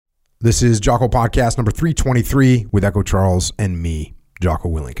This is Jocko Podcast number 323 with Echo Charles and me, Jocko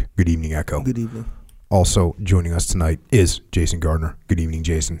Willink. Good evening, Echo. Good evening. Also joining us tonight is Jason Gardner. Good evening,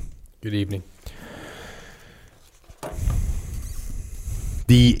 Jason. Good evening.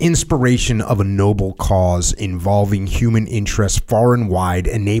 The inspiration of a noble cause involving human interest far and wide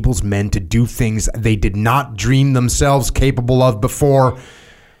enables men to do things they did not dream themselves capable of before,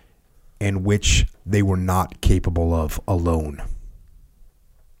 and which they were not capable of alone.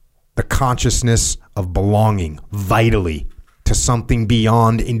 The consciousness of belonging vitally to something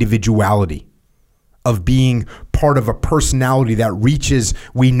beyond individuality, of being part of a personality that reaches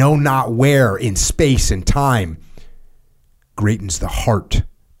we know not where in space and time, greatens the heart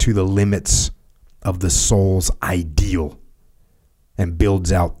to the limits of the soul's ideal and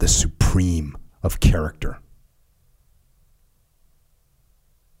builds out the supreme of character.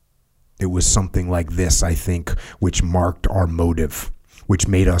 It was something like this, I think, which marked our motive, which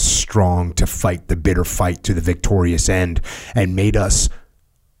made us strong to fight the bitter fight to the victorious end, and made us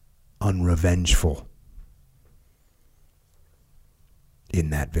unrevengeful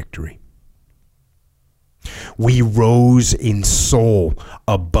in that victory. We rose in soul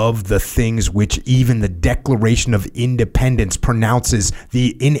above the things which even the Declaration of Independence pronounces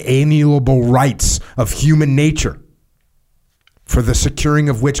the inalienable rights of human nature, for the securing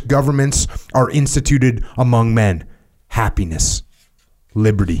of which governments are instituted among men. Happiness,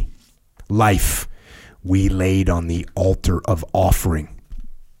 liberty, life, we laid on the altar of offering,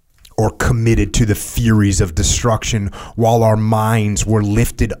 or committed to the furies of destruction, while our minds were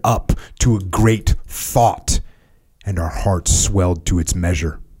lifted up to a great thought and our hearts swelled to its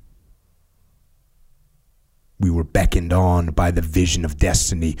measure. We were beckoned on by the vision of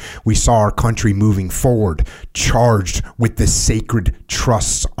destiny. We saw our country moving forward, charged with the sacred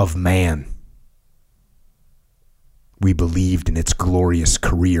trusts of man. We believed in its glorious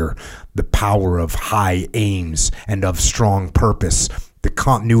career, the power of high aims and of strong purpose, the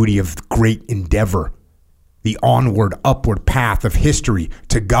continuity of great endeavor, the onward, upward path of history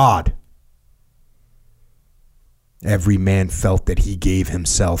to God. Every man felt that he gave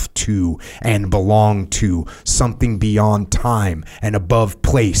himself to and belonged to something beyond time and above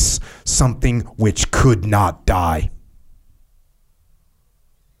place, something which could not die.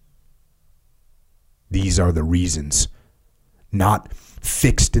 These are the reasons, not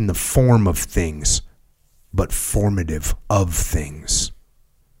fixed in the form of things, but formative of things.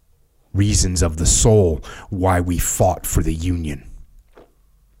 Reasons of the soul why we fought for the Union.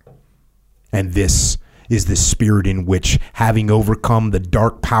 And this is the spirit in which, having overcome the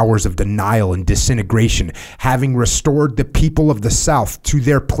dark powers of denial and disintegration, having restored the people of the South to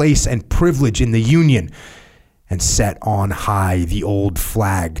their place and privilege in the Union, and set on high the old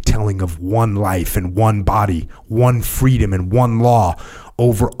flag telling of one life and one body, one freedom and one law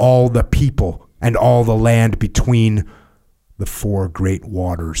over all the people and all the land between the four great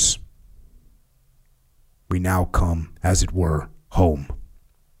waters. We now come, as it were, home.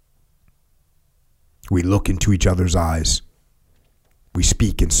 We look into each other's eyes. We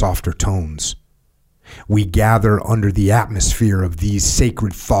speak in softer tones. We gather under the atmosphere of these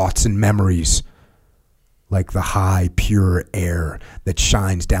sacred thoughts and memories, like the high, pure air that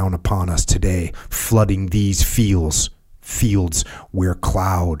shines down upon us today, flooding these fields where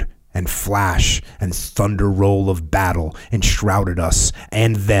cloud and flash and thunder roll of battle enshrouded us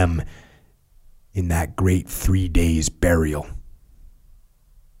and them in that great 3 days burial.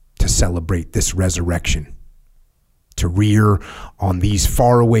 To celebrate this resurrection, to rear on these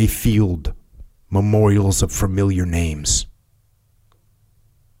faraway field memorials of familiar names,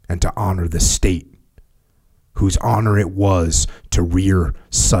 and to honor the state whose honor it was to rear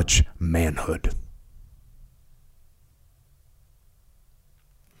such manhood.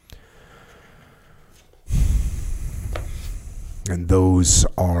 And those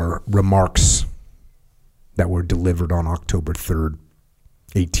are remarks that were delivered on October 3rd,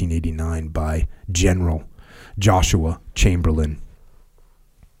 1889 by General Joshua Chamberlain,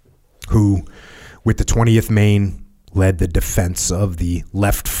 who, with the 20th Maine, led the defense of the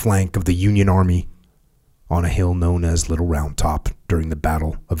left flank of the Union Army on a hill known as Little Round Top during the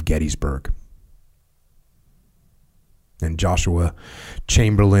Battle of Gettysburg. And Joshua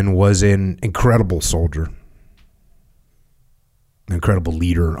Chamberlain was an incredible soldier, an incredible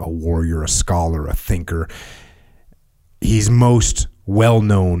leader, a warrior, a scholar, a thinker. He's most well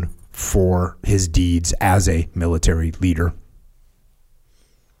known for his deeds as a military leader.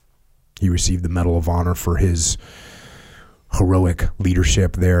 He received the Medal of Honor for his heroic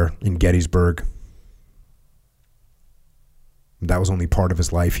leadership there in Gettysburg. That was only part of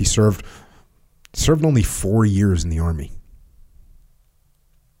his life. He served only 4 years in the Army.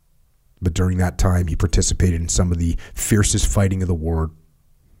 But during that time, he participated in some of the fiercest fighting of the war.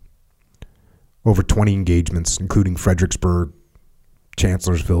 Over 20 engagements, including Fredericksburg,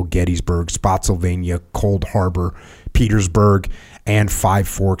 Chancellorsville, Gettysburg, Spotsylvania, Cold Harbor, Petersburg, and Five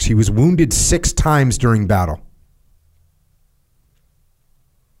Forks. He was wounded 6 times during battle.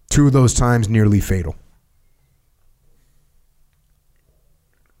 2 of those times nearly fatal.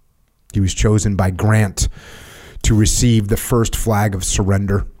 He was chosen by Grant to receive the first flag of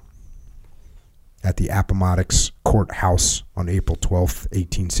surrender at the Appomattox Courthouse on April 12th,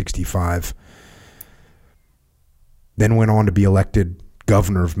 1865. Then went on to be elected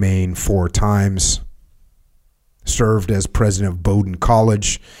governor of Maine 4 times. Served as president of Bowdoin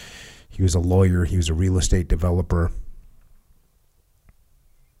College. He was a lawyer. He was a real estate developer.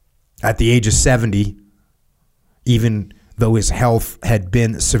 At the age of 70, even though his health had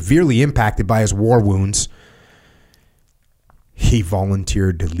been severely impacted by his war wounds, he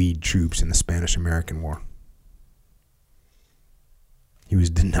volunteered to lead troops in the Spanish-American War. He was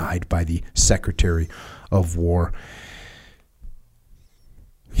denied by the Secretary of War.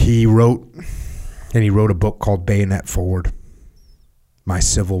 He wrote a book called Bayonet Forward, My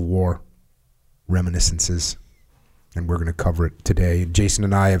Civil War Reminiscences, and we're going to cover it today. Jason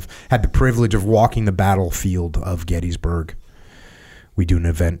and I have had the privilege of walking the battlefield of Gettysburg. We do an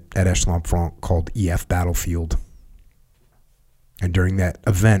event at Echelon Front called EF Battlefield. And during that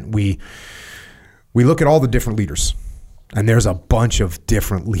event, we look at all the different leaders. And there's a bunch of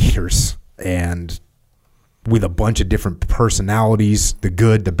different leaders, and with a bunch of different personalities, the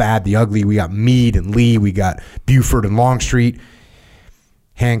good, the bad, the ugly. We got Meade and Lee. We got Buford and Longstreet,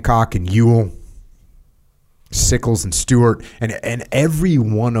 Hancock and Ewell, Sickles and Stewart, and every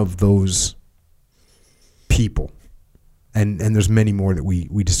one of those people, and there's many more that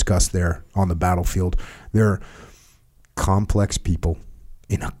we discuss there on the battlefield. They're complex people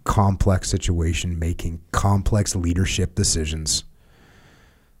in a complex situation making complex leadership decisions.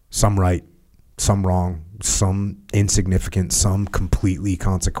 Some right, some wrong, some insignificant, some completely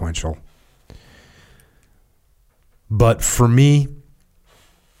consequential. But for me,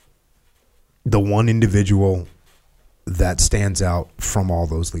 the one individual that stands out from all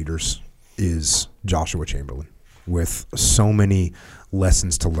those leaders is Joshua Chamberlain, with so many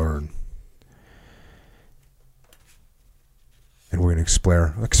lessons to learn. And we're going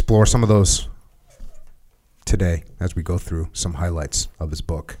to explore some of those today as we go through some highlights of his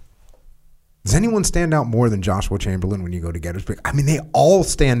book. Does anyone stand out more than Joshua Chamberlain when you go to Gettysburg? I mean, they all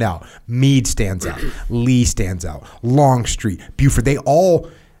stand out. Meade stands out. Lee stands out. Longstreet, Buford, they all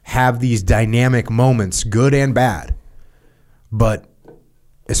have these dynamic moments, good and bad. But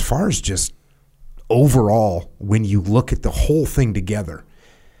as far as just overall, when you look at the whole thing together,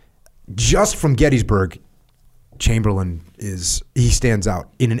 just from Gettysburg, Chamberlain he stands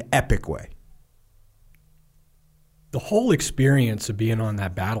out in an epic way. The whole experience of being on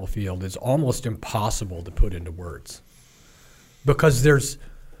that battlefield is almost impossible to put into words, because there's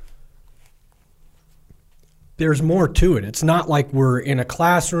more to it. It's not like we're in a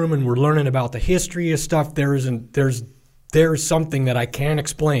classroom and we're learning about the history of stuff. There's something that I can't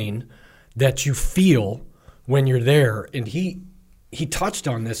explain that you feel when you're there. And he touched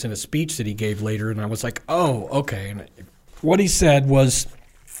on this in a speech that he gave later, and I was like, oh, okay. And what he said was,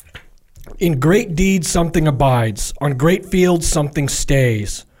 in great deeds something abides, on great fields something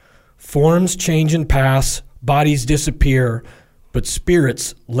stays. Forms change and pass, bodies disappear, but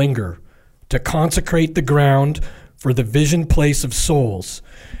spirits linger, to consecrate the ground for the vision place of souls,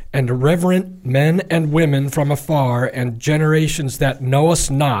 and reverent men and women from afar, and generations that know us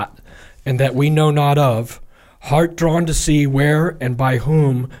not, and that we know not of, heart drawn to see where and by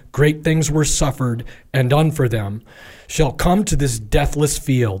whom great things were suffered and done for them, shall come to this deathless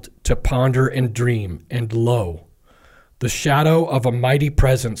field to ponder and dream, and lo, the shadow of a mighty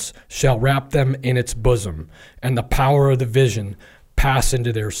presence shall wrap them in its bosom, and the power of the vision pass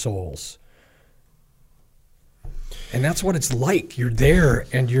into their souls. And that's what it's like. You're there,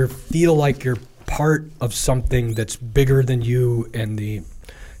 and you feel like you're part of something that's bigger than you, and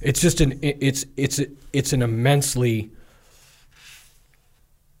it's just it's an immensely,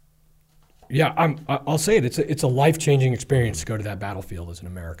 yeah, I'll say it. It's a life-changing experience to go to that battlefield as an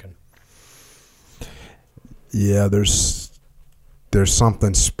American. Yeah, there's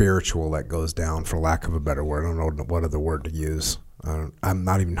something spiritual that goes down, for lack of a better word. I don't know what other word to use. I'm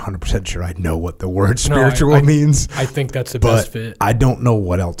not even 100% sure I know what the word spiritual means. I think that's the best fit. I don't know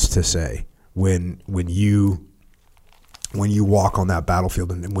what else to say when you walk on that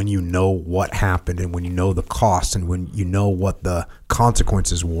battlefield, and when you know what happened, and when you know the cost, and when you know what the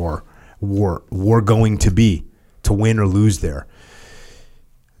consequences were going to be to win or lose there.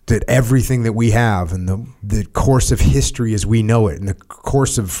 that everything that we have and the course of history as we know it and the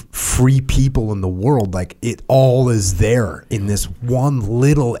course of free people in the world, like it all is there in this one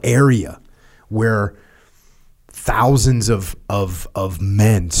little area where thousands of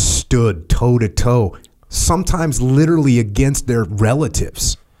men stood toe to toe, sometimes literally against their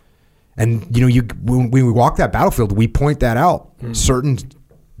relatives. And when we walk that battlefield, we point that out. Certain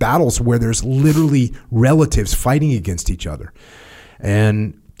battles where there's literally relatives fighting against each other.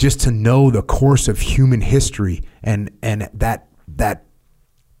 And just to know the course of human history and that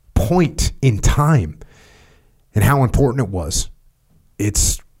point in time and how important it was,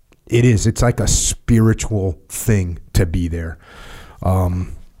 it's like a spiritual thing to be there.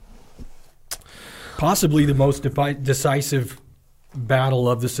 Possibly the most decisive battle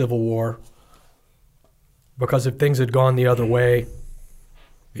of the Civil War, because if things had gone the other way,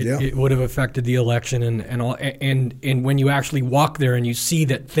 it would have affected the election and when you actually walk there and you see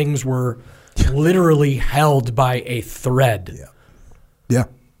that things were literally held by a thread. Yeah.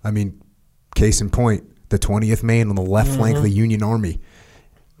 I mean, case in point, the 20th Maine on the left flank of the Union Army.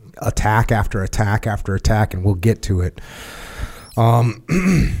 Attack after attack after attack, and we'll get to it. All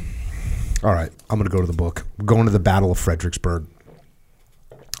right, I'm going to go to the book. We're going to the Battle of Fredericksburg.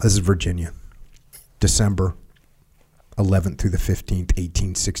 This is Virginia, December 11th through the 15th,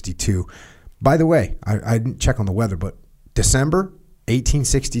 1862. By the way, I didn't check on the weather, but December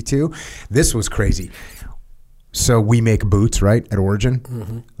 1862, this was crazy. So we make boots, right, at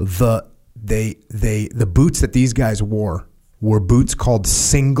Origin. The boots that these guys wore were boots called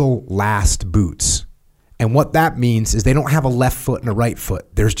single last boots. And what that means is they don't have a left foot and a right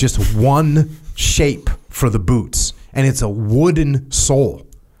foot. There's just one shape for the boots, and it's a wooden sole.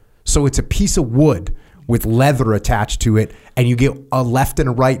 So it's a piece of wood with leather attached to it, and you get a left and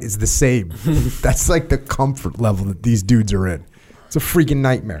a right is the same. That's like the comfort level that these dudes are in. It's a freaking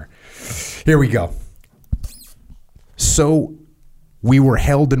nightmare. Here we go. So we were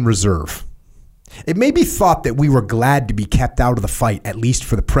held in reserve. It may be thought that we were glad to be kept out of the fight, at least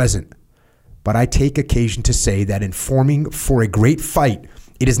for the present. But I take occasion to say that in forming for a great fight,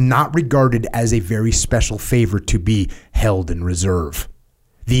 it is not regarded as a very special favor to be held in reserve.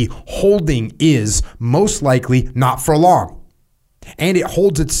 The holding is most likely not for long. And it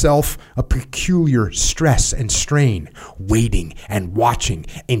holds itself a peculiar stress and strain, waiting and watching,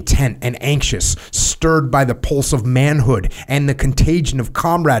 intent and anxious, stirred by the pulse of manhood and the contagion of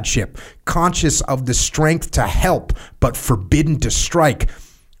comradeship, conscious of the strength to help, but forbidden to strike.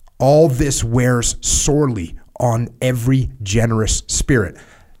 All this wears sorely on every generous spirit.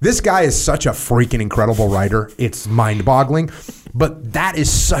 This guy is such a freaking incredible writer. It's mind-boggling, but that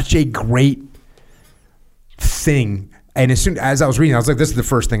is such a great thing. And as soon as I was reading, I was like, this is the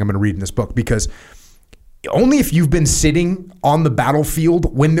first thing I'm going to read in this book, because only if you've been sitting on the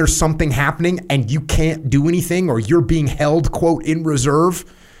battlefield when there's something happening and you can't do anything, or you're being held, quote, in reserve,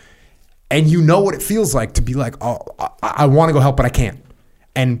 and you know what it feels like to be like, oh, I want to go help, but I can't.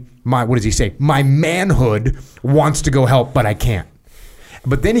 And what does he say? My manhood wants to go help, but I can't.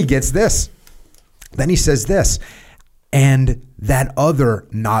 But then he gets this. Then he says this, and that other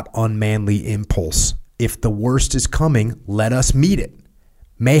not unmanly impulse, if the worst is coming, let us meet it,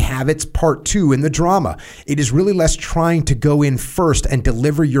 may have its part too in the drama. It is really less trying to go in first and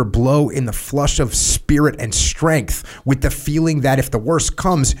deliver your blow in the flush of spirit and strength, with the feeling that if the worst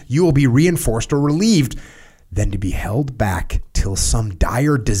comes, you will be reinforced or relieved, than to be held back till some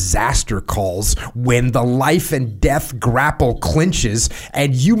dire disaster calls, when the life and death grapple clinches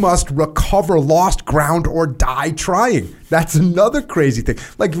and you must recover lost ground or die trying. That's another crazy thing.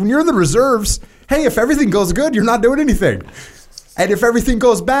 Like when you're in the reserves, hey, if everything goes good, you're not doing anything. And if everything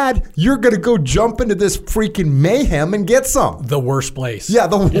goes bad, you're going to go jump into this freaking mayhem and get some. The worst place. Yeah,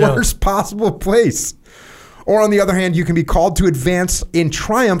 the worst possible place. Or on the other hand, you can be called to advance in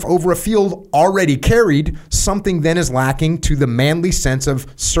triumph over a field already carried. Something then is lacking to the manly sense of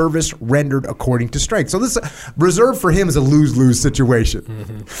service rendered according to strength. So this reserve for him is a lose-lose situation.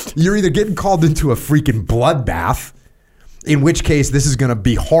 Mm-hmm. You're either getting called into a freaking bloodbath, in which case this is going to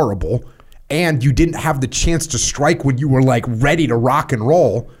be horrible, and you didn't have the chance to strike when you were like ready to rock and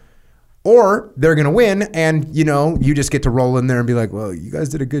roll, or they're going to win and, you know, you just get to roll in there and be like, well, you guys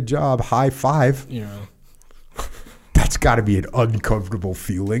did a good job. High five. Yeah. That's got to be an uncomfortable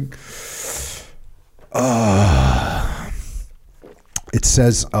feeling. It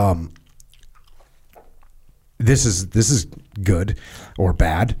says, this is good or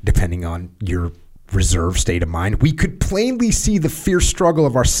bad, depending on your reserve state of mind. We could plainly see the fierce struggle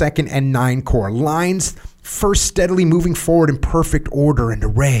of our 2nd and 9 Corps, lines First steadily moving forward in perfect order and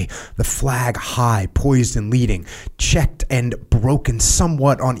array, the flag high, poised and leading, checked and broken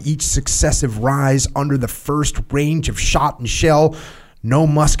somewhat on each successive rise under the first range of shot and shell. No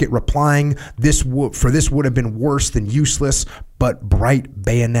musket replying. This would have been worse than useless, but bright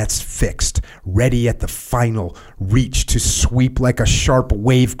bayonets fixed, ready at the final reach to sweep like a sharp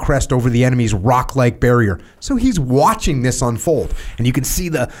wave crest over the enemy's rock-like barrier. So he's watching this unfold, and you can see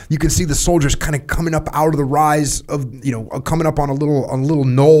the soldiers kind of coming up out of the rise of, coming up on a little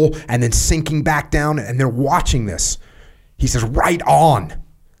knoll and then sinking back down, and they're watching this. He says, "Right on."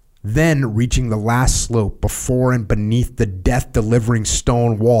 Then, reaching the last slope before and beneath the death-delivering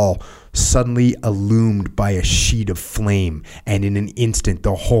stone wall, suddenly illumined by a sheet of flame, and in an instant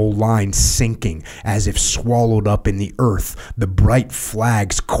the whole line sinking as if swallowed up in the earth, the bright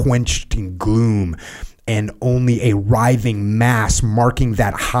flags quenched in gloom, and only a writhing mass marking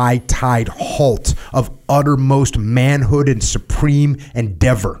that high-tide halt of uttermost manhood and supreme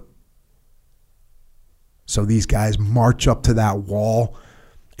endeavor. So these guys march up to that wall,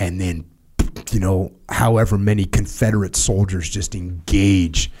 and then, however many Confederate soldiers just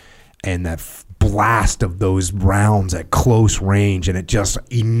engage, and that blast of those rounds at close range, and it just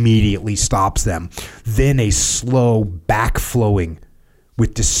immediately stops them. Then a slow backflowing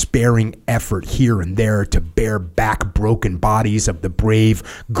with despairing effort here and there to bear back broken bodies of the brave,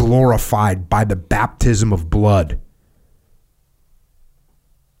 glorified by the baptism of blood.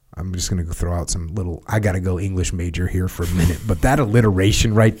 I'm just going to throw out some little, I got to go English major here for a minute, but that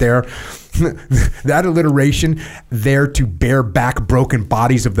alliteration right there, that alliteration there to bear back broken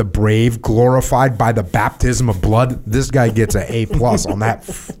bodies of the brave, glorified by the baptism of blood, this guy gets an A+ on that.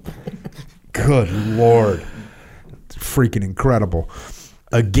 Good Lord. It's freaking incredible.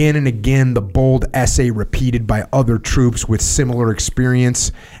 Again and again, the bold essay repeated by other troops with similar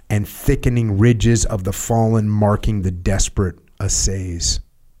experience, and thickening ridges of the fallen marking the desperate essays.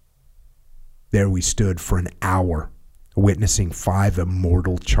 There we stood for an hour, witnessing 5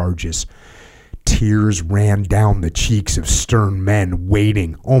 immortal charges. Tears ran down the cheeks of stern men,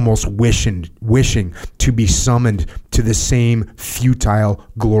 waiting, almost wishing to be summoned to the same futile,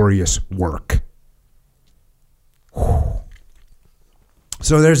 glorious work. Whew.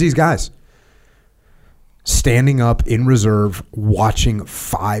 So there's these guys standing up in reserve, watching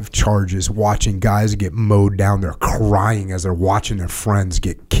 5 charges, watching guys get mowed down. They're crying as they're watching their friends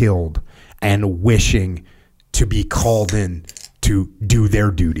get killed, and wishing to be called in to do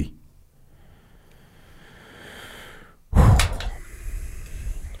their duty.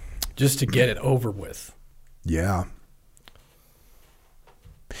 Just to get it over with. Yeah.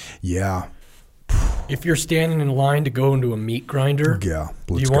 Yeah. If you're standing in line to go into a meat grinder, do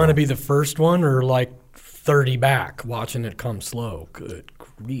you want to be the first one or like 30 back watching it come slow? Good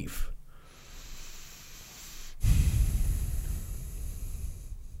grief.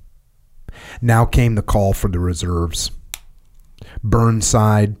 Now came the call for the reserves.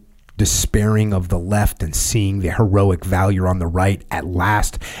 Burnside, despairing of the left and seeing the heroic valor on the right, at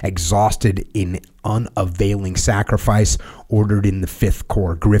last, exhausted in unavailing sacrifice, ordered in the 5th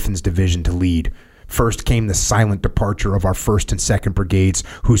Corps, Griffin's division, to lead. First came the silent departure of our 1st and 2nd Brigades,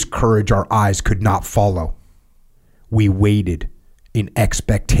 whose courage our eyes could not follow. We waited in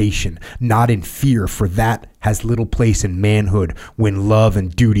expectation, not in fear, for that has little place in manhood when love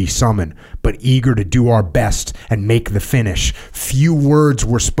and duty summon, but eager to do our best and make the finish. Few words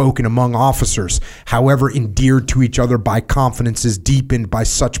were spoken among officers, however endeared to each other by confidences deepened by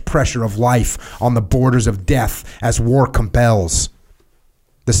such pressure of life on the borders of death as war compels.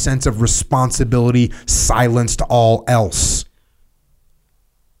 The sense of responsibility silenced all else.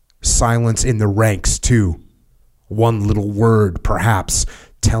 Silence in the ranks, too. One little word, perhaps,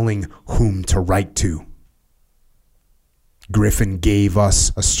 telling whom to write to. Griffin gave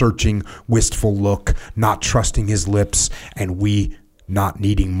us a searching, wistful look, not trusting his lips, and we not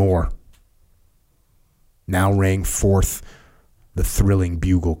needing more. Now rang forth the thrilling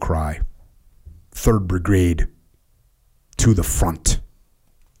bugle cry. 3rd Brigade, to the front.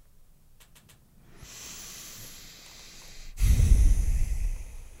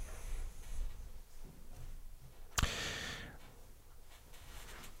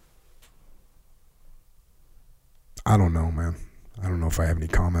 I don't know, man. I don't know if I have any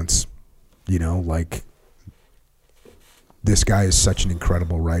comments. This guy is such an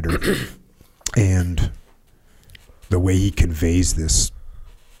incredible writer. And the way he conveys this,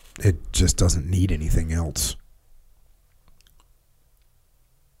 it just doesn't need anything else.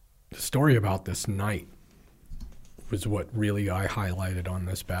 The story about this night was what really I highlighted on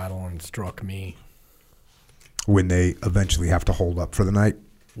this battle and struck me. When they eventually have to hold up for the night?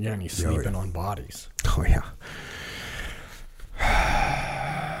 Yeah, and he's sleeping on bodies. Oh, yeah.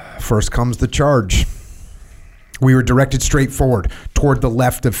 First comes the charge. We were directed straight forward, toward the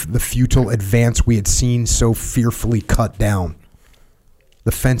left of the futile advance we had seen so fearfully cut down.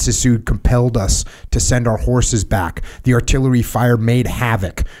 The fences soon compelled us to send our horses back. The artillery fire made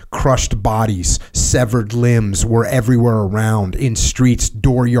havoc. Crushed bodies, severed limbs were everywhere around, in streets,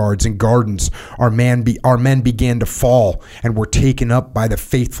 dooryards, and gardens. Our men began to fall and were taken up by the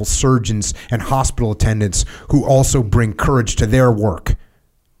faithful surgeons and hospital attendants who also bring courage to their work.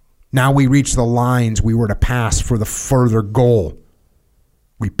 Now we reached the lines we were to pass for the further goal.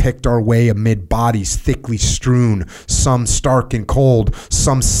 We picked our way amid bodies thickly strewn, some stark and cold,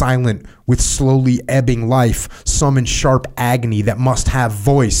 some silent with slowly ebbing life, some in sharp agony that must have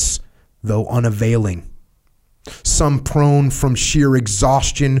voice, though unavailing. Some prone from sheer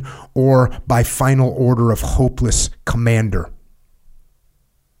exhaustion or by final order of hopeless commander.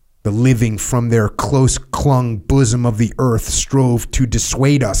 The living from their close-clung bosom of the earth strove to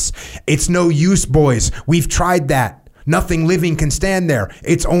dissuade us. It's no use, boys. We've tried that. Nothing living can stand there.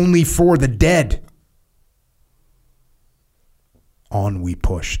 It's only for the dead. On we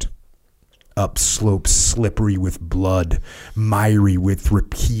pushed. Up slopes slippery with blood, miry with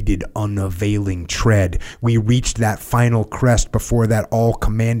repeated unavailing tread. We reached that final crest before that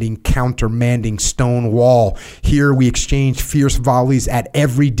all-commanding, countermanding stone wall. Here we exchanged fierce volleys at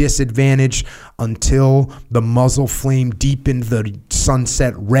every disadvantage until the muzzle flame deepened the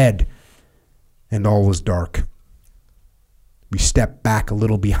sunset red and all was dark. We stepped back a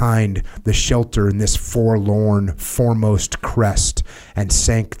little behind the shelter in this forlorn foremost crest and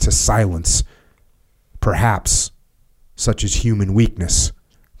sank to silence, perhaps, such is human weakness,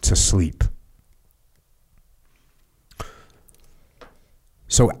 to sleep.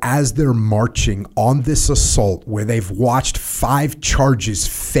 So as they're marching on this assault where they've watched 5 charges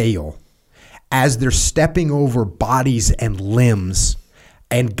fail, as they're stepping over bodies and limbs,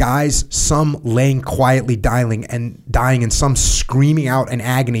 and guys, some laying quietly dying and some screaming out in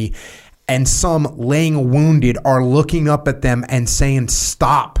agony, and some laying wounded are looking up at them and saying,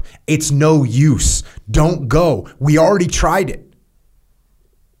 "Stop. It's no use. Don't go. We already tried it."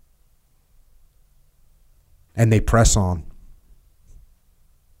 And they press on.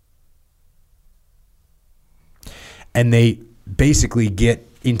 And they basically get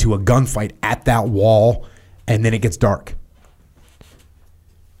into a gunfight at that wall, and then it gets dark.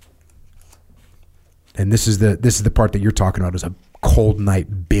 And this is the part that you're talking about, is a cold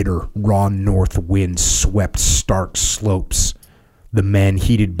night, bitter, raw north wind swept stark slopes. The men,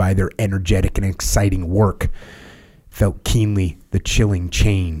 heated by their energetic and exciting work, felt keenly the chilling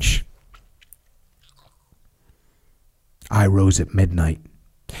change. I rose at midnight.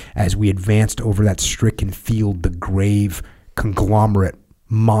 As we advanced over that stricken field, the grave, conglomerate,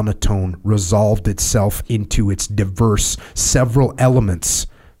 monotone resolved itself into its diverse, several elements.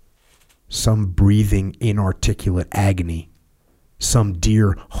 Some breathing inarticulate agony, some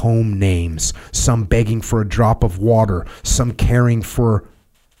dear home names, some begging for a drop of water, some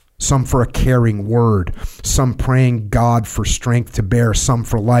for a caring word, some praying God for strength to bear, some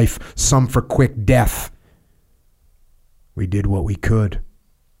for life, some for quick death. We did what we could,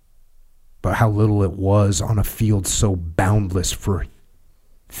 but how little it was on a field so boundless for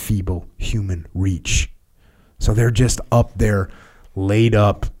feeble human reach. So they're just up there, laid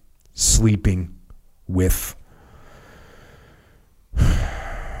up, sleeping with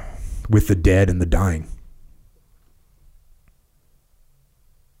the dead and the dying.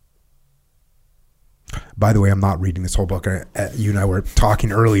 By the way, I'm not reading this whole book. You and I were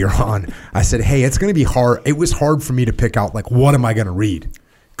talking earlier on. I said, hey, it's going to be hard. It was hard for me to pick out, like, what am I going to read?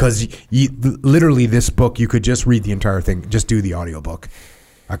 Because literally this book, you could just read the entire thing. Just do the audiobook.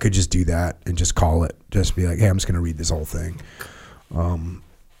 I could just do that and just call it. Just be like, hey, I'm just going to read this whole thing.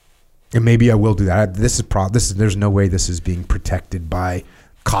 And maybe I will do that. There's no way this is being protected by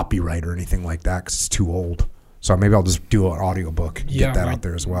copyright or anything like that because it's too old. So maybe I'll just do an audiobook, get that out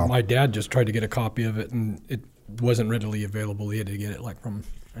there as well. My dad just tried to get a copy of it, and it wasn't readily available. He had to get it like from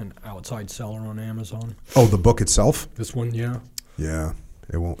an outside seller on Amazon. Oh, the book itself? This one, yeah. Yeah,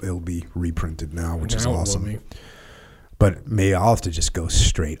 it'll be reprinted now, which is awesome. But maybe I'll have to just go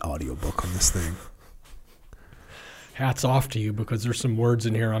straight audiobook on this thing. Hats off to you, because there's some words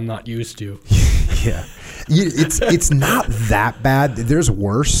in here I'm not used to. Yeah, it's not that bad. There's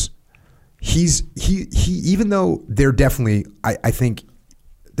worse. He even though they're definitely, I think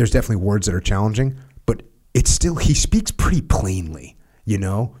there's definitely words that are challenging, but it's still, he speaks pretty plainly, you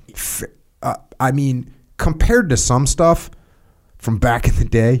know? I mean, compared to some stuff from back in the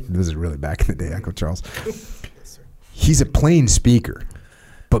day, this is really back in the day, Uncle Charles, he's a plain speaker.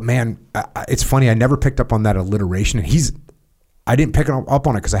 But man, it's funny. I never picked up on that alliteration. And I didn't pick up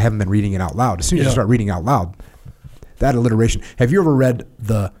on it because I haven't been reading it out loud. As soon as you start reading out loud, that alliteration. Have you ever read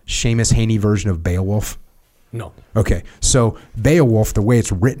the Seamus Heaney version of Beowulf? No. Okay, so Beowulf, the way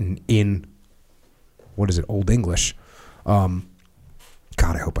it's written in, what is it, Old English? God,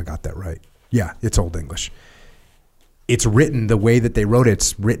 I hope I got that right. Yeah, it's Old English. It's written the way that they wrote it.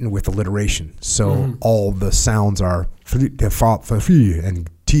 It's written with alliteration, so all the sounds are and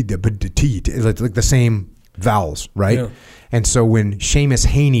t, like the same vowels, right? Yeah. And so when Seamus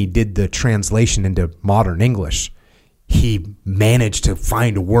Heaney did the translation into modern English, he managed to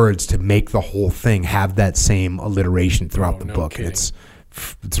find words to make the whole thing have that same alliteration throughout the book. And it's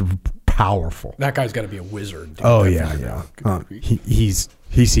powerful. That guy's got to be a wizard. Dude. Oh yeah. He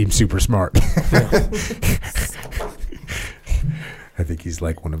seems super smart. I think he's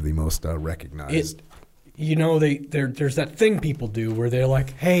like one of the most recognized. There's that thing people do where they're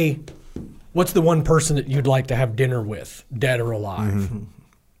like, "Hey, what's the one person that you'd like to have dinner with, dead or alive?" Mm-hmm.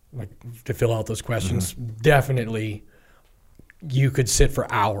 Like to fill out those questions. Mm-hmm. Definitely, you could sit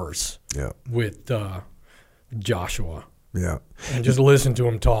for hours. With Joshua. Yeah. And just listen to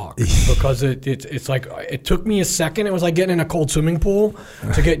him talk because it's like it took me a second. It was like getting in a cold swimming pool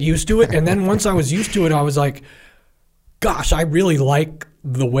to get used to it, and then once I was used to it, I was like, "Gosh, I really like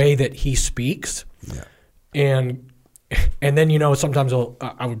the way that he speaks." Yeah. And then sometimes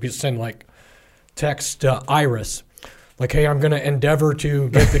I would send like text to Iris, like, "Hey, I'm going to endeavor to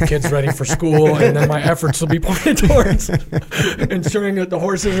get the kids ready for school, and then my efforts will be pointed towards ensuring that the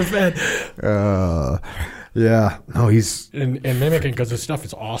horses are fed." Yeah. No, he's and mimicking because his stuff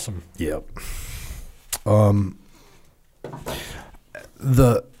is awesome. Yep. So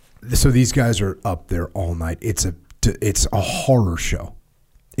these guys are up there all night. It's a horror show.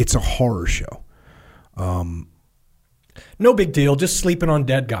 It's a horror show. No big deal. Just sleeping on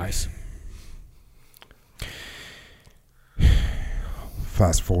dead guys.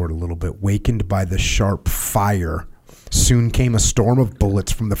 Fast forward a little bit. Wakened by the sharp fire, soon came a storm of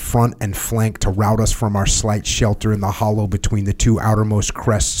bullets from the front and flank to rout us from our slight shelter in the hollow between the two outermost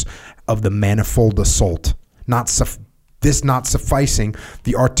crests of the manifold assault. Not sufficing,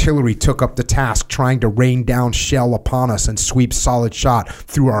 the artillery took up the task, trying to rain down shell upon us and sweep solid shot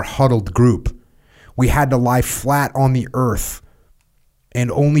through our huddled group. We had to lie flat on the earth,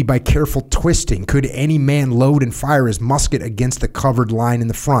 and only by careful twisting could any man load and fire his musket against the covered line in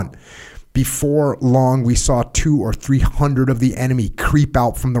the front. Before long, we saw 200 or 300 of the enemy creep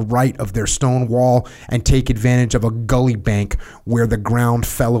out from the right of their stone wall and take advantage of a gully bank where the ground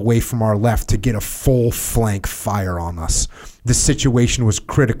fell away from our left to get a full flank fire on us. The situation was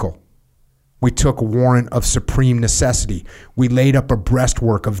critical. We took warrant of supreme necessity. We laid up a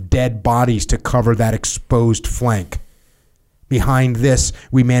breastwork of dead bodies to cover that exposed flank. Behind this,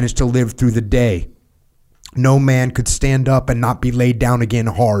 we managed to live through the day. No man could stand up and not be laid down again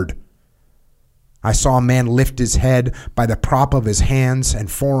hard. I saw a man lift his head by the prop of his hands and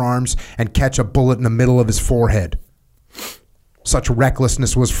forearms and catch a bullet in the middle of his forehead. Such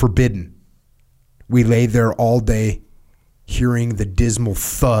recklessness was forbidden. We lay there all day, hearing the dismal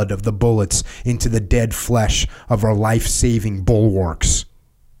thud of the bullets into the dead flesh of our life-saving bulwarks.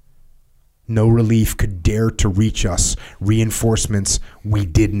 No relief could dare to reach us, reinforcements we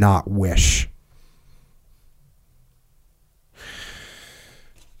did not wish.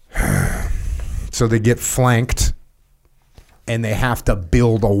 So they get flanked, and they have to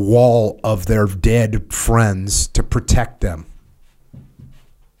build a wall of their dead friends to protect them.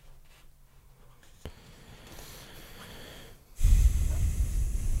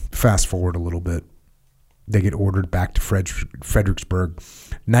 Fast forward a little bit. They get ordered back to Fredericksburg.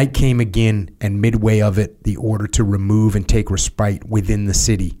 Night came again, and midway of it, the order to remove and take respite within the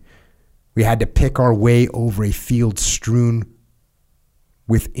city. We had to pick our way over a field strewn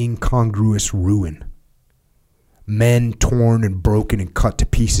with incongruous ruin. Men torn and broken and cut to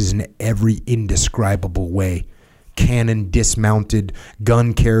pieces in every indescribable way. Cannon dismounted,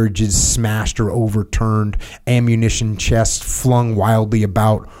 gun carriages smashed or overturned, ammunition chests flung wildly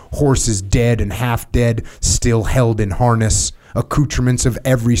about, horses dead and half dead still held in harness, accoutrements of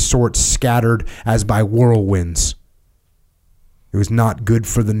every sort scattered as by whirlwinds. It was not good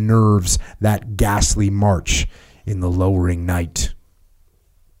for the nerves, that ghastly march in the lowering night.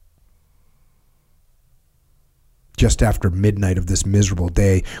 Just after midnight of this miserable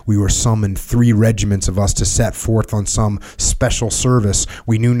day, we were summoned 3 regiments of us to set forth on some special service.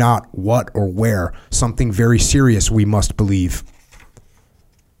 We knew not what or where. Something very serious, we must believe.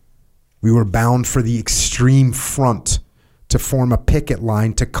 We were bound for the extreme front to form a picket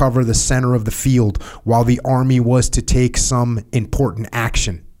line to cover the center of the field while the army was to take some important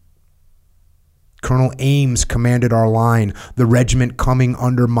action. Colonel Ames commanded our line, the regiment coming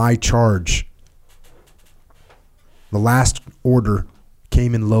under my charge. The last order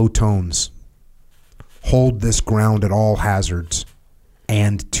came in low tones. Hold this ground at all hazards,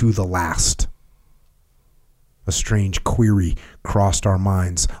 and to the last. A strange query crossed our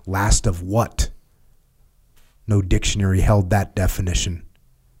minds. Last of what? No dictionary held that definition.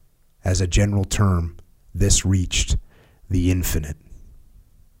 As a general term, this reached the infinite.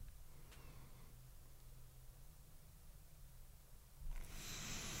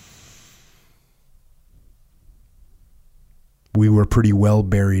 We were pretty well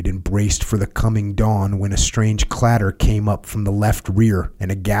buried and braced for the coming dawn when a strange clatter came up from the left rear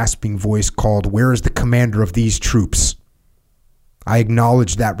and a gasping voice called, "Where is the commander of these troops?" I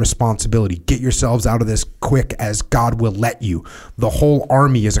acknowledged that responsibility. "Get yourselves out of this quick as God will let you. The whole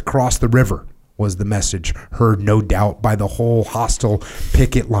army is across the river," was the message, heard no doubt by the whole hostile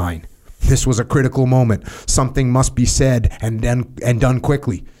picket line. This was a critical moment. Something must be said and done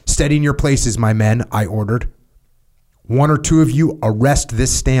quickly. "Steady in your places, my men," I ordered. "One or two of you arrest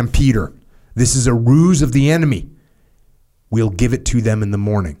this stampeder. This is a ruse of the enemy. We'll give it to them in the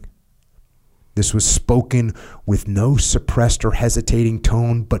morning." This was spoken with no suppressed or hesitating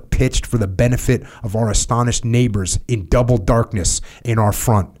tone, but pitched for the benefit of our astonished neighbors in double darkness in our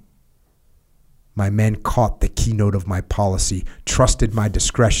front. My men caught the keynote of my policy, trusted my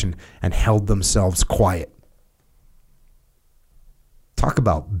discretion, and held themselves quiet. Talk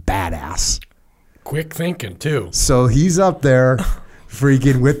about badass. Quick thinking, too. So he's up there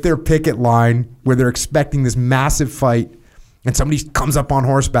freaking with their picket line where they're expecting this massive fight, and somebody comes up on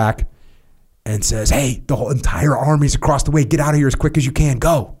horseback and says, "Hey, the whole entire army's across the way. Get out of here as quick as you can.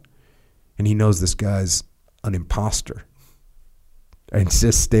 Go." And he knows this guy's an imposter and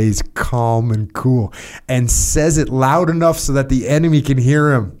just stays calm and cool and says it loud enough so that the enemy can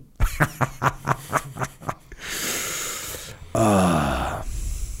hear him.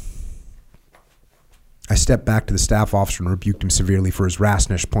 I stepped back to the staff officer and rebuked him severely for his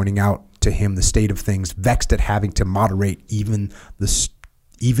rashness, pointing out to him the state of things, vexed at having to moderate even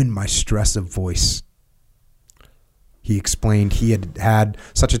my stress of voice. He explained he had had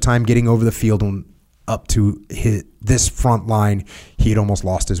such a time getting over the field and up to this front line, he had almost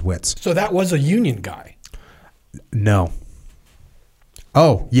lost his wits. So that was a Union guy? No.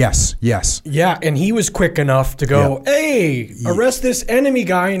 Oh, yes. Yeah, and he was quick enough to go, "Hey, arrest this enemy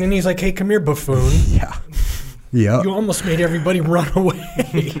guy." And then he's like, "Hey, come here, buffoon." Yeah. You almost made everybody run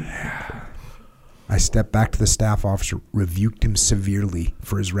away. I stepped back to the staff officer, rebuked him severely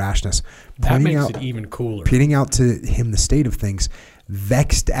for his rashness. That makes it even cooler. Pointing out to him the state of things,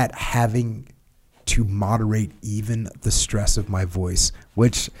 vexed at having to moderate even the stress of my voice,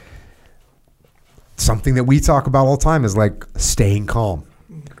 which something that we talk about all the time is like staying calm.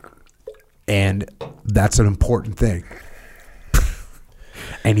 And that's an important thing.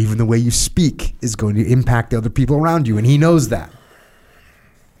 And even the way you speak is going to impact the other people around you, and he knows that.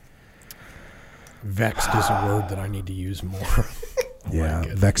 Vexed is a word that I need to use more. Yeah,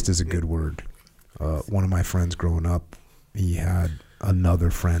 vexed is a good word. One of my friends growing up, he had another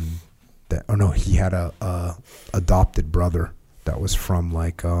friend he had a adopted brother that was from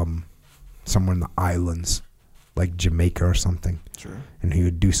like somewhere in the islands, like Jamaica or something. Sure. And he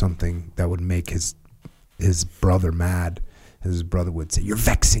would do something that would make his brother mad. His brother would say, "You're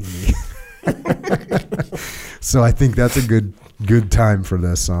vexing me." So I think that's a good time for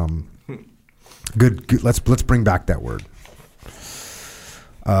this. Good. Let's bring back that word.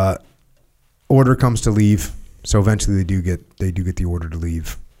 Order comes to leave. So eventually they do get the order to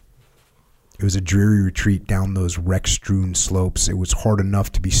leave. It was a dreary retreat down those wreck-strewn slopes. It was hard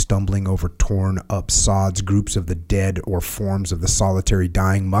enough to be stumbling over torn-up sods, groups of the dead, or forms of the solitary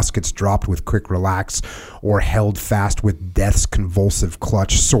dying, muskets dropped with quick relax, or held fast with death's convulsive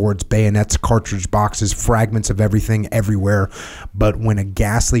clutch, swords, bayonets, cartridge boxes, fragments of everything everywhere. But when a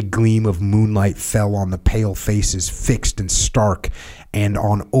ghastly gleam of moonlight fell on the pale faces, fixed and stark, and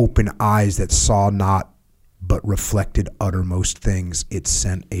on open eyes that saw not, but reflected uttermost things, it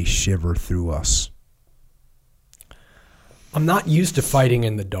sent a shiver through us. I'm not used to fighting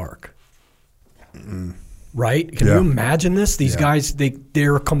in the dark. Right? Can you imagine this? These guys,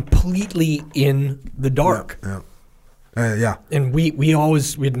 they're completely in the dark. Yeah. And we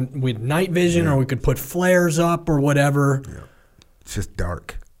always, we'd night vision, or we could put flares up or whatever. Yeah. It's just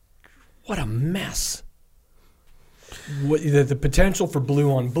dark. What a mess. The potential for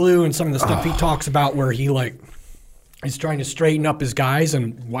blue on blue and some of the stuff he talks about where he He's trying to straighten up his guys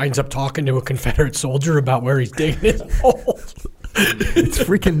and winds up talking to a Confederate soldier about where he's digging his hole. It's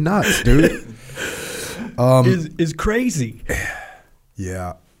freaking nuts, dude. Is crazy.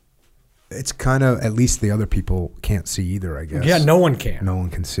 Yeah. It's kind of, at least the other people can't see either, I guess. Yeah, no one can. No one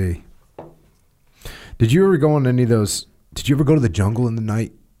can see. Did you ever go on any of those? Did you ever go to the jungle in the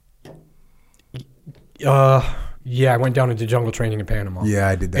night? Yeah, I went down into jungle training in Panama. Yeah,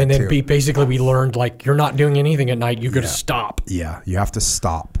 I did that and then too. Basically we learned, like, you're not doing anything at night. You're going to stop. Yeah, you have to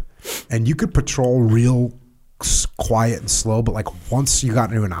stop. And you could patrol real quiet and slow, but like once you got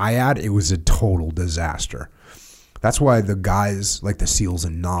into an IAD, it was a total disaster. That's why the guys like the SEALs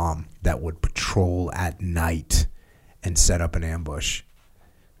in Nam that would patrol at night and set up an ambush,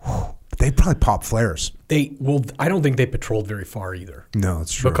 they'd probably pop flares. I don't think they patrolled very far either. No,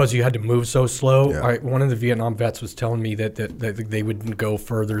 it's true. Because you had to move so slow. Yeah. One of the Vietnam vets was telling me that they wouldn't go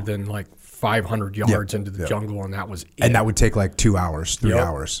further than like 500 yards into the jungle, and that was it. And that would take like 2 hours, 3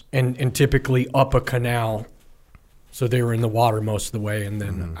 hours. And typically up a canal, so they were in the water most of the way, and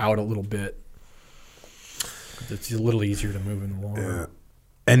then out a little bit. It's a little easier to move in the water. Yeah.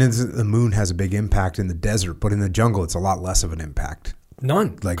 And the moon has a big impact in the desert, but in the jungle, it's a lot less of an impact.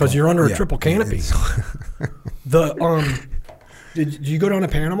 None, because you're under a triple canopy. Did you go down to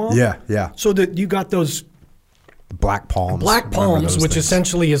Panama? Yeah. So that you got those black palms. Black palms, which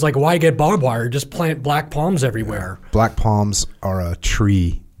essentially is like, why get barbed wire? Just plant black palms everywhere. Yeah. Black palms are a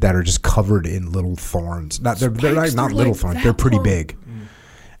tree that are just covered in little thorns. They're not little thorns. They're pretty big.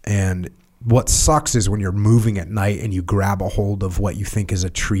 And what sucks is when you're moving at night and you grab a hold of what you think is a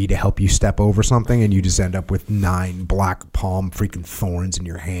tree to help you step over something, and you just end up with 9 black palm freaking thorns in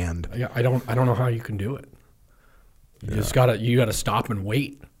your hand. Yeah, I don't know how you can do it. You just gotta stop and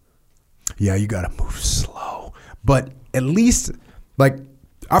wait. Yeah, you gotta move slow. But at least, like,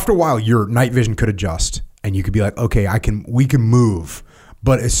 after a while, your night vision could adjust, and you could be like, okay, we can move.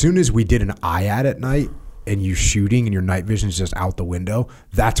 But as soon as we did an IAD at night, and you shooting and your night vision is just out the window,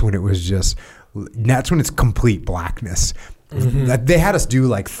 that's when it's complete blackness. Mm-hmm. They had us do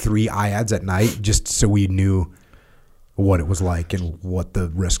like 3 IADs at night just so we knew what it was like and what the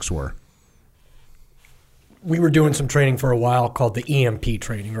risks were. We were doing some training for a while called the EMP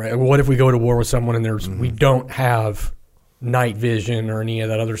training, right? What if we go to war with someone and we don't have night vision or any of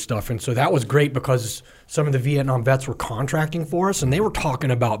that other stuff? And so that was great because some of the Vietnam vets were contracting for us, and they were talking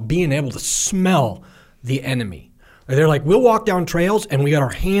about being able to smell the enemy. They're like, we'll walk down trails and we got our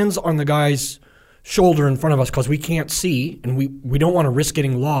hands on the guy's shoulder in front of us because we can't see, and we don't want to risk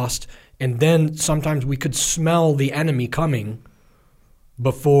getting lost. And then sometimes we could smell the enemy coming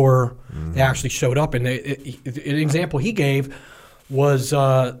before they actually showed up. And an example he gave was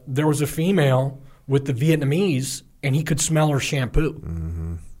there was a female with the Vietnamese, and he could smell her shampoo.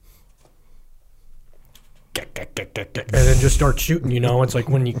 Mm-hmm. And then just start shooting, It's like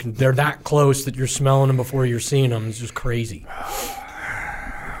when they're that close that you're smelling them before you're seeing them. It's just crazy.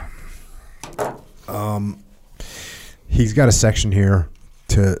 He's got a section here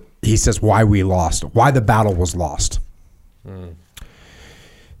he says why the battle was lost.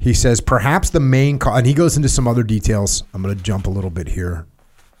 He says perhaps the main cause, and he goes into some other details. I'm going to jump a little bit here.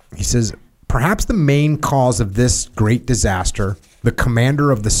 He says perhaps the main cause of this great disaster, the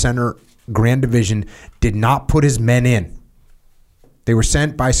commander of the Center Grand Division did not put his men in. They were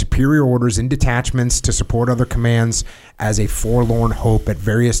sent by superior orders in detachments to support other commands as a forlorn hope at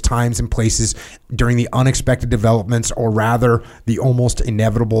various times and places during the unexpected developments, or rather the almost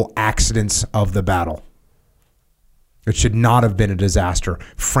inevitable accidents of the battle. It should not have been a disaster.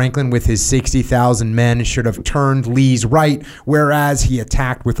 Franklin, with his 60,000 men, should have turned Lee's right, whereas he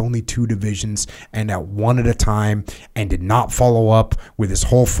attacked with only 2 divisions and at one at a time, and did not follow up with his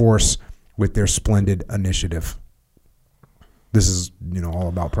whole force with their splendid initiative. This is, all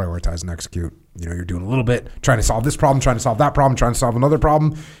about prioritize and execute. You're doing a little bit, trying to solve this problem, trying to solve that problem, trying to solve another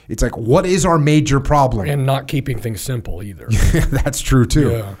problem. It's like, what is our major problem? And not keeping things simple either. That's true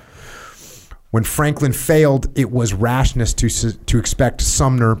too. Yeah. When Franklin failed, it was rashness to expect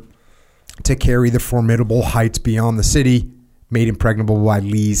Sumner to carry the formidable heights beyond the city, made impregnable by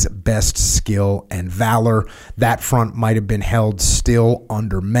Lee's best skill and valor. That front might have been held still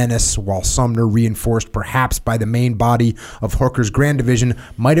under menace, while Sumner, reinforced perhaps by the main body of Hooker's Grand Division,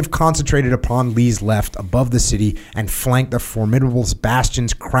 might have concentrated upon Lee's left above the city and flanked the formidable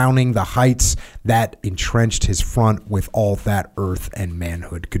bastions crowning the heights that entrenched his front with all that earth and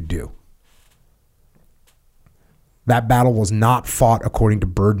manhood could do. That battle was not fought according to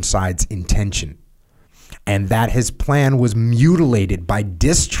Burnside's intention, and that his plan was mutilated by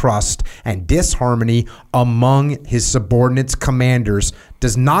distrust and disharmony among his subordinates' commanders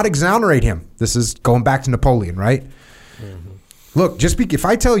does not exonerate him. This is going back to Napoleon, right? Look, if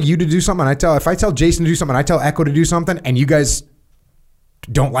I tell you to do something, if I tell Jason to do something, I tell Echo to do something, and you guys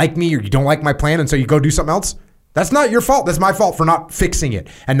don't like me or you don't like my plan, and so you go do something else, that's not your fault. That's my fault for not fixing it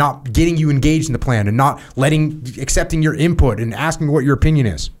and not getting you engaged in the plan and not accepting your input and asking what your opinion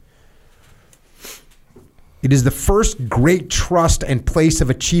is. It is the first great trust and place of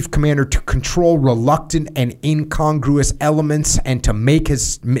a chief commander to control reluctant and incongruous elements and to make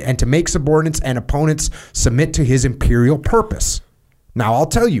subordinates and opponents submit to his imperial purpose. Now, I'll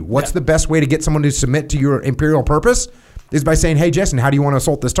tell you, what's the best way to get someone to submit to your imperial purpose is by saying, hey, Jason, how do you want to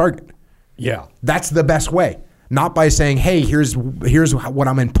assault this target? Yeah. That's the best way. Not by saying, hey, here's what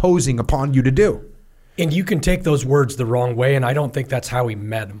I'm imposing upon you to do. And you can take those words the wrong way, and I don't think that's how he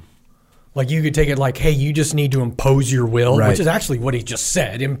met him. Like, you could take it like, hey, you just need to impose your will, which is actually what he just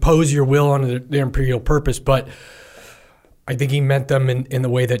said, impose your will on the imperial purpose. But I think he meant them in the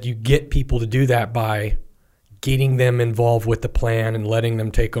way that you get people to do that by getting them involved with the plan and letting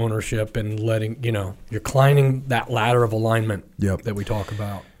them take ownership and you're climbing that ladder of alignment that we talk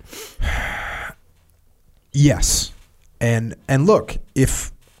about. Yes. And look,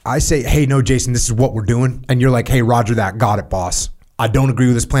 if I say, hey, no, Jason, this is what we're doing, and you're like, hey, roger that, got it, boss. I don't agree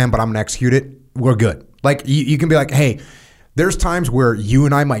with this plan, but I'm going to execute it. We're good. Like, you can be like, hey, there's times where you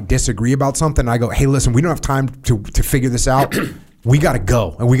and I might disagree about something. And I go, hey, listen, we don't have time to figure this out. We got to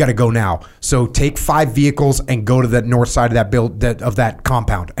go, and we got to go now. So take 5 vehicles and go to the north side of that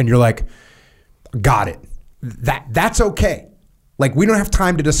compound. And you're like, got it. That's okay. Like, we don't have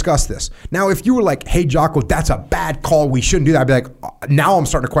time to discuss this. Now, if you were like, hey, Jocko, that's a bad call, we shouldn't do that, I'd be like, now I'm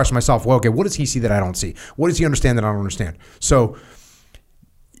starting to question myself. Well, okay, what does he see that I don't see? What does he understand that I don't understand? So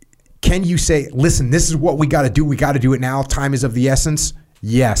can you say, listen, this is what we got to do. We got to do it now. Time is of the essence.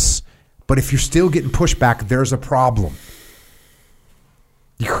 Yes. But if you're still getting pushback, there's a problem.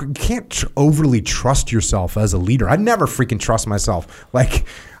 You can't overly trust yourself as a leader. I never freaking trust myself. Like,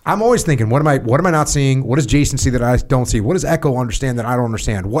 I'm always thinking, what am I not seeing? What does Jason see that I don't see? What does Echo understand that I don't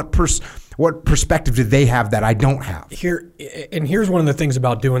understand? What perspective do they have that I don't have? Here's one of the things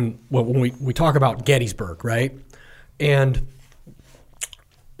about doing when we talk about Gettysburg, right? And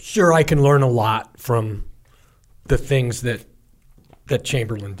sure, I can learn a lot from the things that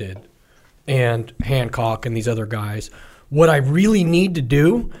Chamberlain did and Hancock and these other guys. What I really need to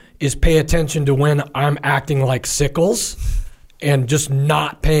do is pay attention to when I'm acting like Sickles and just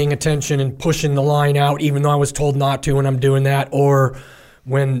not paying attention and pushing the line out even though I was told not to and I'm doing that, or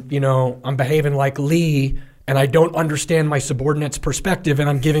when, I'm behaving like Lee and I don't understand my subordinate's perspective and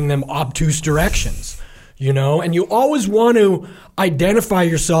I'm giving them obtuse directions. And you always want to identify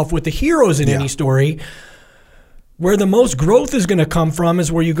yourself with the heroes in any story. Where the most growth is going to come from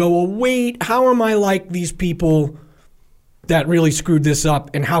is where you go, well, wait, how am I like these people that really screwed this up,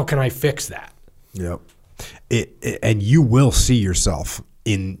 and how can I fix that? Yep. And you will see yourself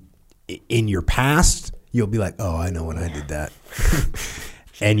in your past. You'll be like, oh, I know when I did that.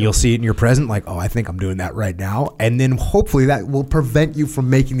 And you'll see it in your present, like, oh, I think I'm doing that right now. And then hopefully that will prevent you from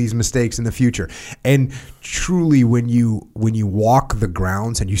making these mistakes in the future. And truly, when you walk the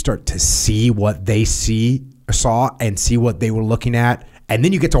grounds and you start to see what they saw and see what they were looking at, and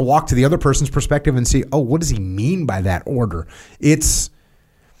then you get to walk to the other person's perspective and see, oh, what does he mean by that order? It's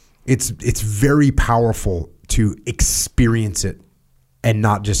very powerful to experience it and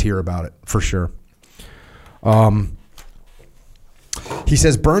not just hear about it, for sure. He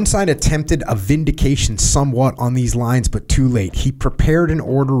says, Burnside attempted a vindication somewhat on these lines, but too late. He prepared an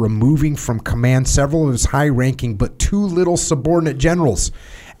order removing from command several of his high-ranking but too little subordinate generals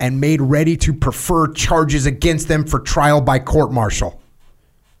and made ready to prefer charges against them for trial by court-martial.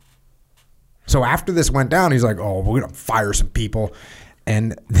 So after this went down, he's like, oh, we're going to fire some people.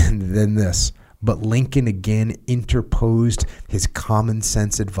 And then this. But Lincoln again interposed his common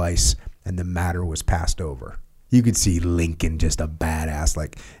sense advice, and the matter was passed over. You could see Lincoln just a badass,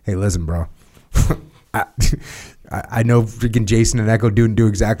 like, hey, listen, bro. I know freaking Jason and Echo do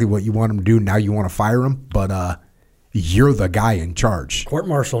exactly what you want them to do. Now you want to fire him, but you're the guy in charge.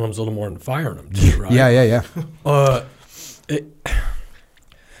 Court-martialing him's a little more than firing him, too, right? Yeah.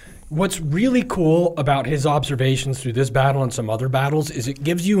 What's really cool about his observations through this battle and some other battles is it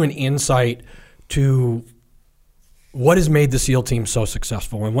gives you an insight to what has made the SEAL team so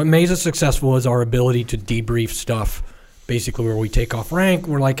successful. And what made us successful is our ability to debrief stuff, basically where we take off rank.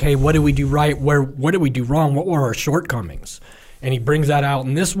 We're like, hey, what did we do right? What did we do wrong? What were our shortcomings? And he brings that out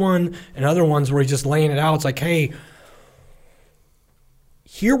in this one and other ones where he's just laying it out. It's like, hey,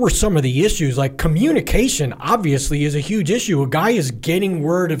 here were some of the issues. Like communication, obviously, is a huge issue. A guy is getting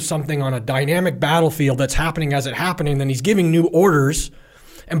word of something on a dynamic battlefield that's happening as it happening, then he's giving new orders.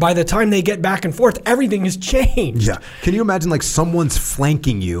 And by the time they get back and forth, everything has changed. Yeah. Can you imagine like someone's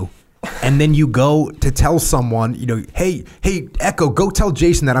flanking you and then you go to tell someone, hey, Echo, go tell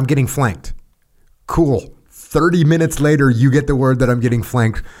Jason that I'm getting flanked. Cool. 30 minutes later, you get the word that I'm getting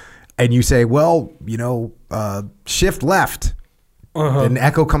flanked and you say, well, shift left. And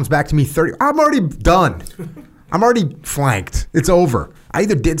Echo comes back to me 30. I'm already done. I'm already flanked. It's over. I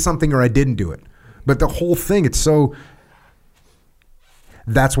either did something or I didn't do it. But the whole thing, it's so...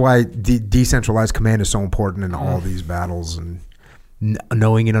 That's why decentralized command is so important in all these battles, and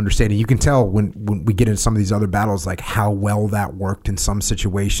knowing and understanding. You can tell when we get into some of these other battles, like how well that worked in some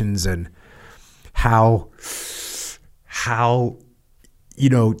situations, and how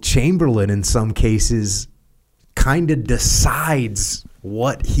Chamberlain in some cases kind of decides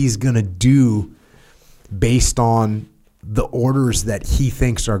what he's going to do based on the orders that he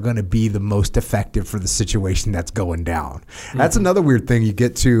thinks are going to be the most effective for the situation that's going down. That's another weird thing you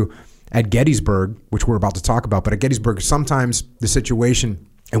get to at Gettysburg, which we're about to talk about. But at Gettysburg, sometimes the situation,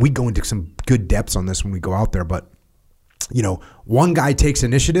 and we go into some good depths on this when we go out there, but, one guy takes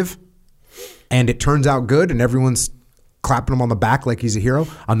initiative and it turns out good and everyone's clapping him on the back like he's a hero.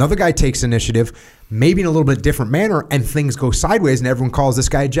 Another guy takes initiative, maybe in a little bit different manner, and things go sideways and everyone calls this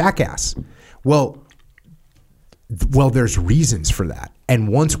guy a jackass. Well, there's reasons for that. And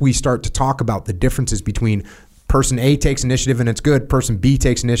once we start to talk about the differences between person A takes initiative and it's good, person B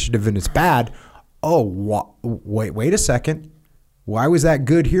takes initiative and it's bad, wait a second. Why was that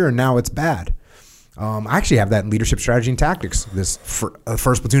good here and now it's bad? I actually have that in leadership strategy and tactics. This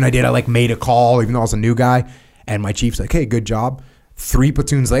first platoon I did, I made a call even though I was a new guy, and my chief's like, hey, good job. 3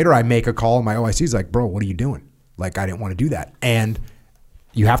 platoons later, I make a call and my OIC's like, bro, what are you doing? I didn't want to do that. And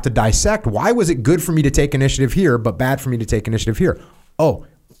you have to dissect, why was it good for me to take initiative here, but bad for me to take initiative here? Oh,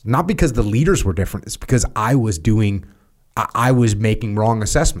 not because the leaders were different. It's because I was making wrong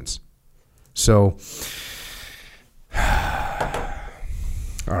assessments. So,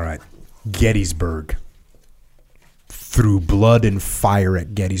 all right, Gettysburg. Through blood and fire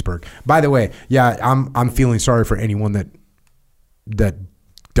at Gettysburg. By the way, yeah, I'm feeling sorry for anyone that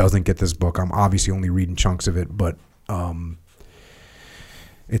doesn't get this book. I'm obviously only reading chunks of it, but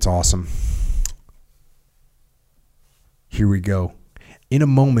it's awesome. Here we go. In a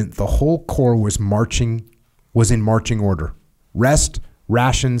moment, the whole corps was in marching order. Rest,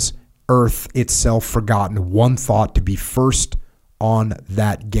 rations, earth itself forgotten. One thought: to be first on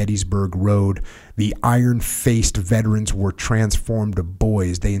that Gettysburg road. The iron-faced veterans were transformed to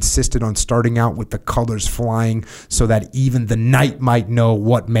boys. They insisted on starting out with the colors flying so that even the night might know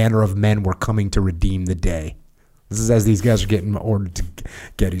what manner of men were coming to redeem the day. This is as these guys are getting ordered to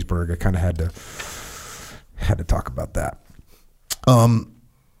Gettysburg. I kind of had to talk about that.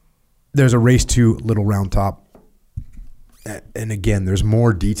 There's a race to Little Round Top. And again, there's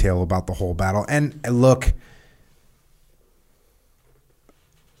more detail about the whole battle. And look,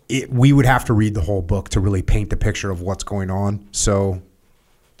 we would have to read the whole book to really paint the picture of what's going on. So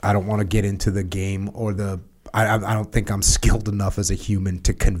I don't want to get into the game or I don't think I'm skilled enough as a human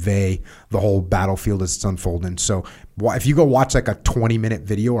to convey the whole battlefield as it's unfolding. So if you go watch a 20-minute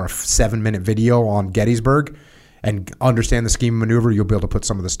video or a 7-minute video on Gettysburg and understand the scheme of maneuver, you'll be able to put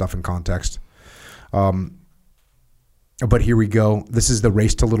some of the stuff in context. But here we go. This is the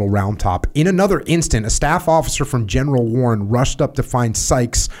race to Little Round Top. In another instant, a staff officer from General Warren rushed up to find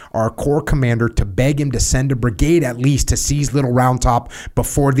Sykes, our corps commander, to beg him to send a brigade at least to seize Little Round Top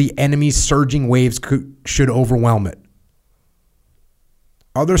before the enemy's surging waves should overwhelm it.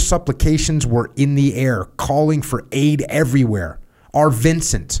 Other supplications were in the air, calling for aid everywhere. Our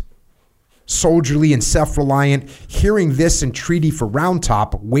Vincent, soldierly and self-reliant, hearing this entreaty for Round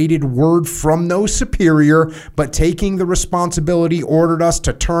Top, waited word from no superior, but taking the responsibility, ordered us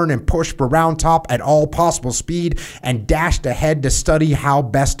to turn and push for Round Top at all possible speed and dashed ahead to study how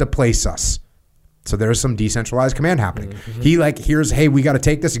best to place us. So there's some decentralized command happening. Mm-hmm. He hears, hey, we got to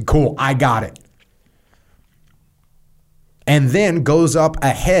take this, and cool, I got it. And then goes up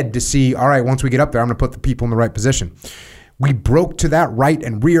ahead to see, all right, once we get up there, I'm going to put the people in the right position. We broke to that right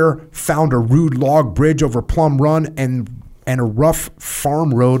and rear, found a rude log bridge over Plum Run and a rough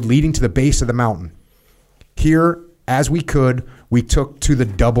farm road leading to the base of the mountain. Here, as we could, we took to the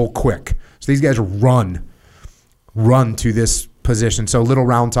double quick. So these guys run to this position. So Little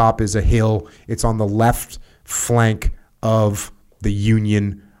Round Top is a hill. It's on the left flank of the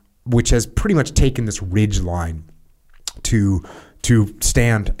Union, which has pretty much taken this ridge line to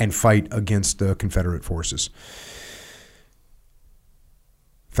stand and fight against the Confederate forces.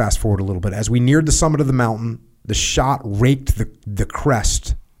 Fast forward a little bit. As we neared the summit of the mountain, the shot raked the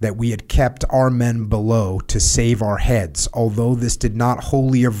crest that we had kept our men below to save our heads, although this did not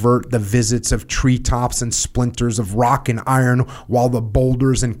wholly avert the visits of treetops and splinters of rock and iron, while the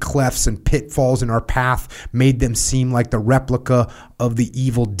boulders and clefts and pitfalls in our path made them seem like the replica of the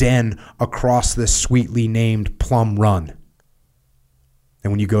evil den across this sweetly named Plum Run.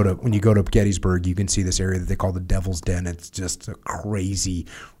 And when you go to Gettysburg, you can see this area that they call the Devil's Den. It's just a crazy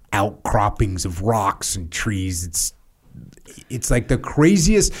outcroppings of rocks and trees. It's like the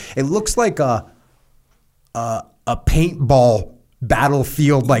craziest. It looks like a paintball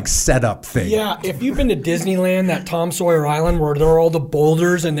battlefield like setup thing. Yeah, if you've been to Disneyland, that Tom Sawyer Island where there are all the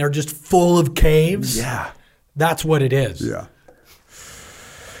boulders and they're just full of caves. Yeah, that's what it is. Yeah.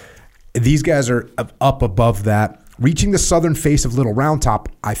 These guys are up above that. Reaching the southern face of Little Round Top,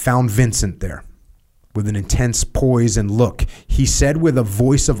 I found Vincent there. With an intense poise and look, he said with a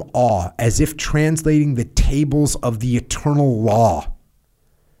voice of awe, as if translating the tables of the eternal law,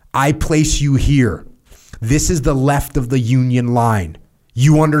 "I place you here. This is the left of the Union line.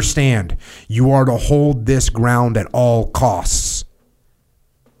 You understand. You are to hold this ground at all costs."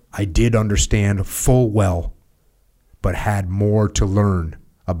 I did understand full well, but had more to learn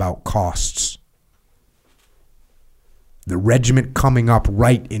about costs. The regiment coming up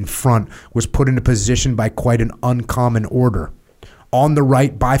right in front was put into position by quite an uncommon order. On the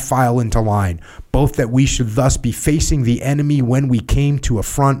right, by file into line, both that we should thus be facing the enemy when we came to a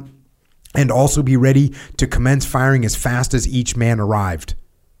front, and also be ready to commence firing as fast as each man arrived.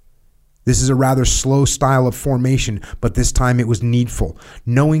 This is a rather slow style of formation, but this time it was needful.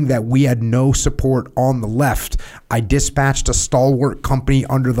 Knowing that we had no support on the left, I dispatched a stalwart company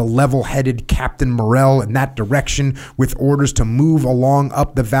under the level-headed Captain Morrell in that direction, with orders to move along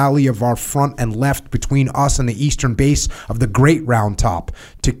up the valley of our front and left between us and the eastern base of the Great Round Top,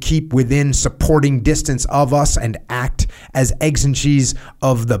 to keep within supporting distance of us and act as exigencies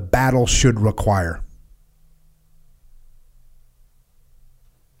of the battle should require.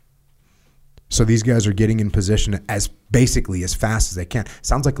 So these guys are getting in position as basically as fast as they can.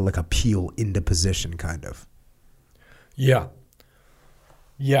 Sounds like a peel into position kind of. Yeah.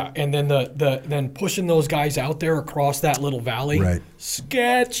 Yeah, and then then pushing those guys out there across that little valley. Right.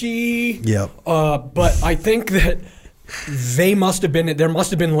 Sketchy. Yep. But I think that there must have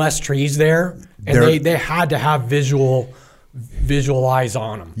been less trees there, and they had to have visual eyes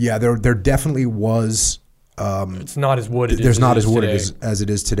on them. Yeah, there definitely was. It's not as wooded. There's not as wooded as it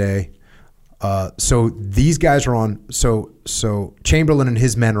is today. So these guys are on. So Chamberlain and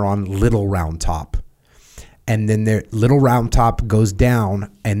his men are on Little Round Top, and then their Little Round Top goes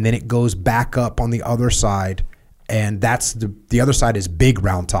down, and then it goes back up on the other side, and that's the other side is Big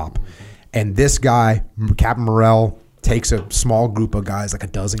Round Top, and this guy Captain Morrell takes a small group of guys, like a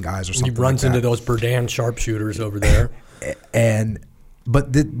dozen guys or something. He runs into those Berdan sharpshooters over there,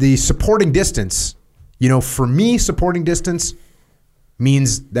 but the supporting distance, for me, supporting distance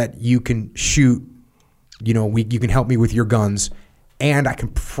means that you can shoot, you can help me with your guns, and I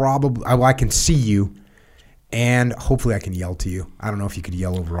can see you, and hopefully I can yell to you. I don't know if you could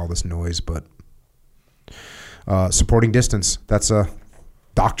yell over all this noise, but supporting distance, that's a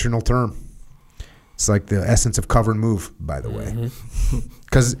doctrinal term. It's like the essence of cover and move, by the way.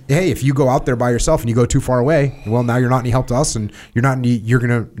 Because, hey, if you go out there by yourself and you go too far away, well, now you're not any help to us, and you're not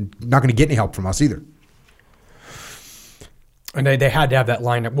gonna get any help from us either. And they had to have that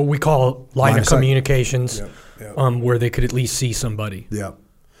line, what we call line of communications, where they could at least see somebody. Yeah.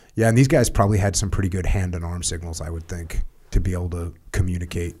 Yeah, and these guys probably had some pretty good hand and arm signals, I would think, to be able to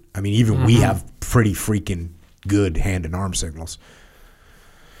communicate. I mean, even we have pretty freaking good hand and arm signals.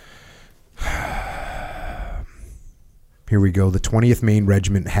 Here we go. The 20th Maine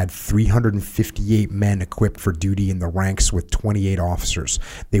Regiment had 358 men equipped for duty in the ranks with 28 officers.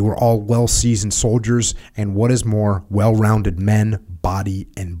 They were all well-seasoned soldiers and, what is more, well-rounded men, body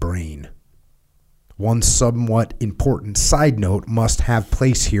and brain. One somewhat important side note must have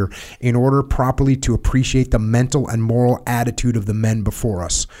place here in order properly to appreciate the mental and moral attitude of the men before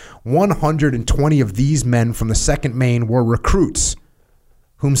us. 120 of these men from the 2nd Maine were recruits,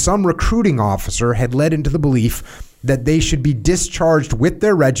 whom some recruiting officer had led into the belief that they should be discharged with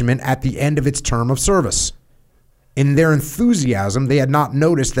their regiment at the end of its term of service. In their enthusiasm, they had not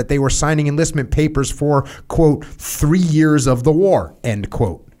noticed that they were signing enlistment papers for, quote, 3 years of the war, end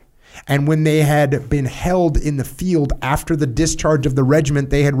quote. And when they had been held in the field after the discharge of the regiment,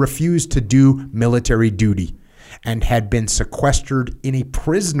 they had refused to do military duty and had been sequestered in a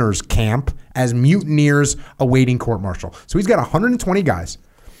prisoner's camp as mutineers awaiting court-martial. So he's got 120 guys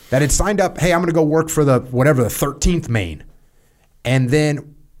that had signed up, hey, I'm going to go work for the 13th Maine. And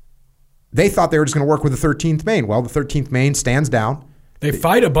then they thought they were just going to work with the 13th Maine. Well, the 13th Maine stands down. They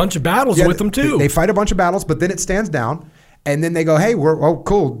fight a bunch of battles with them too. They fight a bunch of battles, but then it stands down. And then they go, hey,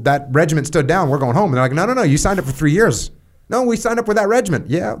 cool. That regiment stood down. We're going home. And they're like, no. You signed up for 3 years. No, we signed up with that regiment.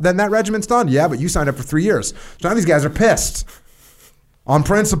 Yeah, then that regiment's done. Yeah, but you signed up for 3 years. So now these guys are pissed on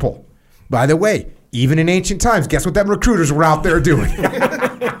principle. By the way, even in ancient times, guess what them recruiters were out there doing?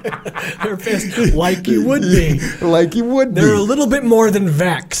 They're pissed like you would be. Like you would be. They're a little bit more than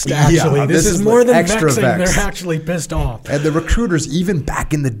vexed, actually. Yeah, this is more than extra vexing. vexed. They're actually pissed off. And the recruiters, even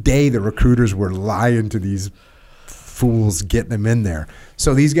back in the day, the recruiters were lying to these fools, getting them in there.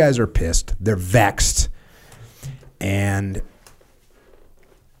 So these guys are pissed. They're vexed. And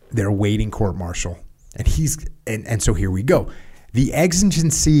they're awaiting court-martial. And so here we go. The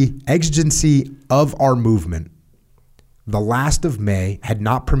exigency of our movement, the last of May, had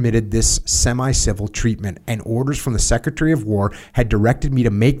not permitted this semi-civil treatment, and orders from the Secretary of War had directed me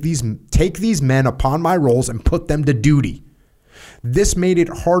to take these men upon my rolls and put them to duty. This made it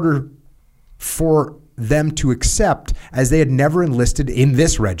harder for them to accept, as they had never enlisted in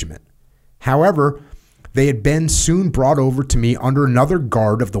this regiment. However, they had been soon brought over to me under another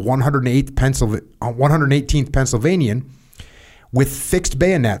guard of the 118th Pennsylvanian with fixed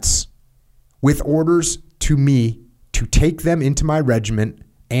bayonets, with orders to me to take them into my regiment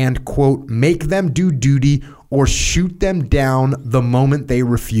and, quote, make them do duty or shoot them down the moment they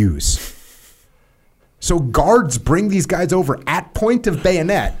refuse. So guards bring these guys over at point of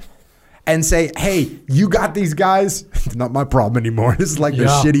bayonet and say, hey, you got these guys? It's not my problem anymore. This is like the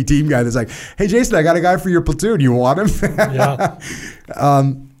shitty team guy that's like, hey, Jason, I got a guy for your platoon. You want him? Yeah.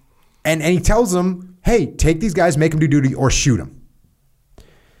 And he tells them, hey, take these guys, make them do duty, or shoot them.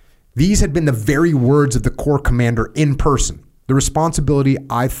 These had been the very words of the Corps commander in person. The responsibility,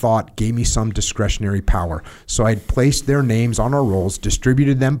 I thought, gave me some discretionary power. So I had placed their names on our rolls,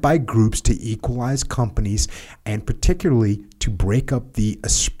 distributed them by groups to equalize companies, and particularly to break up the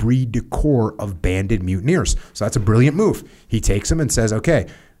esprit de corps of banded mutineers. So that's a brilliant move. He takes them and says, okay,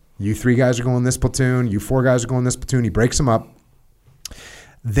 you 3 guys are going this platoon, you 4 guys are going this platoon. He breaks them up.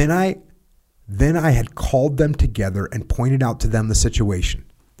 Then I had called them together and pointed out to them the situation,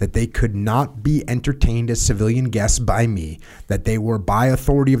 that they could not be entertained as civilian guests by me, that they were by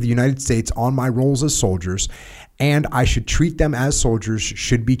authority of the United States on my rolls as soldiers, and I should treat them as soldiers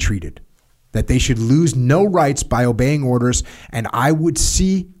should be treated, that they should lose no rights by obeying orders, and I would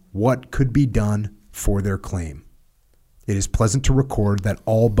see what could be done for their claim. It is pleasant to record that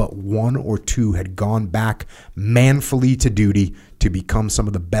all but 1 or 2 had gone back manfully to duty to become some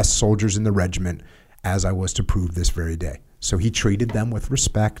of the best soldiers in the regiment, as I was to prove this very day. So he treated them with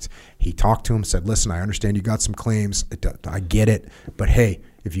respect. He talked to them, said, listen, I understand you got some claims. I get it. But hey,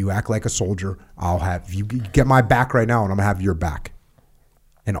 if you act like a soldier, you get my back right now and I'm going to have your back.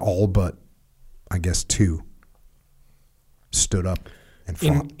 And all but, I guess, 2 stood up and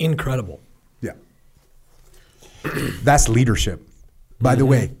fought. Incredible. Yeah. That's leadership. By the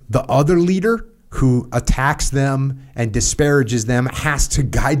way, the other leader who attacks them and disparages them has to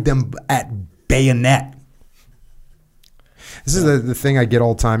guide them at bayonet. This is the thing I get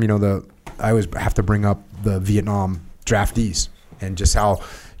all the time. I always have to bring up the Vietnam draftees and just how,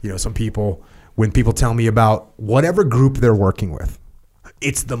 some people, when people tell me about whatever group they're working with,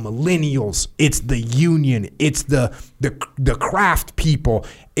 it's the millennials, it's the union, it's the craft people,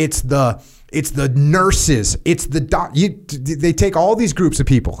 it's the nurses, it's they take all these groups of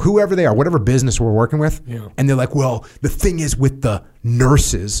people, whoever they are, whatever business we're working with, and they're like, well, the thing is with the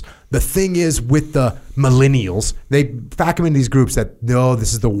nurses, the thing is with the millennials. They pack them in these groups that, no,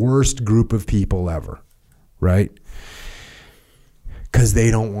 this is the worst group of people ever, right? Because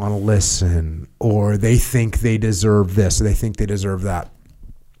they don't want to listen, or they think they deserve this, or they think they deserve that.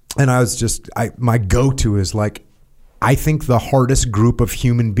 And my go-to is like, I think the hardest group of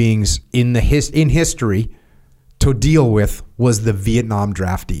human beings in history to deal with was the Vietnam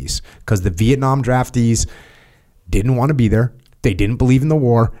draftees, because the Vietnam draftees didn't want to be there, they didn't believe in the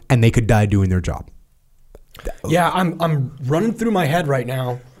war, and they could die doing their job. Yeah, I'm running through my head right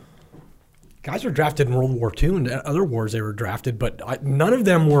now. Guys were drafted in World War II and other wars they were drafted, but none of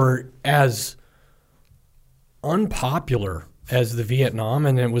them were as unpopular as the Vietnam,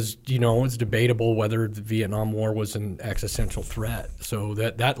 and it was, it's debatable whether the Vietnam War was an existential threat. So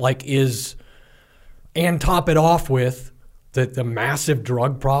that is, and top it off with the massive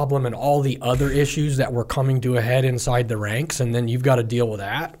drug problem and all the other issues that were coming to a head inside the ranks, and then you've got to deal with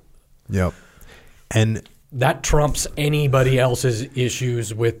that. Yep. And that trumps anybody else's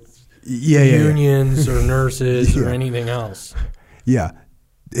issues with unions or nurses or anything else. Yeah.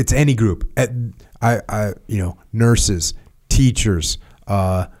 It's any group. Nurses, teachers,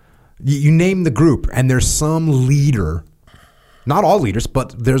 you name the group, and there's some leader not all leaders,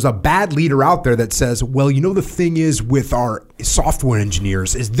 but there's a bad leader out there that says, well, you know, the thing is with our software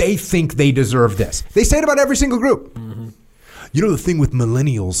engineers is they think they deserve this. They say it about every single group. Mm-hmm. You know, the thing with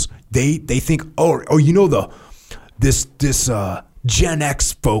millennials, they think, oh, you know, this Gen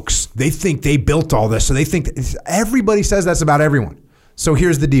X folks, they think they built all this. So they think everybody says that's about everyone. So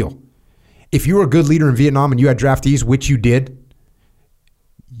here's the deal. If you were a good leader in Vietnam and you had draftees, which you did,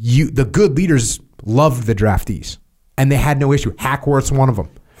 the good leaders loved the draftees. And they had no issue. Hackworth's one of them.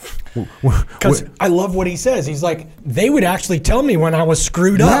 Because I love what he says. He's like, they would actually tell me when I was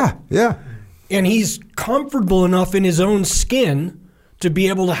screwed up. Yeah. And he's comfortable enough in his own skin to be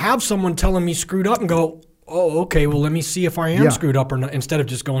able to have someone tell him he's screwed up and go, oh, okay, well, let me see if I am screwed up or not, instead of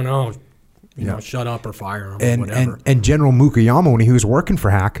just going, you know, shut up or fire him or whatever. And General Mukayama, when he was working for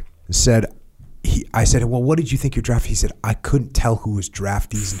Hack, said, I said, well, what did you think your draft? He said, I couldn't tell who was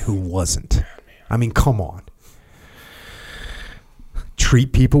draftees and who wasn't. I mean, come on.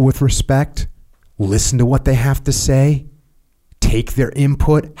 Treat people with respect. Listen to what they have to say. Take their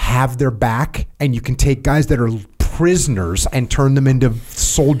input. Have their back. And you can take guys that are prisoners and turn them into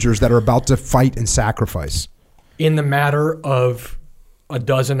soldiers that are about to fight and sacrifice. In the matter of a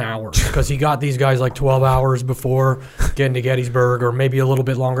dozen hours, because he got these guys like 12 hours before getting to Gettysburg, or maybe a little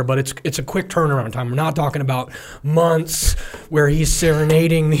bit longer, but it's a quick turnaround time. We're not talking about months where he's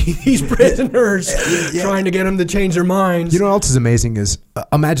serenading these prisoners, trying to get them to change their minds. You know what else is amazing is,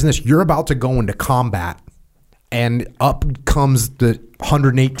 imagine this, you're about to go into combat, and up comes the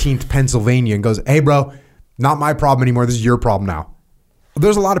 118th Pennsylvania and goes, hey bro, not my problem anymore, this is your problem now.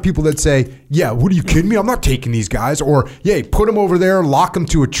 There's a lot of people that say, yeah, what are you kidding me? I'm not taking these guys. Or, yeah, put them over there, lock them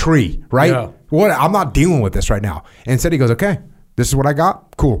to a tree, right? Yeah. What? I'm not dealing with this right now. And instead he goes, okay, this is what I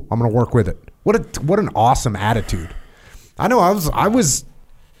got. Cool. I'm going to work with it. What an awesome attitude. I know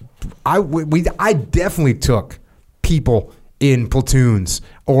I definitely took people in platoons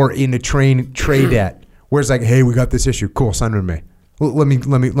or in a trainette where it's like, hey, we got this issue. Cool. Send it to me. Let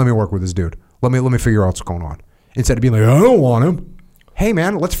me work with this dude. Let me figure out what's going on. Instead of being like, I don't want him. Hey,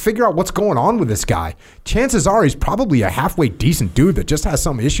 man, let's figure out what's going on with this guy. Chances are he's probably a halfway decent dude that just has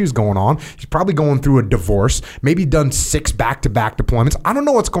some issues going on. He's probably going through a divorce, maybe done 6 back-to-back deployments. I don't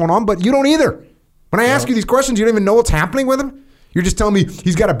know what's going on, but you don't either. When I ask you these questions, you don't even know what's happening with him? You're just telling me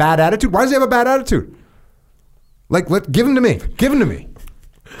he's got a bad attitude? Why does he have a bad attitude? Like, give him to me. Give him to me.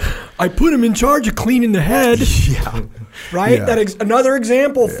 I put him in charge of cleaning the head. Yeah. Right? Yeah. Another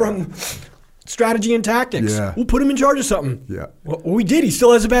example from strategy and tactics. Yeah. We'll put him in charge of something. Yeah. Well, we did. He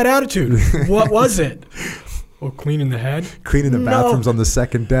still has a bad attitude. What was it? Oh, cleaning the head? Cleaning the bathrooms on the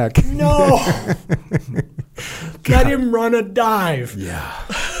second deck. No. Let him run a dive. Yeah.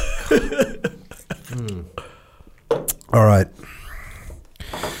 All right.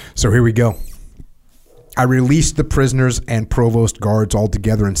 So here we go. I released the prisoners and provost guards all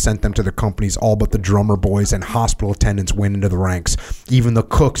together and sent them to their companies. All but the drummer boys and hospital attendants went into the ranks. Even the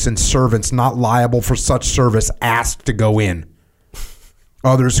cooks and servants not liable for such service asked to go in.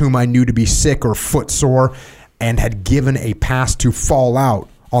 Others whom I knew to be sick or footsore and had given a pass to fall out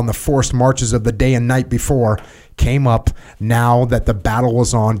on the forced marches of the day and night before came up now that the battle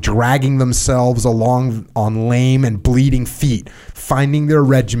was on, dragging themselves along on lame and bleeding feet, finding their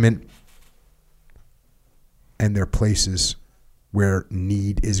regiment and their places where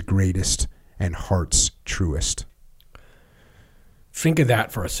need is greatest and heart's truest. Think of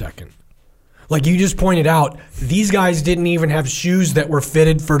that for a second. Like you just pointed out, these guys didn't even have shoes that were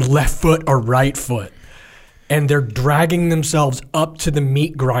fitted for left foot or right foot. And they're dragging themselves up to the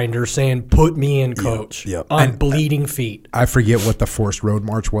meat grinder saying, put me in, coach, on bleeding feet. I forget what the forced road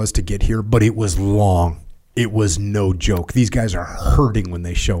march was to get here, but it was long. It was no joke. These guys are hurting when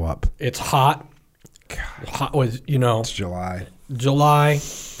they show up. It's hot. Hot was, it's July.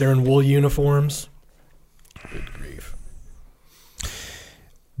 They're in wool uniforms. Good grief.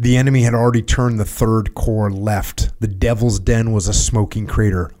 The enemy had already turned the 3rd Corps left. The Devil's Den was a smoking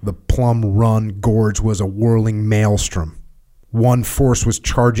crater. The Plum Run Gorge was a whirling maelstrom. One force was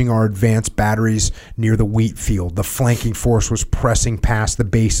charging our advanced batteries near the wheat field. The flanking force was pressing past the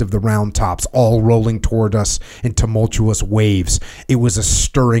base of the round tops, all rolling toward us in tumultuous waves. It was a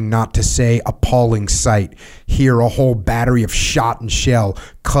stirring, not to say appalling sight. Here a whole battery of shot and shell,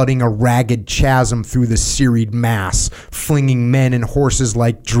 cutting a ragged chasm through the serried mass, flinging men and horses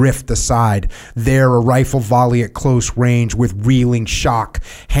like drift aside. There a rifle volley at close range with reeling shock,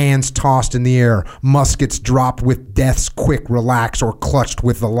 hands tossed in the air, muskets dropped with death's quick relax or clutched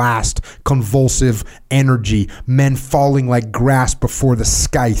with the last convulsive energy, men falling like grass before the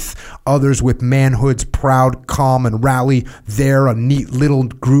scythe, others with manhood's proud calm and rally, there a neat little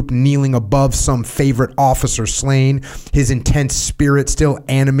group kneeling above some favorite officer slain, his intense spirit still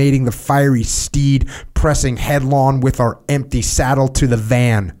animating the fiery steed, pressing headlong with our empty saddle to the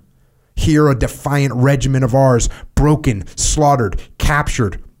van. Here a defiant regiment of ours, broken, slaughtered,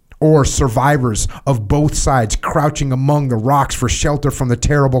 captured, or survivors of both sides crouching among the rocks for shelter from the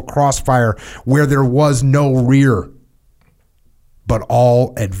terrible crossfire where there was no rear. But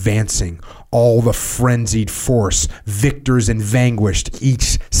all advancing, all the frenzied force, victors and vanquished,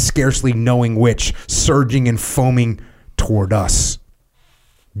 each scarcely knowing which, surging and foaming toward us.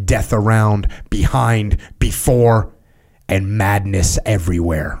 Death around, behind, before, and madness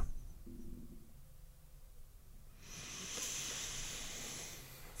everywhere.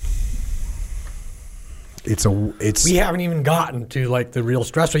 We haven't even gotten to like the real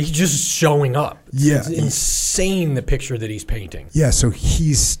stress. He's just showing up. Yeah, it's insane the picture that he's painting. Yeah, so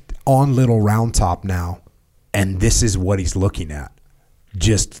he's on Little Round Top now, and this is what he's looking at: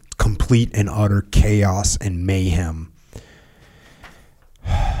 just complete and utter chaos and mayhem.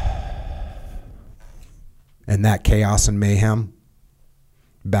 And that chaos and mayhem,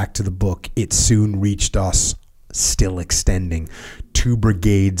 back to the book, it soon reached us, still extending. 2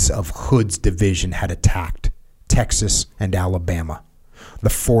 brigades of Hood's division had attacked Texas and Alabama. The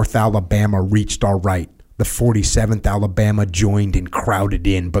 4th Alabama reached our right. The 47th Alabama joined and crowded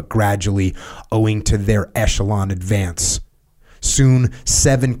in, but gradually, owing to their echelon advance. Soon,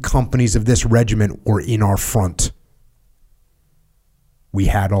 7 companies of this regiment were in our front. We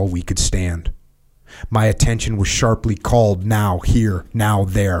had all we could stand. My attention was sharply called, now here, now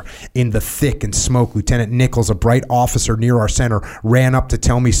there. In the thick and smoke, Lieutenant Nichols, a bright officer near our center, ran up to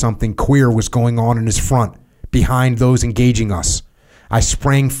tell me something queer was going on in his front, behind those engaging us. I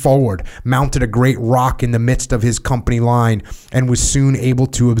sprang forward, mounted a great rock in the midst of his company line, and was soon able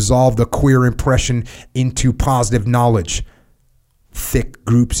to absolve the queer impression into positive knowledge. Thick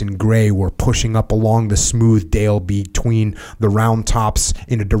groups in gray were pushing up along the smooth dale between the round tops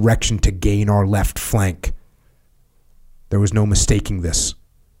in a direction to gain our left flank. There was no mistaking this.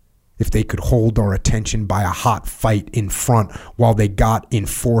 If they could hold our attention by a hot fight in front while they got in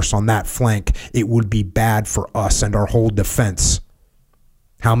force on that flank, it would be bad for us and our whole defense.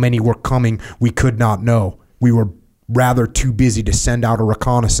 How many were coming, we could not know. We were rather too busy to send out a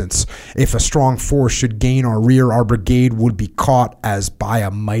reconnaissance. If a strong force should gain our rear, our brigade would be caught as by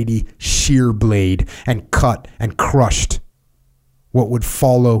a mighty shear blade and cut and crushed. What would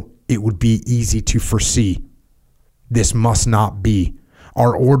follow, it would be easy to foresee. This must not be.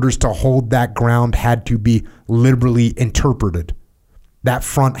 Our orders to hold that ground had to be liberally interpreted. That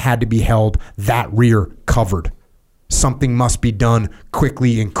front had to be held, that rear covered. Something must be done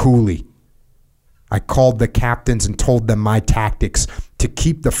quickly and coolly. I called the captains and told them my tactics: to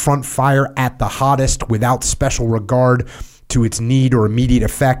keep the front fire at the hottest without special regard to its need or immediate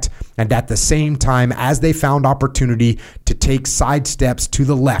effect, and at the same time, as they found opportunity, to take side steps to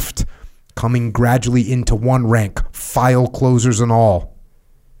the left, coming gradually into one rank, file closers and all.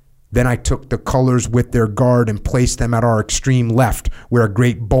 Then I took the colors with their guard and placed them at our extreme left, where a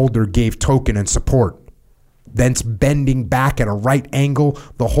great boulder gave token and support. Thence bending back at a right angle,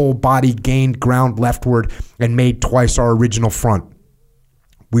 the whole body gained ground leftward and made twice our original front.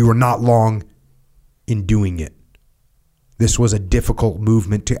 We were not long in doing it. This was a difficult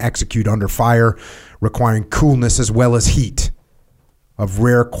movement to execute under fire, requiring coolness as well as heat. Of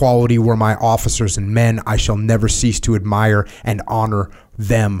rare quality were my officers and men. I shall never cease to admire and honor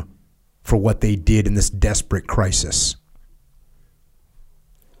them for what they did in this desperate crisis.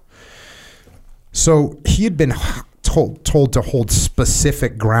 So he had been told to hold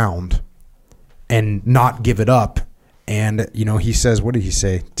specific ground and not give it up. And, you know, he says, what did he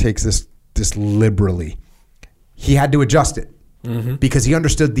say? Takes this liberally. He had to adjust it because he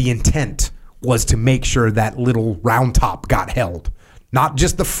understood the intent was to make sure that Little Round Top got held. Not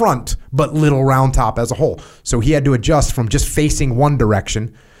just the front, but Little Round Top as a whole. So he had to adjust from just facing one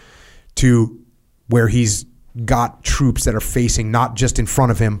direction to where he's got troops that are facing not just in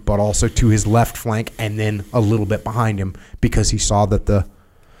front of him, but also to his left flank and then a little bit behind him, because he saw that the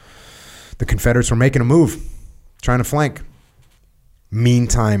Confederates were making a move, trying to flank.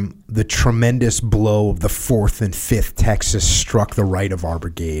 Meantime, the tremendous blow of the 4th and 5th Texas struck the right of our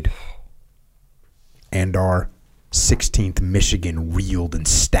brigade, and our 16th Michigan reeled and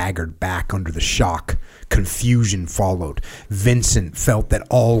staggered back under the shock. Confusion followed. Vincent felt that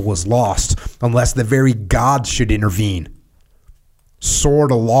all was lost unless the very gods should intervene.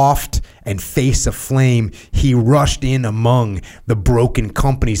 Sword aloft and face aflame, he rushed in among the broken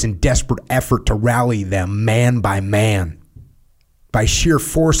companies in desperate effort to rally them man by man. By sheer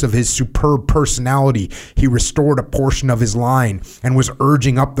force of his superb personality, he restored a portion of his line and was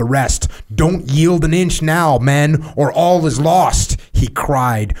urging up the rest. "Don't yield an inch now, men, or all is lost," he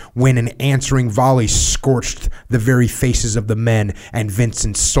cried, when an answering volley scorched the very faces of the men, and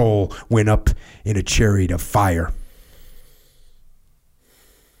Vincent's soul went up in a chariot of fire.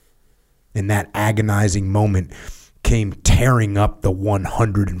 In that agonizing moment came tearing up the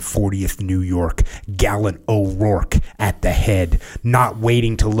 140th New York, gallant O'Rourke at the head. Not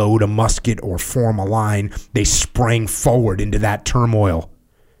waiting to load a musket or form a line, they sprang forward into that turmoil.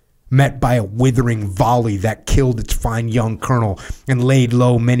 Met by a withering volley that killed its fine young colonel and laid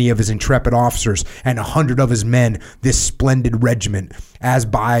low many of his intrepid officers and 100 of his men, this splendid regiment, as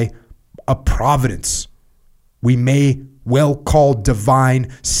by a providence we may well called divine,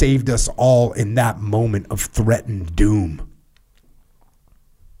 saved us all in that moment of threatened doom.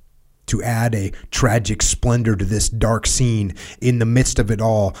 To add a tragic splendor to this dark scene, in the midst of it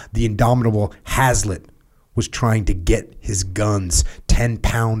all, the indomitable Hazlitt was trying to get his guns,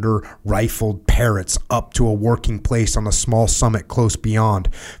 10-pounder rifled Parrots, up to a working place on a small summit close beyond.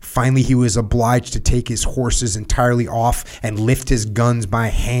 Finally, he was obliged to take his horses entirely off and lift his guns by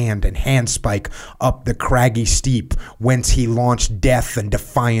hand and handspike up the craggy steep, whence he launched death and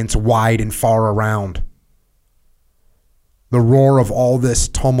defiance wide and far around. The roar of all this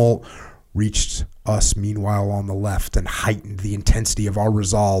tumult reached us meanwhile on the left and heightened the intensity of our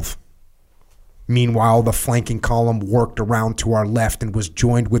resolve. Meanwhile, the flanking column worked around to our left and was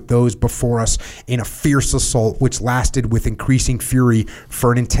joined with those before us in a fierce assault which lasted with increasing fury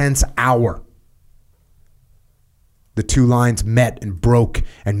for an intense hour. The two lines met and broke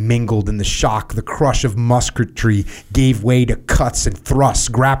and mingled in the shock. The crush of musketry gave way to cuts and thrusts,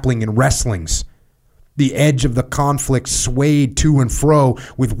 grappling and wrestlings. The edge of the conflict swayed to and fro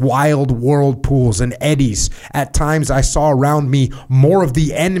with wild whirlpools and eddies. At times I saw around me more of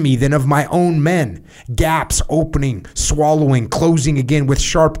the enemy than of my own men. Gaps opening, swallowing, closing again with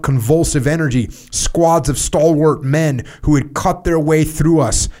sharp convulsive energy. Squads of stalwart men who had cut their way through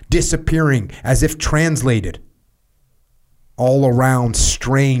us, disappearing as if translated. All around,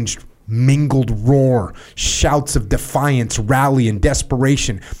 strange mingled roar, shouts of defiance, rally, and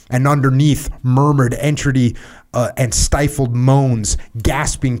desperation, and underneath murmured entreaty and stifled moans,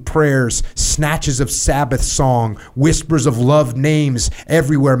 gasping prayers, snatches of Sabbath song, whispers of loved names,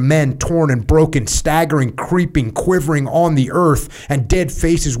 everywhere men torn and broken, staggering, creeping, quivering on the earth, and dead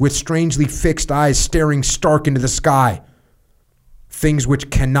faces with strangely fixed eyes staring stark into the sky. Things which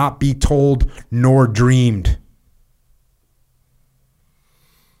cannot be told nor dreamed.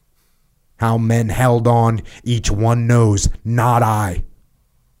 How men held on, each one knows, not I.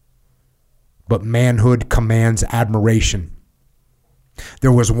 But manhood commands admiration.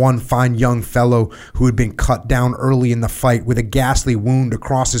 There was one fine young fellow who had been cut down early in the fight with a ghastly wound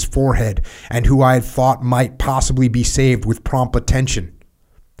across his forehead, and who I had thought might possibly be saved with prompt attention.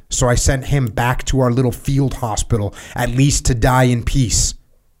 So I sent him back to our little field hospital, at least to die in peace.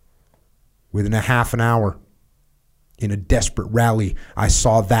 Within a half an hour, in a desperate rally, I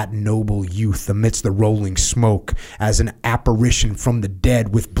saw that noble youth amidst the rolling smoke as an apparition from the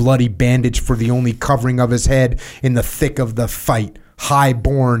dead, with bloody bandage for the only covering of his head, in the thick of the fight, high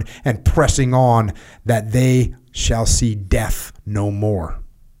born and pressing on, that they shall see death no more.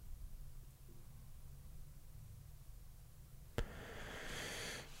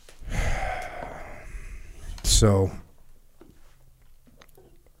 So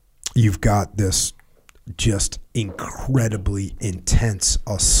you've got this just incredibly intense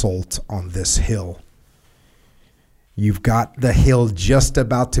assault on this hill. You've got the hill just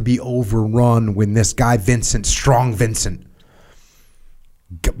about to be overrun when this guy Vincent, Strong Vincent,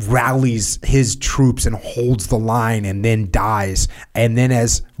 rallies his troops and holds the line and then dies. And then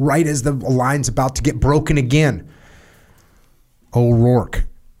right as the line's about to get broken again, O'Rourke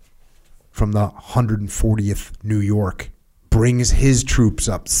from the 140th New York brings his troops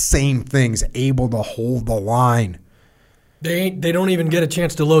up. Same things, able to hold the line. They don't even get a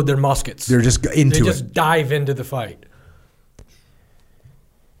chance to load their muskets. They're just into it. They just dive into the fight.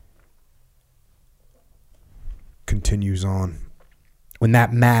 Continues on. When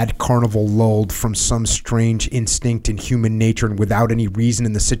that mad carnival lulled from some strange instinct in human nature, and without any reason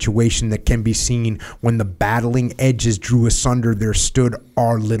in the situation that can be seen, when the battling edges drew asunder, there stood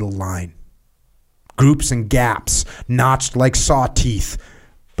our little line. Groups and gaps, notched like saw teeth,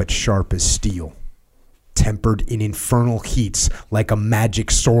 but sharp as steel, tempered in infernal heats like a magic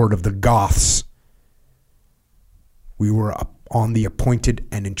sword of the Goths. We were on the appointed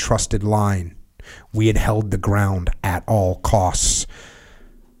and entrusted line. We had held the ground at all costs.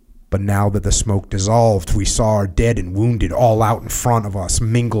 But now that the smoke dissolved, we saw our dead and wounded all out in front of us,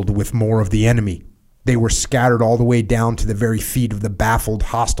 mingled with more of the enemy. They were scattered all the way down to the very feet of the baffled,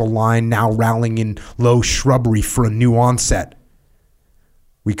 hostile line, now rallying in low shrubbery for a new onset.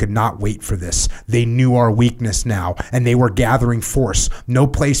 We could not wait for this. They knew our weakness now, and they were gathering force. No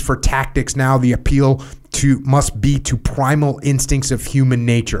place for tactics now. The appeal must be to primal instincts of human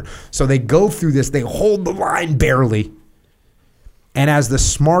nature. So they go through this. They hold the line barely. And as the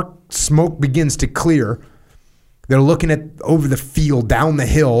smoke begins to clear, they're looking at over the field, down the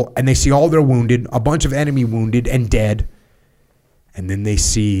hill, and they see all their wounded, a bunch of enemy wounded and dead. And then they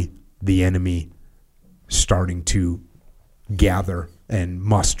see the enemy starting to gather and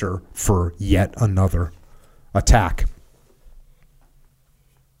muster for yet another attack.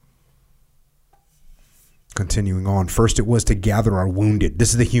 Continuing on. First it was to gather our wounded. This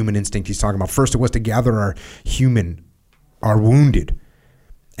is the human instinct he's talking about. First it was to gather our wounded,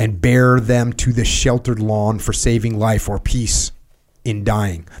 and bear them to the sheltered lawn for saving life or peace in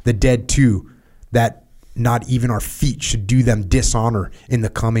dying. The dead too, that not even our feet should do them dishonor in the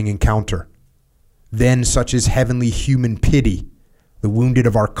coming encounter. Then such is heavenly human pity, the wounded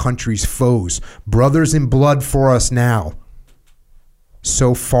of our country's foes, brothers in blood for us now,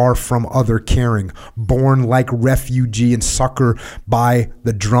 so far from other caring, born like refugee and succor by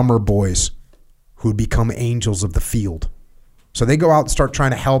the drummer boys who would become angels of the field. So they go out and start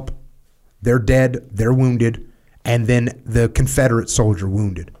trying to help their dead, their wounded, and then the Confederate soldier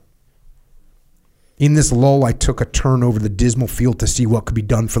wounded. In this lull, I took a turn over the dismal field to see what could be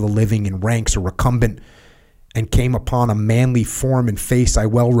done for the living in ranks or recumbent, and came upon a manly form and face I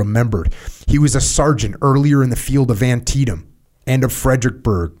well remembered. He was a sergeant earlier in the field of Antietam and of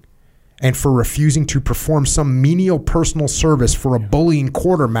Fredericksburg, and for refusing to perform some menial personal service for a bullying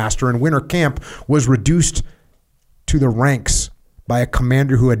quartermaster in winter camp was reduced to the ranks by a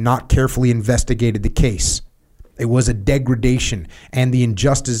commander who had not carefully investigated the case. It was a degradation, and the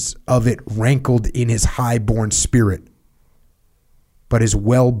injustice of it rankled in his high-born spirit. But his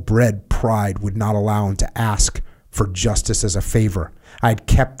well-bred pride would not allow him to ask for justice as a favor. I had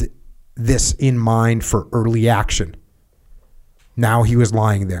kept this in mind for early action. Now he was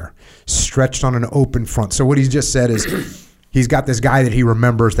lying there, stretched on an open front. So what he's just said is he's got this guy that he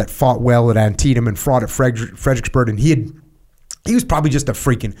remembers that fought well at Antietam and fought at Fredericksburg, and he was probably just a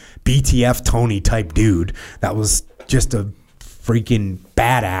freaking BTF Tony type dude that was just a freaking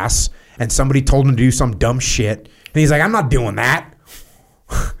badass, and somebody told him to do some dumb shit, and he's like, I'm not doing that.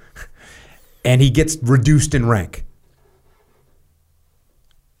 And he gets reduced in rank.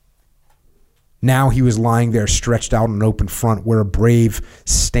 Now he was lying there stretched out on an open front where a brave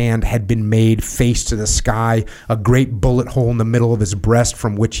stand had been made, face to the sky, a great bullet hole in the middle of his breast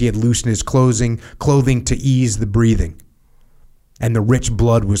from which he had loosened his clothing to ease the breathing. And the rich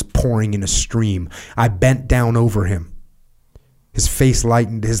blood was pouring in a stream. I bent down over him. His face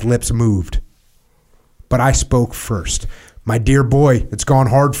lightened, his lips moved. But I spoke first. My dear boy, it's gone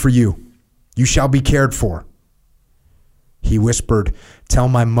hard for you. You shall be cared for. He whispered, tell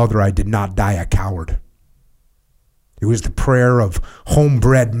my mother I did not die a coward. It was the prayer of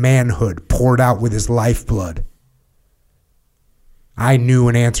homebred manhood poured out with his lifeblood. I knew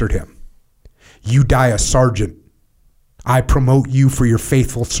and answered him. You die a sergeant. I promote you for your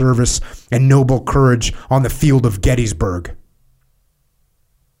faithful service and noble courage on the field of Gettysburg.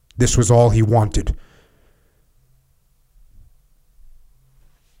 This was all he wanted.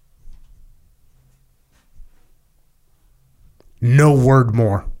 No word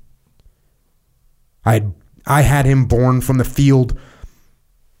more. I had him born from the field,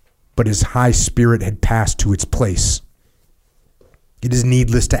 but his high spirit had passed to its place. It is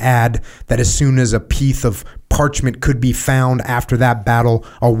needless to add that as soon as a piece of parchment could be found after that battle,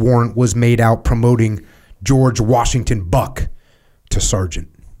 a warrant was made out promoting George Washington Buck to sergeant.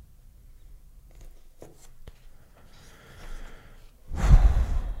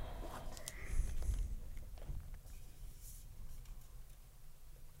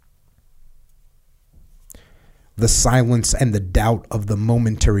 The silence and the doubt of the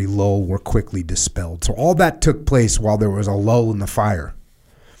momentary lull were quickly dispelled. So all that took place while there was a lull in the fire.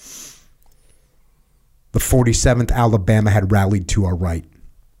 The 47th Alabama had rallied to our right.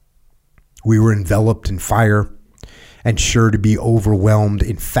 We were enveloped in fire and sure to be overwhelmed,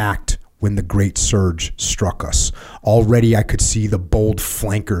 in fact, when the great surge struck us. Already I could see the bold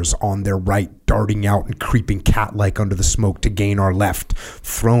flankers on their right darting out and creeping cat-like under the smoke to gain our left,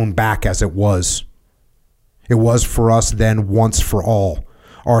 thrown back as it was. It was for us then once for all.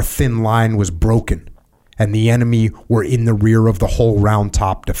 Our thin line was broken. and the enemy were in the rear of the whole Round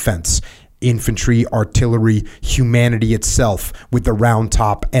Top defense. Infantry, artillery, humanity itself, with the Round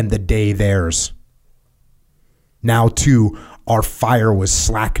Top and the day theirs. Now, too, our fire was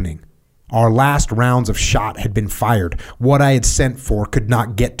slackening. Our last rounds of shot had been fired. What I had sent for could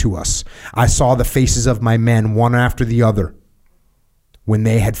not get to us. I saw the faces of my men, one after the other, when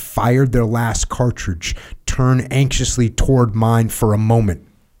they had fired their last cartridge, turn anxiously toward mine for a moment,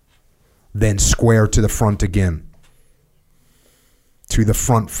 then square to the front again. To the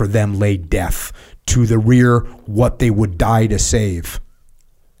front for them lay death. To the rear, what they would die to save.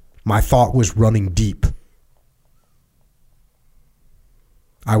 My thought was running deep.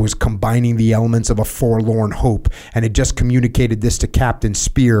 I was combining the elements of a forlorn hope, and had just communicated this to Captain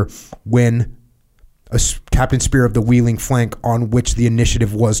Spear when Captain Spear of the wheeling flank on which the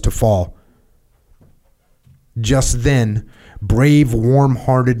initiative was to fall. Just then, brave,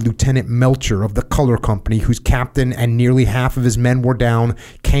 warm-hearted Lieutenant Melcher of the Color Company, whose captain and nearly half of his men were down,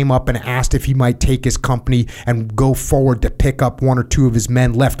 came up and asked if he might take his company and go forward to pick up one or two of his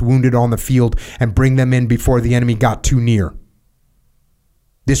men left wounded on the field and bring them in before the enemy got too near.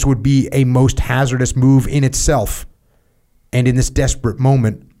 This would be a most hazardous move in itself, and in this desperate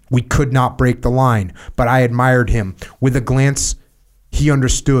moment, we could not break the line, but I admired him. With a glance, he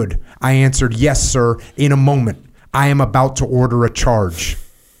understood. I answered, "Yes, sir, in a moment. I am about to order a charge."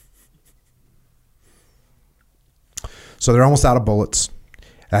 So they're almost out of bullets.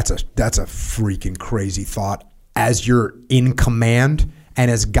 That's a freaking crazy thought. As you're in command and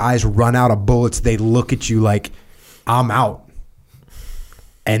as guys run out of bullets, they look at you like, "I'm out."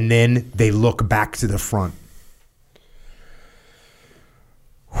 And then they look back to the front.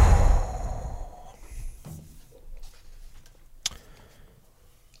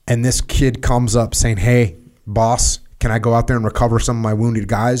 And this kid comes up saying, "Hey, boss, can I go out there and recover some of my wounded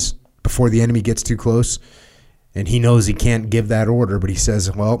guys before the enemy gets too close?" And he knows he can't give that order, but he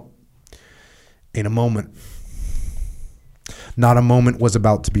says, "Well, in a moment." Not a moment was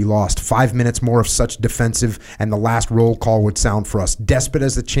about to be lost. 5 minutes more of such defensive, and the last roll call would sound for us. Desperate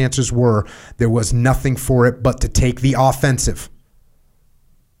as the chances were, there was nothing for it but to take the offensive.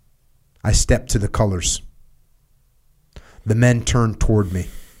 I stepped to the colors. The men turned toward me.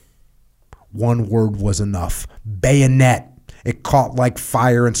 One word was enough. Bayonet. It caught like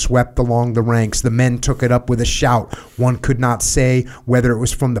fire and swept along the ranks. The men took it up with a shout. One could not say whether it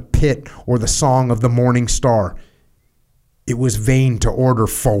was from the pit or the song of the morning star. It was vain to order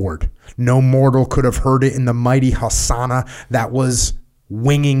forward. No mortal could have heard it in the mighty hosanna that was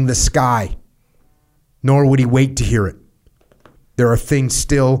winging the sky, nor would he wait to hear it. There are things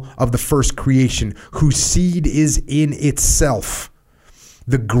still of the first creation whose seed is in itself.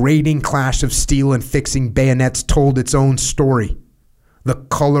 The grating clash of steel and fixing bayonets told its own story. The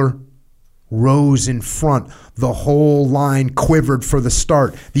color rose in front. The whole line quivered for the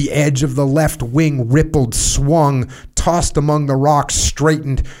start. The edge of the left wing rippled, swung, tossed among the rocks,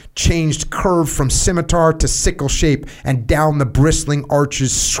 straightened, changed curve from scimitar to sickle shape, and down the bristling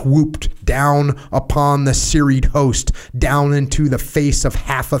arches swooped down upon the serried host, down into the face of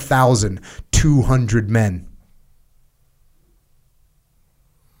 1,000, 200 men.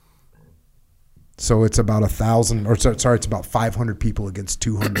 So it's about 1,000, or sorry, it's about 500 people against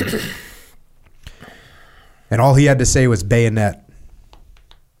 200. And all he had to say was bayonet.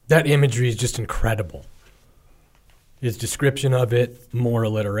 That imagery is just incredible. His description of it, more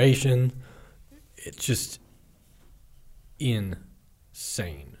alliteration. It's just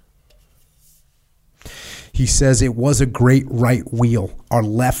insane. He says it was a great right wheel. Our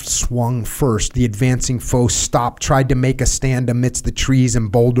left swung first. The advancing foe stopped, tried to make a stand amidst the trees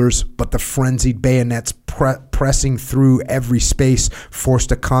and boulders, but the frenzied bayonets pressing through every space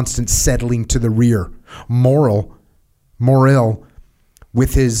forced a constant settling to the rear. Morrill,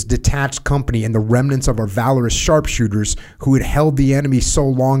 with his detached company and the remnants of our valorous sharpshooters who had held the enemy so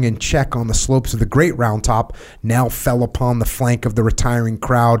long in check on the slopes of the Great Round Top, now fell upon the flank of the retiring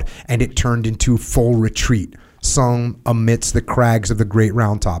crowd, and it turned into full retreat, some amidst the crags of the Great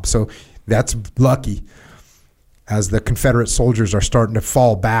Round Top. So that's lucky. As the Confederate soldiers are starting to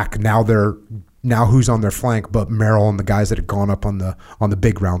fall back, now who's on their flank but Merrill and the guys that had gone up on the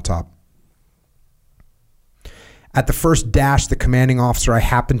big Round Top. At the first dash, the commanding officer I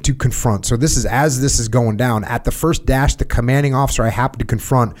happened to confront. So this is going down. At the first dash, the commanding officer I happened to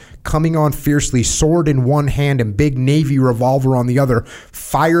confront, coming on fiercely, sword in one hand and big Navy revolver on the other,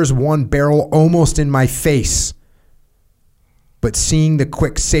 fires one barrel almost in my face. But seeing the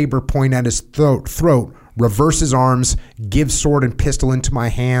quick saber point at his throat, reverses arms, gives sword and pistol into my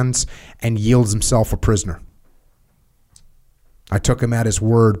hands, and yields himself a prisoner. I took him at his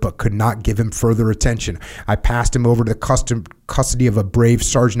word, but could not give him further attention. I passed him over to the custody of a brave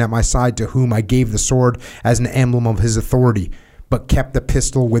sergeant at my side, to whom I gave the sword as an emblem of his authority, but kept the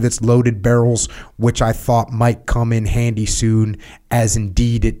pistol with its loaded barrels, which I thought might come in handy soon, as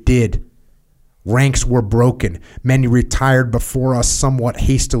indeed it did. Ranks were broken. Many retired before us somewhat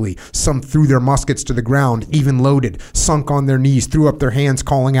hastily. Some threw their muskets to the ground, even loaded, sunk on their knees, threw up their hands,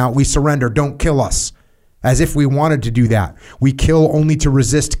 calling out, "We surrender, don't kill us." As if we wanted to do that. We kill only to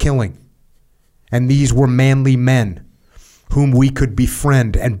resist killing. And these were manly men, whom we could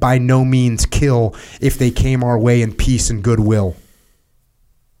befriend and by no means kill if they came our way in peace and goodwill.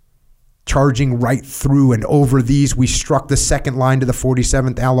 Charging right through and over these, we struck the second line to the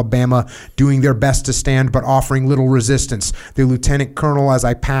 47th Alabama, doing their best to stand, but offering little resistance. The lieutenant colonel, as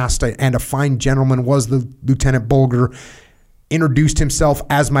I passed, and a fine gentleman was the Lieutenant Bulger, introduced himself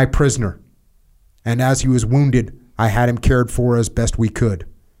as my prisoner. And as he was wounded, I had him cared for as best we could.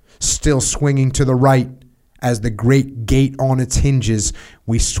 Still swinging to the right, as the great gate on its hinges,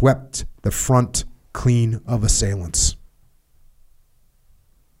 we swept the front clean of assailants.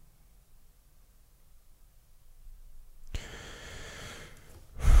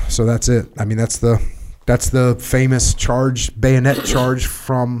 So that's it. I mean, that's the famous charge, bayonet charge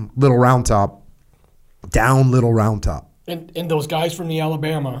from Little Round Top, down Little Round Top. And those guys from the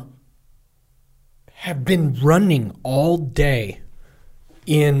Alabama have been running all day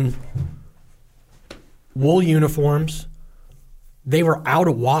in wool uniforms. They were out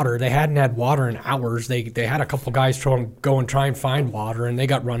of water. They hadn't had water in hours. They had a couple guys go and try and find water, and they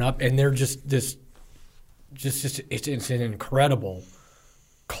got run up. And they're just it's an incredible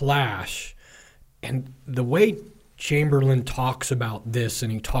clash. And the way Chamberlain talks about this,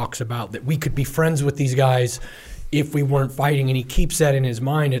 and he talks about that we could be friends with these guys if we weren't fighting, and he keeps that in his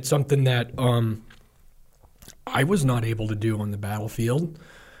mind. It's something that I was not able to do on the battlefield.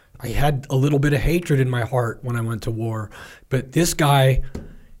 I had a little bit of hatred in my heart when I went to war. But this guy,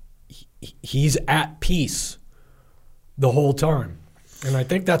 he's at peace the whole time. And I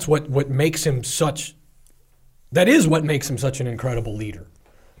think that's what makes him such – that is what makes him such an incredible leader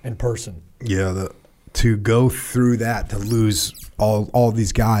and person. Yeah, to go through that, to lose all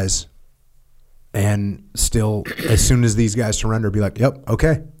these guys, and still, as soon as these guys surrender, be like, yep,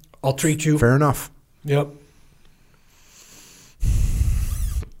 okay. I'll treat you. Fair enough. Yep.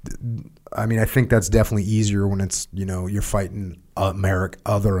 I mean, I think that's definitely easier when it's, you're fighting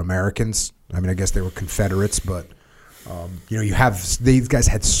other Americans. I mean, I guess they were Confederates, but, you have, these guys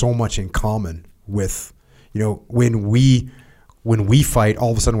had so much in common with, when we fight,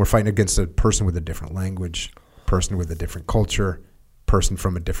 all of a sudden we're fighting against a person with a different language, person with a different culture, person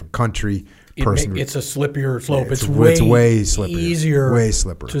from a different country. It's a slippier slope. Yeah, it's way slippier. Easier way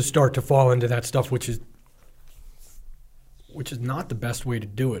slippery to start to fall into that stuff, which is not the best way to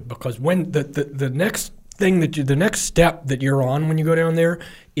do it, because when the next thing the next step that you're on when you go down there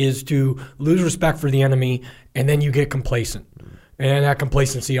is to lose respect for the enemy, and then you get complacent, and that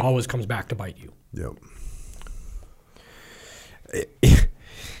complacency always comes back to bite you. Yep.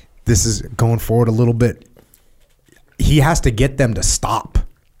 This is going forward a little bit. He has to get them to stop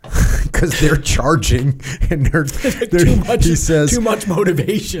because they're charging and they're he says too much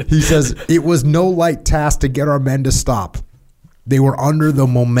motivation. He says it was no light task to get our men to stop. They were under the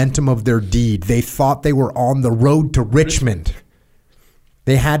momentum of their deed. They thought they were on the road to Richmond.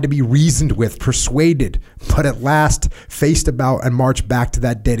 They had to be reasoned with, persuaded, but at last faced about and marched back to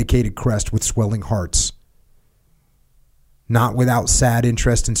that dedicated crest with swelling hearts. Not without sad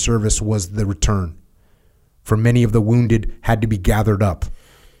interest in service was the return, for many of the wounded had to be gathered up.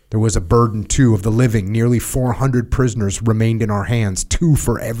 There was a burden, too, of the living. Nearly 400 prisoners remained in our hands, 2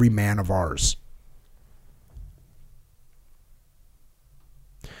 for every man of ours.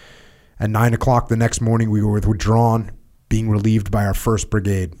 At 9 o'clock the next morning, we were withdrawn, being relieved by our 1st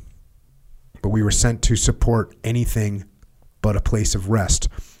Brigade. But we were sent to support anything but a place of rest.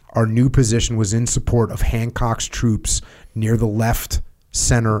 Our new position was in support of Hancock's troops near the left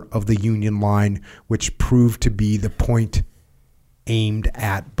center of the Union line, which proved to be the point aimed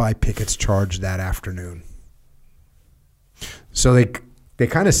at by Pickett's charge that afternoon. So they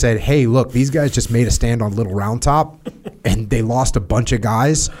kind of said, hey, look, these guys just made a stand on Little Round Top, and they lost a bunch of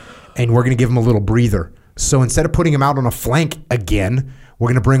guys, and we're going to give them a little breather. So instead of putting them out on a flank again, we're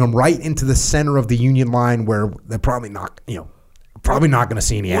going to bring them right into the center of the Union line where they're probably not going to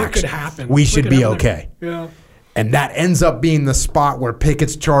see any action. What could happen? We should be okay. Yeah. And that ends up being the spot where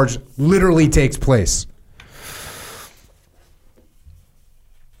Pickett's charge literally takes place.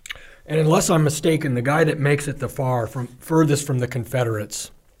 And unless I'm mistaken, the guy that makes it furthest from the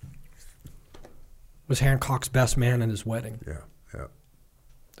Confederates was Hancock's best man at his wedding. Yeah.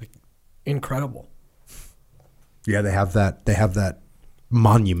 incredible. Yeah, they have that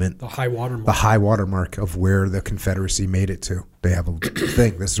monument, The high water mark. the high water mark of where the Confederacy made it to. They have a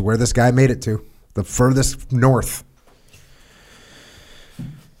thing. This is where this guy made it to, the furthest north.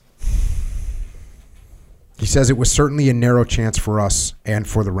 He says it was certainly a narrow chance for us and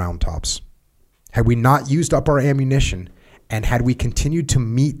for the Round Tops. Had we not used up our ammunition, and had we continued to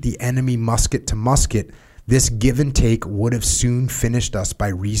meet the enemy musket to musket, this give and take would have soon finished us by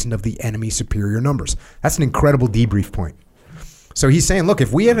reason of the enemy's superior numbers. That's an incredible debrief point. So he's saying, look,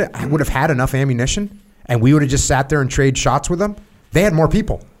 if we would have had enough ammunition and we would have just sat there and traded shots with them, they had more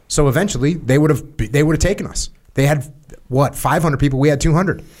people. So eventually they would have taken us. They had, 500 people. We had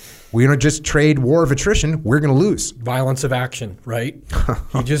 200. We're going to just trade war of attrition. We're going to lose. Violence of action, right?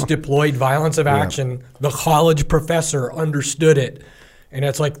 He just deployed violence of action. Yeah. The college professor understood it. And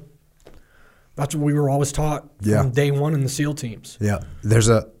it's like, that's what we were always taught from day one in the SEAL teams. Yeah.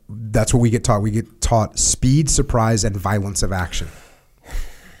 That's what we get taught. We get taught speed, surprise, and violence of action.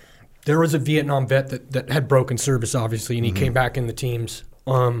 There was a Vietnam vet that had broken service, obviously, and he came back in the teams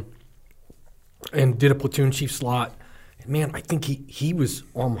and did a platoon chief slot. And man, I think he was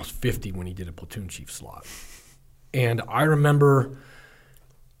almost 50 when he did a platoon chief slot. And I remember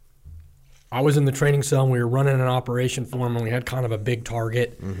I was in the training cell and we were running an operation for him and we had kind of a big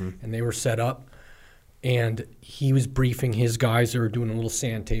target and they were set up. And he was briefing his guys. They were doing a little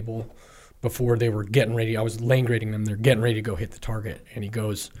sand table before they were getting ready. I was lane grading them. They're getting ready to go hit the target. And he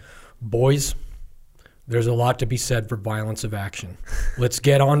goes, boys, there's a lot to be said for violence of action. Let's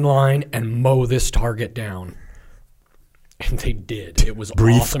get online and mow this target down. And they did. It was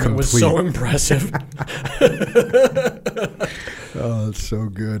Brief awesome. complete. It was so impressive. Oh, it's so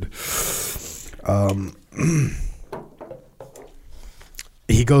good.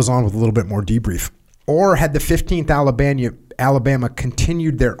 He goes on with a little bit more debrief. Or had the 15th Alabama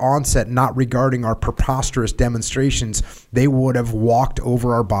continued their onset not regarding our preposterous demonstrations, they would have walked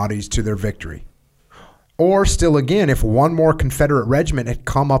over our bodies to their victory. Or still again, if one more Confederate regiment had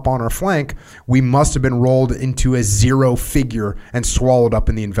come up on our flank, we must have been rolled into a zero figure and swallowed up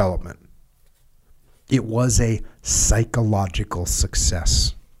in the envelopment. It was a psychological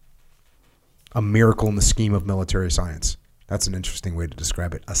success. A miracle in the scheme of military science. That's an interesting way to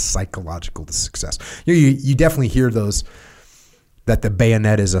describe it. A psychological success. You definitely hear those, that the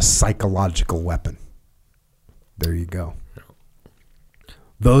bayonet is a psychological weapon. There you go.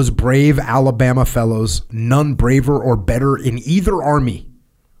 Those brave Alabama fellows, none braver or better in either army,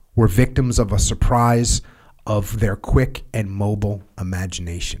 were victims of a surprise of their quick and mobile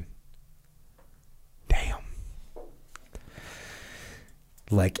imagination. Damn.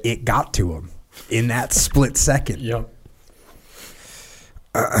 Like it got to them in that split second. Yep.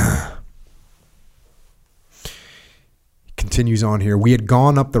 Continues on here. We had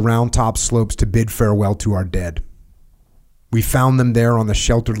gone up the Round Top slopes to bid farewell to our dead. We found them there on the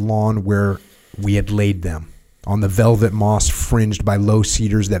sheltered lawn where we had laid them, on the velvet moss fringed by low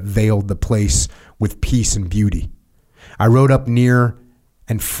cedars that veiled the place with peace and beauty. I rode up near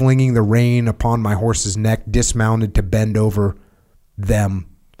and, flinging the rein upon my horse's neck, dismounted to bend over them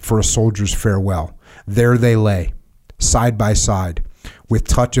for a soldier's farewell. There they lay, side by side, with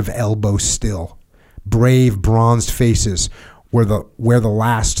touch of elbow still, brave bronzed faces where the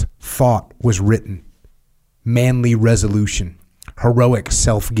last thought was written. Manly resolution, heroic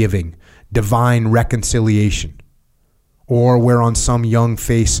self-giving, divine reconciliation, or where on some young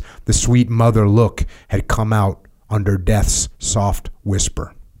face the sweet mother look had come out under death's soft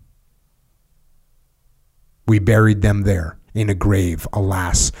whisper. We buried them there in a grave,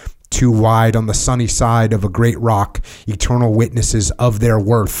 alas, too wide on the sunny side of a great rock, eternal witnesses of their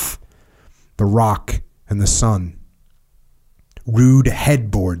worth, the rock and the sun. Rude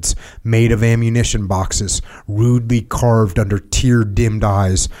headboards made of ammunition boxes, rudely carved under tear-dimmed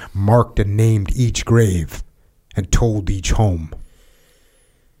eyes, marked and named each grave and told each home.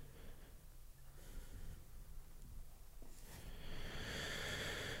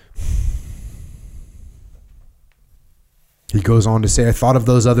 He goes on to say, I thought of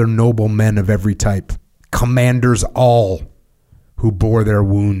those other noble men of every type, commanders all, who bore their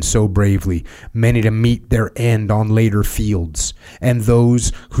wounds so bravely, many to meet their end on later fields, and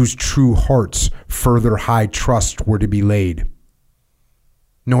those whose true hearts further high trust were to be laid.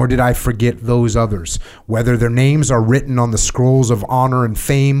 Nor did I forget those others, whether their names are written on the scrolls of honor and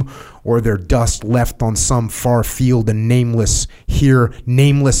fame, or their dust left on some far field and nameless here,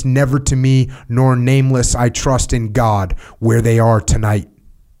 nameless never to me, nor nameless I trust in God, where they are tonight.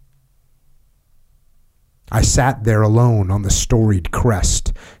 I sat there alone on the storied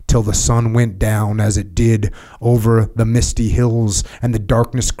crest, till the sun went down as it did over the misty hills, and the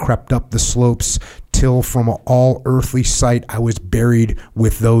darkness crept up the slopes, till from all earthly sight I was buried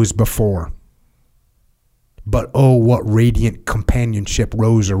with those before. But oh, what radiant companionship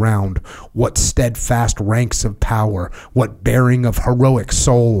rose around, what steadfast ranks of power, what bearing of heroic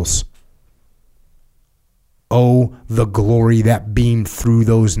souls. Oh, the glory that beamed through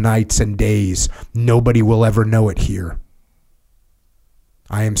those nights and days. Nobody will ever know it here.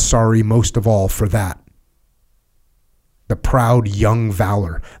 I am sorry most of all for that. The proud young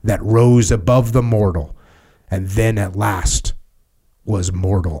valor that rose above the mortal, and then at last was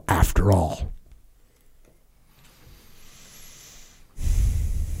mortal after all.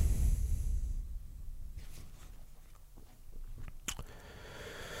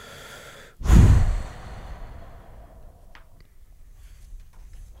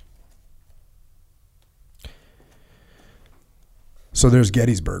 So there's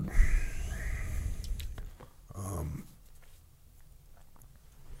Gettysburg.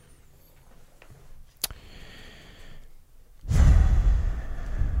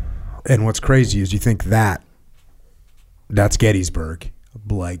 And what's crazy is you think that's Gettysburg,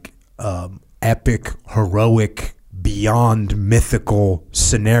 like epic, heroic, beyond mythical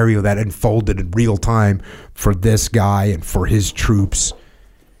scenario that unfolded in real time for this guy and for his troops.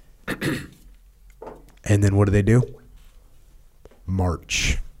 And then what do?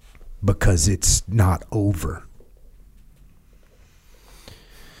 March, because it's not over.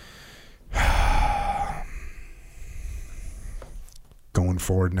 Going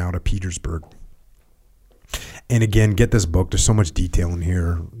forward now to Petersburg. And again, get this book. There's so much detail in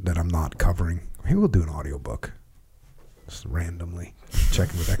here that I'm not covering. Maybe we'll do an audiobook. Just randomly.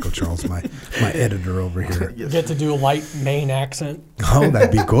 Checking with Echo Charles, my editor over here. You get to do a light Maine accent. Oh,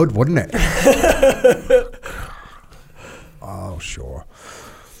 that'd be good, wouldn't it? Oh, sure.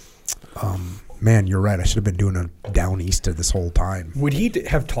 Man, you're right. I should have been doing a down easter this whole time. Would he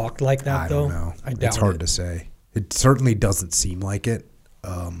have talked like that, though? I don't know. I doubt it's hard to say. It certainly doesn't seem like it.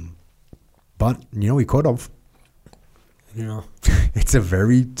 But, he could have. Yeah. It's a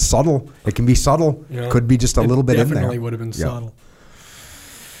very subtle. It can be subtle. Yeah. Could be just a little bit in there. Definitely would have been subtle.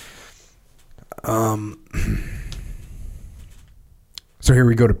 So here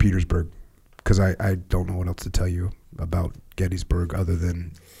we go to Petersburg, because I don't know what else to tell you about Gettysburg other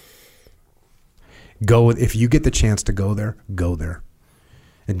than go. If you get the chance to go there,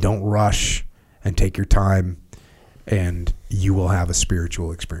 and don't rush, and take your time, and you will have a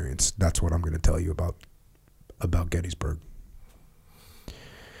spiritual experience. That's what I'm going to tell you about Gettysburg.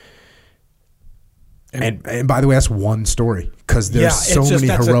 And by the way, that's one story, because there's so many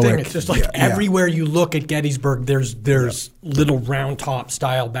heroic. It's just like everywhere you look at Gettysburg, there's little round top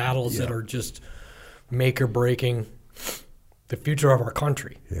style battles that are just make or breaking the future of our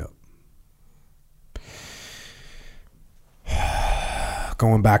country. Yeah.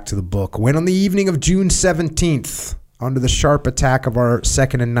 Going back to the book. When on the evening of June 17th, under the sharp attack of our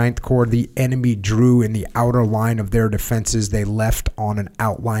 2nd and 9th Corps, the enemy drew in the outer line of their defenses, they left on an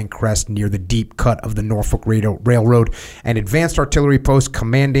outlying crest near the deep cut of the Norfolk Railroad, and advanced artillery posts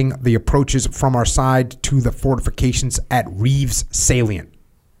commanding the approaches from our side to the fortifications at Reeves Salient.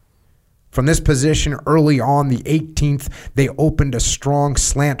 From this position early on the 18th, they opened a strong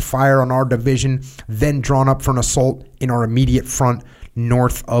slant fire on our division, then drawn up for an assault in our immediate front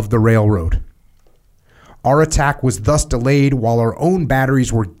north of the railroad. Our attack was thus delayed while our own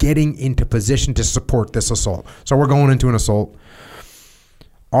batteries were getting into position to support this assault. So we're going into an assault.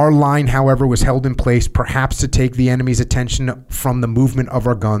 Our line, however, was held in place, perhaps to take the enemy's attention from the movement of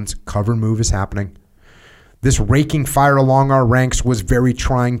our guns. Cover and move is happening. This raking fire along our ranks was very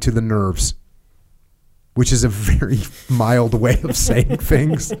trying to the nerves, which is a very mild way of saying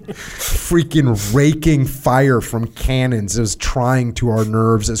things. Freaking raking fire from cannons is trying to our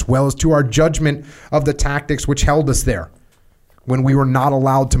nerves, as well as to our judgment of the tactics which held us there when we were not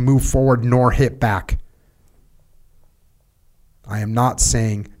allowed to move forward nor hit back. I am not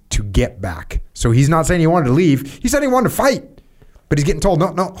saying to get back. So he's not saying he wanted to leave. He said he wanted to fight. But he's getting told, no,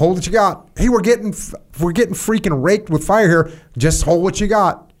 hold what you got. Hey, we're getting freaking raked with fire here. Just hold what you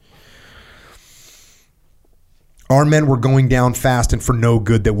got. Our men were going down fast and for no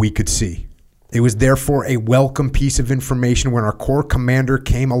good that we could see. It was therefore a welcome piece of information when our corps commander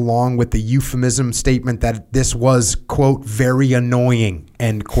came along with the euphemism statement that this was, quote, very annoying,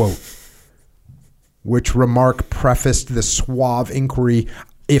 end quote. Which remark prefaced the suave inquiry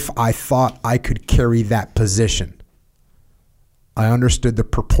if I thought I could carry that position. I understood the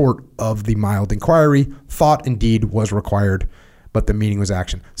purport of the mild inquiry. Thought indeed was required, but the meaning was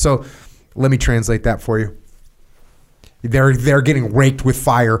action. So let me translate that for you. They're getting raked with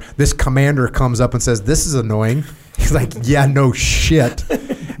fire. This commander comes up and says, "This is annoying." He's like, "Yeah, no shit."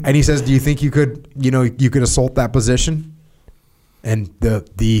 And he says, "Do you think you could assault that position?" And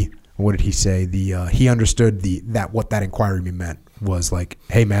the what did he say? He understood that what that inquiry meant was like,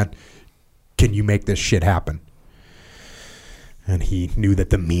 "Hey man, can you make this shit happen?" And he knew that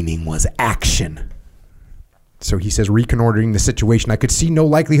the meaning was action. So he says, reconnoitering the situation, I could see no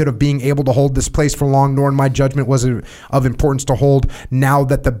likelihood of being able to hold this place for long, nor in my judgment was it of importance to hold now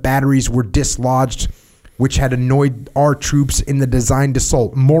that the batteries were dislodged, which had annoyed our troops in the designed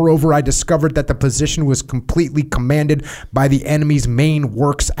assault. Moreover, I discovered that the position was completely commanded by the enemy's main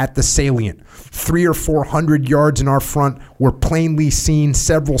works at the salient. 300 or 400 yards in our front were plainly seen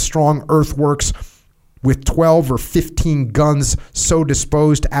several strong earthworks with 12 or 15 guns so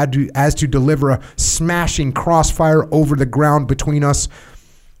disposed as to deliver a smashing crossfire over the ground between us.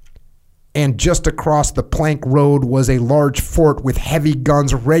 And just across the plank road was a large fort with heavy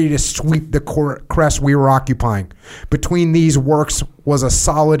guns ready to sweep the crest we were occupying. Between these works was a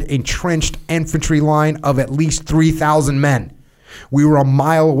solid entrenched infantry line of at least 3,000 men. We were a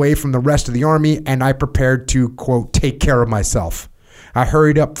mile away from the rest of the army, and I prepared to, quote, take care of myself. I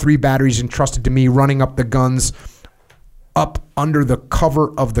hurried up 3 batteries entrusted to me, running up the guns up under the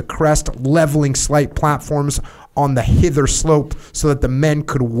cover of the crest, leveling slight platforms on the hither slope so that the men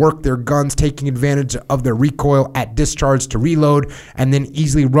could work their guns, taking advantage of their recoil at discharge to reload, and then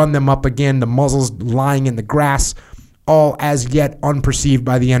easily run them up again, the muzzles lying in the grass, all as yet unperceived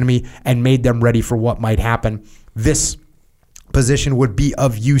by the enemy, and made them ready for what might happen. This position would be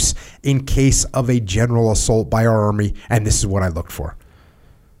of use in case of a general assault by our army, and this is what I looked for.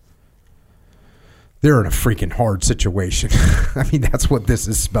 They're in a freaking hard situation. I mean, that's what this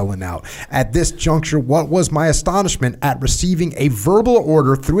is spelling out. At this juncture, what was my astonishment at receiving a verbal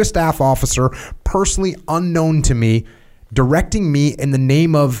order through a staff officer personally unknown to me, directing me in the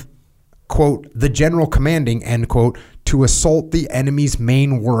name of, quote, the general commanding, end quote, to assault the enemy's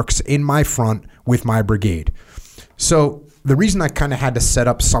main works in my front with my brigade. So the reason I kind of had to set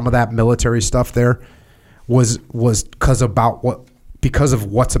up some of that military stuff there was because of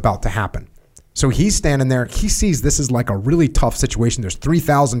what's about to happen. So he's standing there. He sees this is like a really tough situation. There's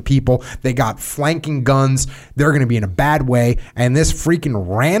 3,000 people. They got flanking guns. They're going to be in a bad way. And this freaking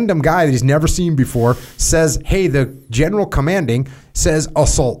random guy that he's never seen before says, hey, the general commanding says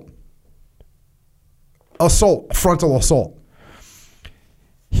assault. Assault, frontal assault.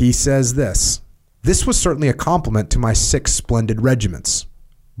 He says this. This was certainly a compliment to my 6 splendid regiments,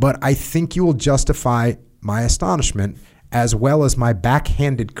 but I think you will justify my astonishment as well as my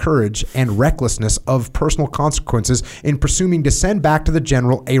backhanded courage and recklessness of personal consequences in presuming to send back to the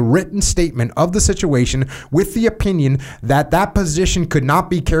general a written statement of the situation with the opinion that that position could not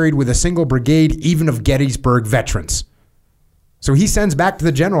be carried with a single brigade, even of Gettysburg veterans. So he sends back to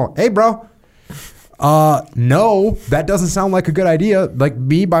the general, hey, bro, no, that doesn't sound like a good idea. Like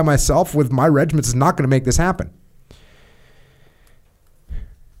me by myself with my regiments is not going to make this happen.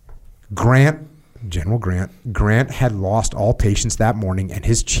 General Grant had lost all patience that morning, and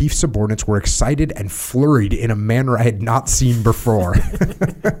his chief subordinates were excited and flurried in a manner I had not seen before.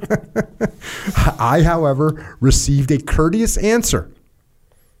 I, however, received a courteous answer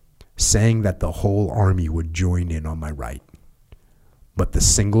saying that the whole army would join in on my right, but the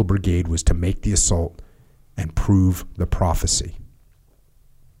single brigade was to make the assault and prove the prophecy.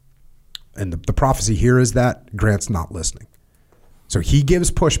 And the prophecy here is that Grant's not listening. So he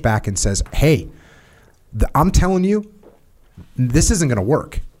gives pushback and says, hey, I'm telling you, this isn't going to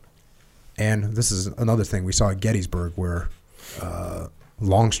work. And this is another thing we saw at Gettysburg where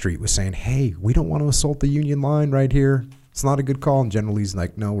Longstreet was saying, hey, we don't want to assault the Union line right here. It's not a good call. And General Lee's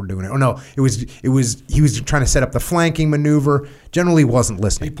like, no, we're doing it. Oh, no, he was trying to set up the flanking maneuver. General Lee wasn't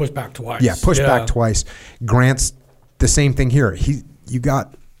listening. He pushed back twice. Yeah, pushed back twice. Grant's the same thing here. You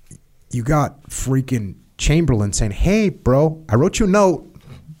got freaking Chamberlain saying, hey, bro, I wrote you a note.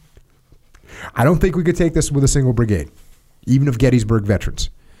 I don't think we could take this with a single brigade, even of Gettysburg veterans.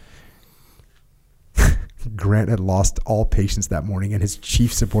 Grant had lost all patience that morning, and his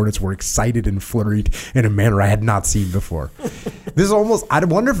chief subordinates were excited and flurried in a manner I had not seen before. This is almost, I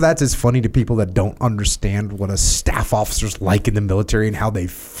wonder if that's as funny to people that don't understand what a staff officer's like in the military and how they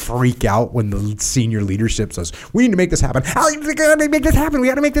freak out when the senior leadership says, we need to make this happen. How are we going to make this happen? We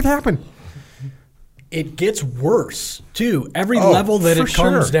got to make this happen. It gets worse, too. Every level that it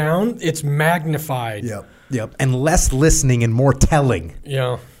comes down, it's magnified. Yep. And less listening and more telling.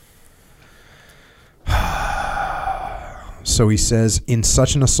 Yeah. So he says, in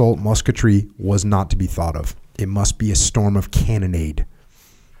such an assault, musketry was not to be thought of. It must be a storm of cannonade,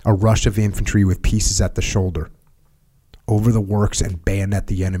 a rush of infantry with pieces at the shoulder. over the works and bayonet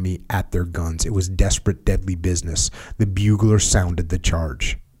the enemy at their guns. It was desperate, deadly business. The bugler sounded the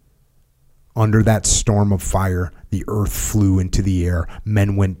charge. Under that storm of fire, the earth flew into the air.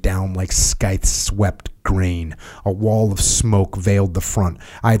 Men went down like scythe-swept grain. A wall of smoke veiled the front.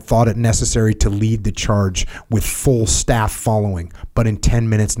 I had thought it necessary to lead the charge with full staff following, but in 10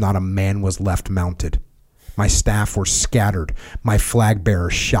 minutes not a man was left mounted. My staff were scattered, my flag bearer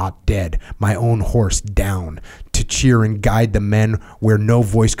shot dead, my own horse down. To cheer and guide the men where no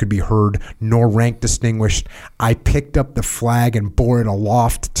voice could be heard, nor rank distinguished, I picked up the flag and bore it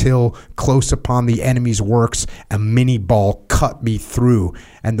aloft till, close upon the enemy's works, a minnie ball cut me through,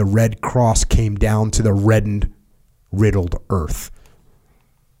 and the red cross came down to the reddened, riddled earth.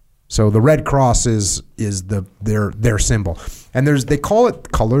 So the red cross is their symbol, and they call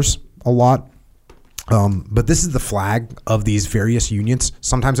it colors a lot. But this is the flag of these various unions.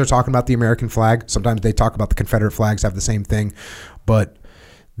 Sometimes they're talking about the American flag. Sometimes they talk about the Confederate flags have the same thing. But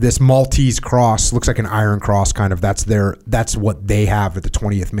this Maltese cross looks like an iron cross, kind of. That's what they have at the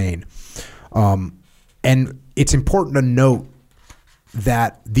 20th Maine. And it's important to note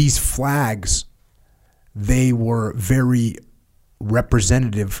that these flags, they were very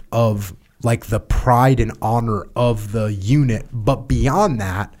representative of like the pride and honor of the unit. But beyond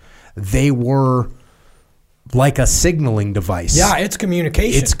that, they were like a signaling device. Yeah, it's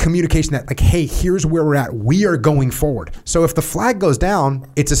communication. It's communication that, like, hey, here's where we're at. We are going forward. So if the flag goes down,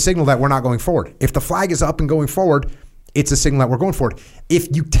 it's a signal that we're not going forward. If the flag is up and going forward, it's a signal that we're going forward.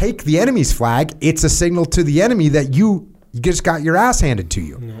 If you take the enemy's flag, it's a signal to the enemy that you just got your ass handed to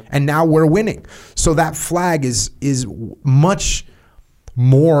you. Mm-hmm. And now we're winning. So that flag is much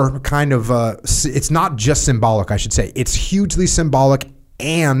more kind of, it's not just symbolic, I should say. It's hugely symbolic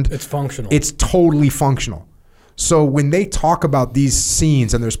and it's functional. It's totally functional. So when they talk about these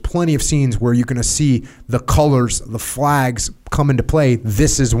scenes, and there's plenty of scenes where you're going to see the colors, the flags come into play,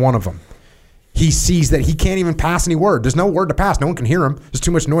 this is one of them. He sees that he can't even pass any word. There's no word to pass. No one can hear him. There's too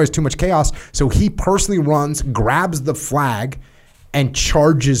much noise, too much chaos. So he personally runs, grabs the flag, and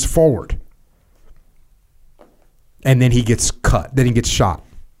charges forward. And then he gets cut. Then he gets shot.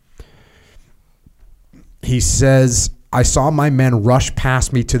 He says, I saw my men rush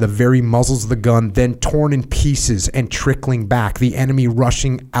past me to the very muzzles of the gun, then torn in pieces and trickling back, the enemy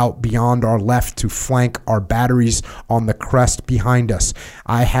rushing out beyond our left to flank our batteries on the crest behind us.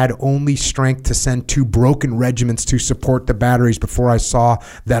 I had only strength to send 2 broken regiments to support the batteries before I saw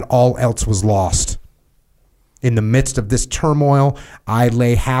that all else was lost. In the midst of this turmoil, I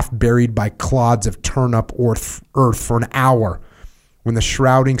lay half buried by clods of turn-up earth for an hour. When the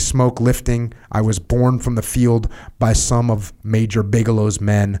shrouding smoke lifting, I was borne from the field by some of Major Bigelow's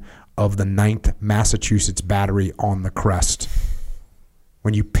men of the 9th Massachusetts Battery on the crest.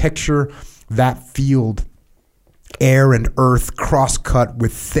 When you picture that field, air and earth cross-cut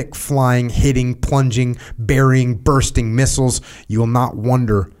with thick flying, hitting, plunging, burying, bursting missiles, you will not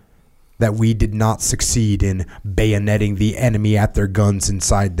wonder that we did not succeed in bayoneting the enemy at their guns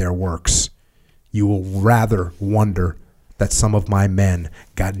inside their works. You will rather wonder that some of my men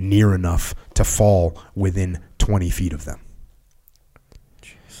got near enough to fall within 20 feet of them.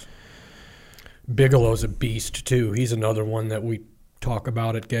 Jeez. Bigelow's a beast too. He's another one that we talk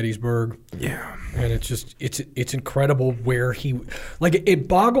about at Gettysburg. Yeah. And it's just, it's incredible where it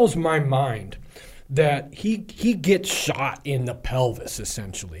boggles my mind that he gets shot in the pelvis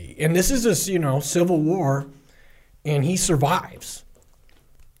essentially. And this is a, Civil War, and he survives.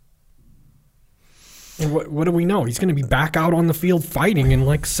 And what do we know? He's going to be back out on the field fighting in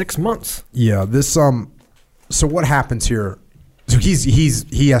like 6 months. Yeah, this so what happens here? So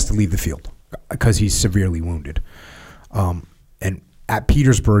he has to leave the field because he's severely wounded. And at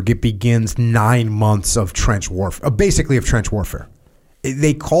Petersburg, it begins 9 months of trench warfare, basically of trench warfare.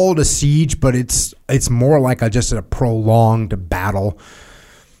 They call it a siege, but it's more like just a prolonged battle.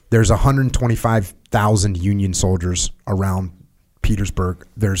 There's 125,000 Union soldiers around Petersburg.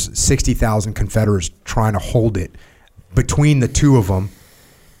 There's 60,000 Confederates trying to hold it. Between the two of them,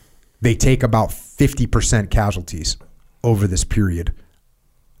 they take about 50% casualties over this period.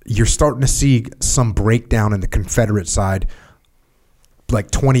 You're starting to see some breakdown in the Confederate side, like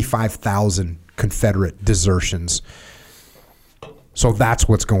 25,000 Confederate desertions. So that's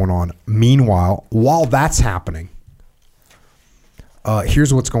what's going on. Meanwhile, while that's happening,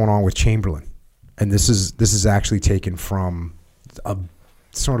 here's what's going on with Chamberlain. And this is actually taken from a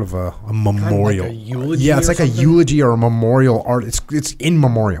sort of a memorial. Kind of like a eulogy. Yeah, it's like something? a eulogy or a memorial art. It's in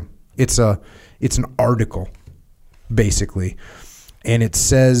memoriam. It's an article, basically. And it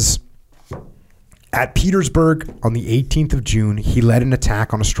says, At Petersburg on the 18th of June, he led an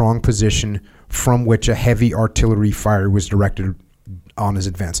attack on a strong position from which a heavy artillery fire was directed on his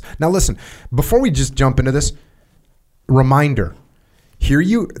advance. Now listen, before we just jump into this, reminder,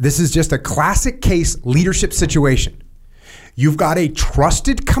 this is just a classic case leadership situation. You've got a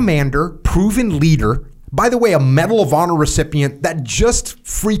trusted commander, proven leader, by the way, a Medal of Honor recipient that just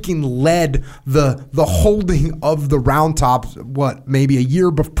freaking led the holding of the Round Top, maybe a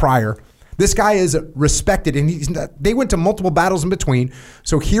year prior. This guy is respected, and they went to multiple battles in between.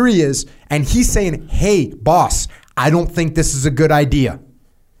 So here he is, and he's saying, hey, boss, I don't think this is a good idea.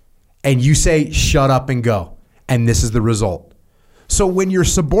 And you say, shut up and go. And this is the result. So when your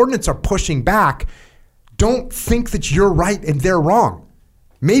subordinates are pushing back, don't think that you're right and they're wrong.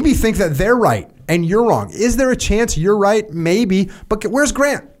 Maybe think that they're right and you're wrong. Is there a chance you're right? Maybe. But where's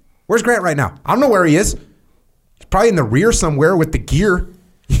Grant? Where's Grant right now? I don't know where he is. He's probably in the rear somewhere with the gear.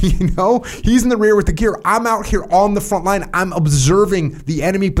 He's in the rear with the gear. I'm out here on the front line. I'm observing the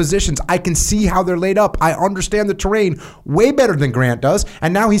enemy positions. I can see how they're laid up. I understand the terrain way better than Grant does.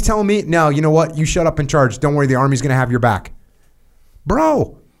 And now he's telling me, no, you know what? You shut up and charge. Don't worry, the Army's going to have your back.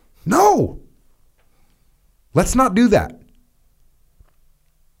 Bro, no. Let's not do that.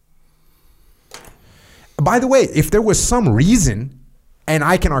 By the way, if there was some reason and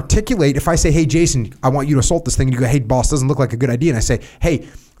I can articulate, if I say, hey, Jason, I want you to assault this thing, and you go, hey, boss, doesn't look like a good idea. And I say, hey,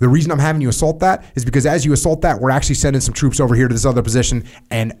 the reason I'm having you assault that is because as you assault that, we're actually sending some troops over here to this other position,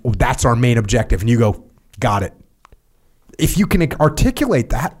 and that's our main objective. And you go, got it. If you can articulate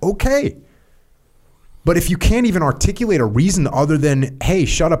that, okay. But if you can't even articulate a reason other than, hey,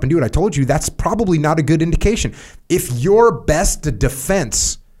 shut up and do what I told you, that's probably not a good indication. If your best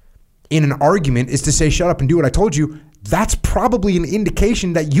defense in an argument is to say, shut up and do what I told you, that's probably an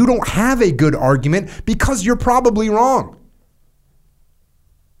indication that you don't have a good argument because you're probably wrong.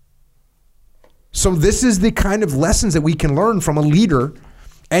 So this is the kind of lessons that we can learn from a leader.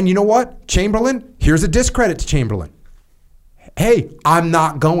 And you know what? Chamberlain, here's a discredit to Chamberlain. Hey, I'm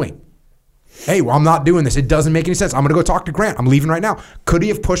not going. Hey, well, I'm not doing this. It doesn't make any sense. I'm going to go talk to Grant. I'm leaving right now. Could he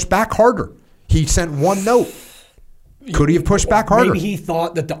have pushed back harder? He sent one note. Could he have pushed back harder? Maybe he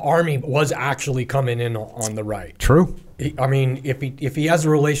thought that the Army was actually coming in on the right. True. I mean, if he has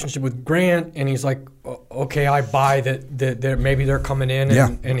a relationship with Grant and he's like, okay, I buy that maybe they're coming in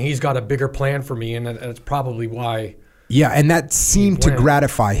and he's got a bigger plan for me, and that's probably why. Yeah, and that seemed to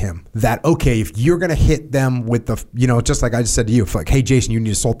gratify him. That, okay, if you're going to hit them with the, just like I just said to you, if like, hey, Jason, you need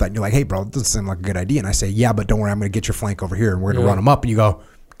to assault that. And you're like, hey, bro, it doesn't seem like a good idea. And I say, yeah, but don't worry, I'm going to get your flank over here and we're going to run them up. And you go,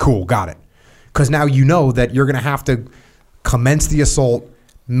 cool, got it. Because now you know that you're going to have to commence the assault,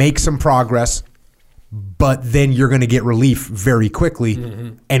 make some progress, but then you're going to get relief very quickly,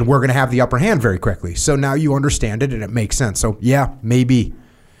 and we're going to have the upper hand very quickly. So now you understand it, and it makes sense. So, yeah, maybe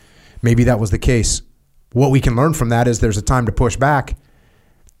that was the case. What we can learn from that is there's a time to push back,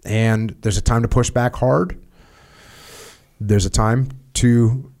 and there's a time to push back hard. There's a time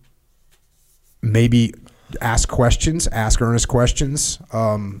to maybe ask earnest questions.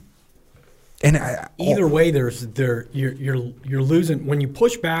 Either way, you're losing when you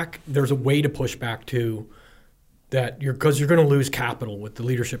push back. There's a way to push back too, because you're going to lose capital with the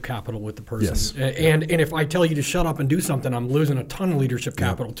leadership capital with the person. Yes. And if I tell you to shut up and do something, I'm losing a ton of leadership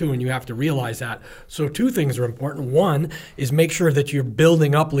capital too, and you have to realize that. So two things are important. One is make sure that you're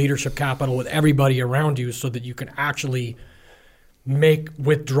building up leadership capital with everybody around you, so that you can actually make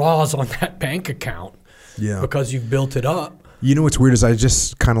withdrawals on that bank account. Yeah. Because you've built it up. You know what's weird is I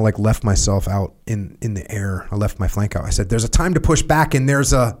just kind of like left myself out in the air. I left my flank out. I said, there's a time to push back, and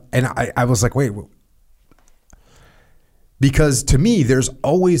I was like, wait. Because to me, there's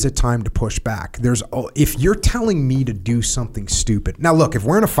always a time to push back. If you're telling me to do something stupid. Now, look, if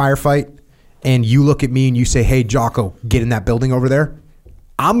we're in a firefight and you look at me and you say, hey, Jocko, get in that building over there,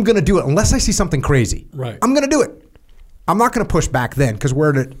 I'm going to do it unless I see something crazy. Right. I'm going to do it. I'm not going to push back then because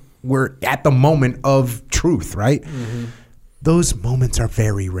we're at the moment of truth, right? Mm-hmm. Those moments are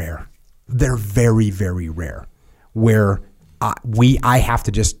very rare. They're very, very rare where I have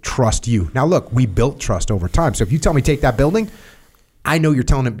to just trust you. Now, look, we built trust over time. So if you tell me take that building, I know you're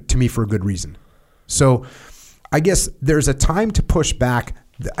telling it to me for a good reason. So I guess there's a time to push back.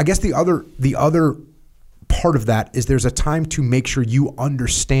 I guess the other part of that is there's a time to make sure you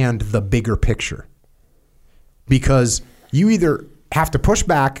understand the bigger picture. Because you either have to push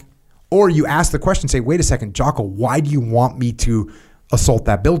back, or you ask the question, say, wait a second, Jocko, why do you want me to assault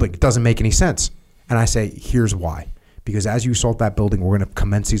that building? It doesn't make any sense. And I say, here's why. Because as you assault that building, we're going to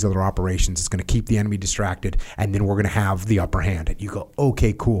commence these other operations. It's going to keep the enemy distracted, and then we're going to have the upper hand. And you go,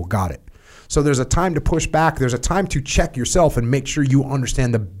 okay, cool, got it. So there's a time to push back. There's a time to check yourself and make sure you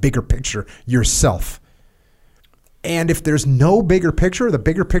understand the bigger picture yourself. And if there's no bigger picture, the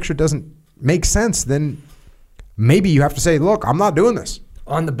bigger picture doesn't make sense, then maybe you have to say, look, I'm not doing this.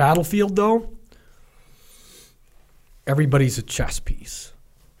 On the battlefield, though, everybody's a chess piece.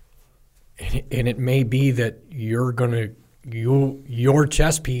 And it may be that your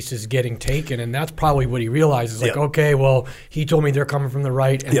chess piece is getting taken, and that's probably what he realizes. Like, okay, well, he told me they're coming from the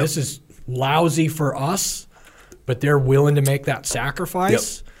right, and this is lousy for us, but they're willing to make that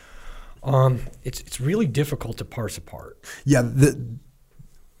sacrifice. It's really difficult to parse apart. Yeah,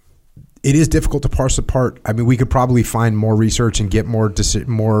 it is difficult to parse apart. I mean, we could probably find more research and get more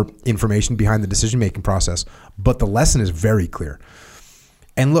information behind the decision-making process, but the lesson is very clear.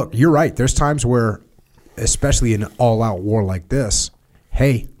 And look, you're right. There's times where, especially in an all-out war like this,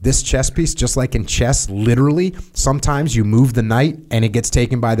 hey, this chess piece, just like in chess, literally, sometimes you move the knight and it gets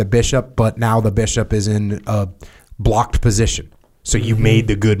taken by the bishop, but now the bishop is in a blocked position. So you made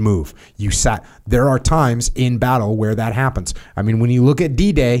the good move. You sat. There are times in battle where that happens. I mean, when you look at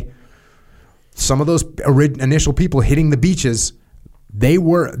D-Day, some of those initial people hitting the beaches, they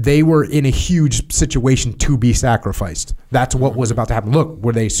were in a huge situation to be sacrificed. That's what was about to happen. Look,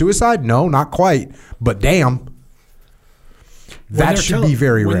 were they suicide? No, not quite. But damn, that should be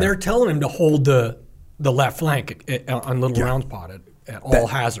very rare. When they're telling him to hold the left flank on Little Round Pot at all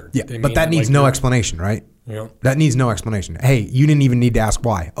hazard. Yeah, but that needs no explanation, right? Yeah. That needs no explanation. Hey, you didn't even need to ask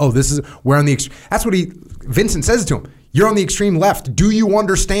why. Oh, we're on the extreme. That's what Vincent says to him. You're on the extreme left. Do you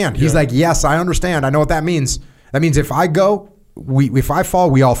understand? He's like, yes, I understand. I know what that means. That means if I go, if I fall,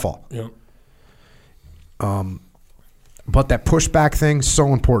 we all fall. Yeah. But that pushback thing,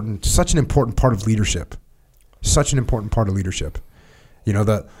 so important. Such an important part of leadership. Such an important part of leadership. You know,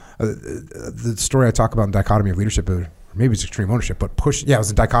 the story I talk about in Dichotomy of Leadership, or maybe it's Extreme Ownership, but it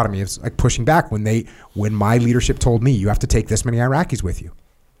was a dichotomy. It's like pushing back when my leadership told me you have to take this many Iraqis with you.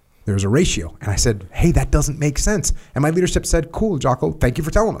 There was a ratio. And I said, hey, that doesn't make sense. And my leadership said, cool, Jocko, thank you for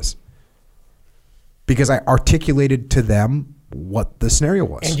telling us. Because I articulated to them what the scenario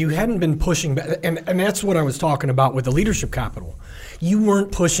was. And you hadn't been pushing back. And that's what I was talking about with the leadership capital. You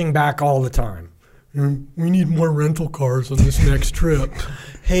weren't pushing back all the time. We need more rental cars on this next trip.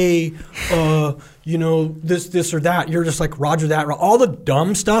 Hey, this or that. You're just like, roger that. All the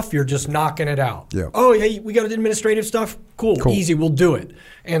dumb stuff, you're just knocking it out. Yeah. Oh, yeah, we got administrative stuff? Cool, easy, we'll do it.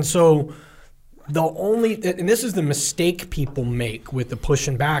 And so and this is the mistake people make with the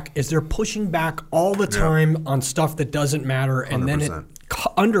pushing back, is they're pushing back all the time on stuff that doesn't matter, and 100%. Then it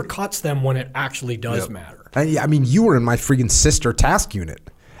undercuts them when it actually does matter. And I mean, you were in my freaking sister task unit.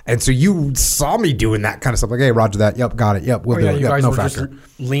 And so you saw me doing that kind of stuff, like, hey, roger that. Yep, got it. Yep, we'll do it. You guys were factor.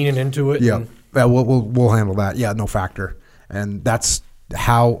 Just leaning into it. Yeah, we'll handle that. Yeah, no factor. And that's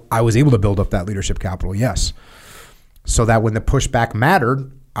how I was able to build up that leadership capital. Yes, so that when the pushback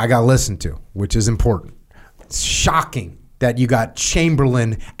mattered, I got listened to, which is important. It's shocking that you got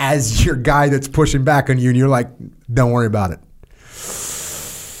Chamberlain as your guy that's pushing back on you, and you're like, don't worry about it.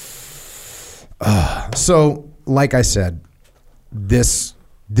 So, like I said, this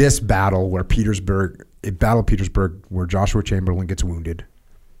battle where Petersburg, where Joshua Chamberlain gets wounded,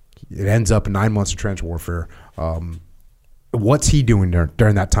 it ends up in 9 months of trench warfare. What's he doing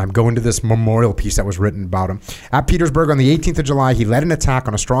during that time? Going to this memorial piece that was written about him. At Petersburg on the 18th of July, he led an attack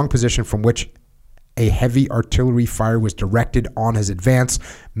on a strong position from which a heavy artillery fire was directed on his advance.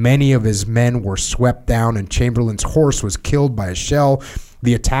 Many of his men were swept down, and Chamberlain's horse was killed by a shell.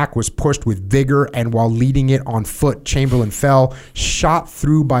 The attack was pushed with vigor, and while leading it on foot, Chamberlain fell, shot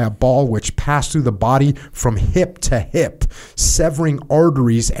through by a ball which passed through the body from hip to hip, severing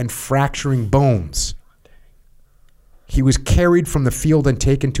arteries and fracturing bones. He was carried from the field and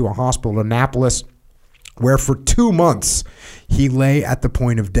taken to a hospital in Annapolis, where for 2 months he lay at the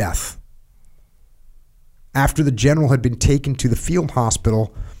point of death. After the general had been taken to the field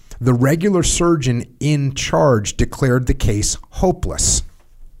hospital, the regular surgeon in charge declared the case hopeless.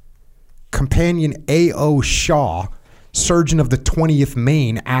 Companion A.O. Shaw, surgeon of the 20th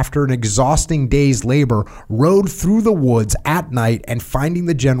Maine, after an exhausting day's labor, rode through the woods at night and, finding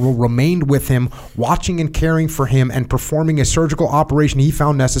the general, remained with him, watching and caring for him and performing a surgical operation he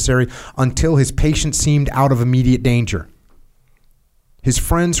found necessary until his patient seemed out of immediate danger. His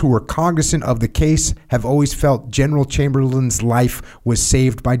friends who were cognizant of the case have always felt General Chamberlain's life was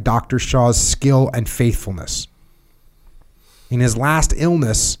saved by Dr. Shaw's skill and faithfulness. In his last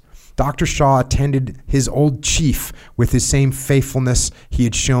illness, Dr. Shaw attended his old chief with his same faithfulness he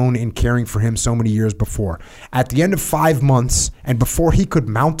had shown in caring for him so many years before. At the end of 5 months, and before he could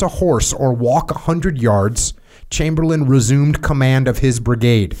mount a horse or walk 100 yards, Chamberlain resumed command of his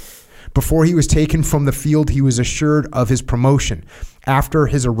brigade. Before he was taken from the field, he was assured of his promotion. After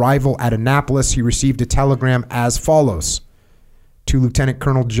his arrival at Annapolis, he received a telegram as follows. To Lieutenant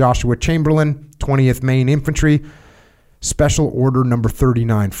Colonel Joshua Chamberlain, 20th Maine Infantry, Special Order Number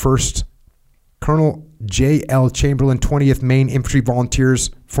 39. First, Colonel J.L. Chamberlain, 20th Maine Infantry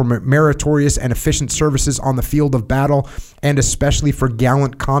Volunteers, for meritorious and efficient services on the field of battle, and especially for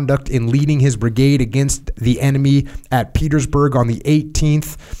gallant conduct in leading his brigade against the enemy at Petersburg on the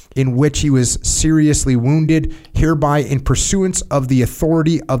 18th, in which he was seriously wounded. Hereby, in pursuance of the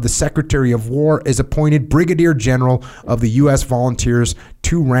authority of the Secretary of War, is appointed Brigadier General of the U.S. Volunteers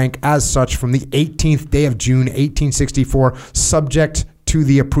to rank as such from the 18th day of June, 1864, subject to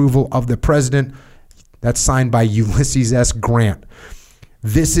the approval of the President. That's signed by Ulysses S. Grant.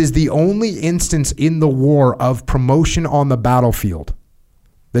 This is the only instance in the war of promotion on the battlefield.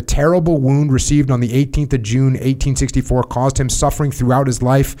 The terrible wound received on the 18th of June, 1864, caused him suffering throughout his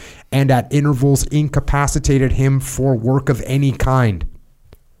life and at intervals incapacitated him for work of any kind.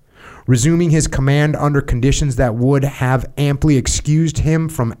 Resuming his command under conditions that would have amply excused him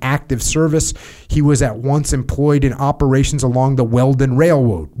from active service, he was at once employed in operations along the Weldon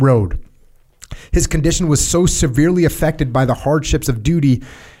Railroad. His condition was so severely affected by the hardships of duty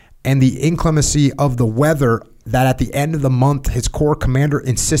and the inclemency of the weather that at the end of the month, his corps commander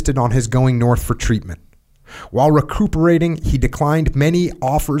insisted on his going north for treatment. While recuperating, he declined many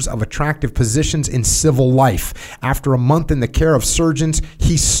offers of attractive positions in civil life. After a month in the care of surgeons,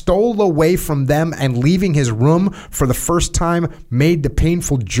 he stole away from them and, leaving his room for the first time, made the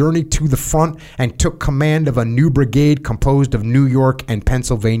painful journey to the front and took command of a new brigade composed of New York and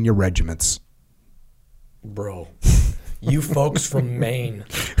Pennsylvania regiments. Bro, you folks from Maine,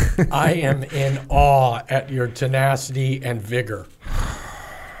 I am in awe at your tenacity and vigor.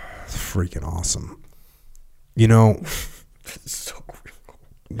 It's freaking awesome. You know, So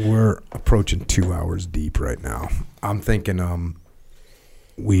we're approaching 2 hours deep right now. I'm thinking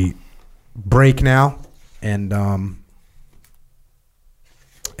we break now and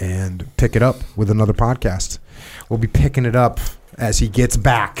pick it up with another podcast. We'll be picking it up as he gets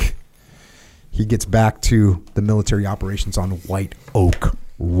back. He gets back to the military operations on White Oak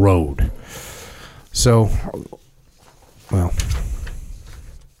Road. So, well,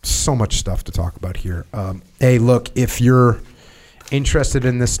 so much stuff to talk about here. Hey, look, if you're interested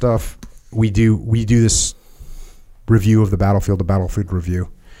in this stuff, we do this review of the battlefield review.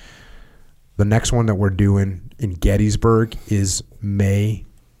 The next one that we're doing in Gettysburg is May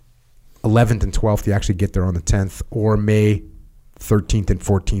 11th and 12th. You actually get there on the 10th, or May 13th and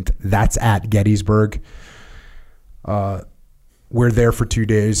 14th. That's at Gettysburg. We're there for 2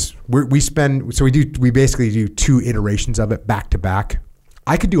 days. We basically do 2 iterations of it back to back.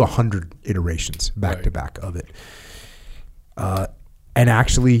 I could do 100 iterations back to back of it. And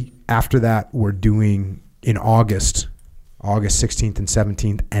actually, after that, we're doing in August 16th and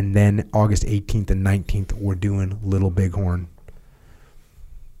 17th, and then August 18th and 19th, we're doing Little Bighorn,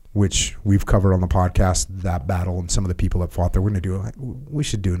 which we've covered on the podcast, that battle and some of the people that fought there. We're going to we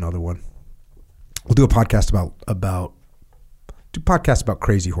should do another one. We'll do a podcast about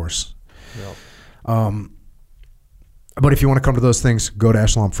Crazy Horse. Yep. But if you want to come to those things, go to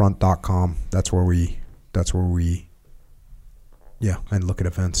echelonfront.com. That's where we and look at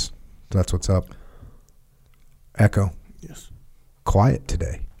events. That's what's up. Echo. Yes. Quiet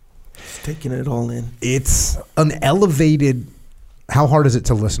today. Just taking it all in. It's an elevated. How hard is it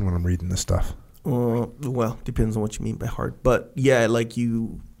to listen when I'm reading this stuff? Well, depends on what you mean by hard. But yeah,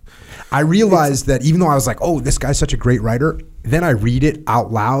 I realized that even though I was like, oh, this guy's such a great writer, then I read it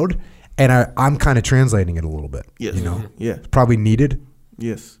out loud and I'm kind of translating it a little bit. Yes. You know? Yeah. It's probably needed.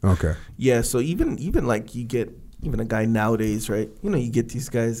 Yes. Okay. Yeah. So even like you get even a guy nowadays, right? You know, you get these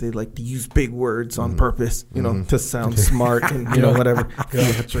guys, they like to use big words on purpose, you know, to sound smart and, you know, whatever,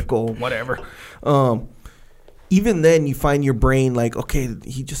 theatrical, whatever. Even then, you find your brain like, okay,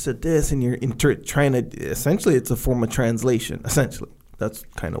 he just said this, and you're trying to, essentially, it's a form of translation, essentially. That's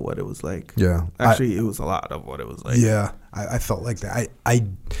kind of what it was like. Yeah. Actually, it was a lot of what it was like. Yeah. I felt like that.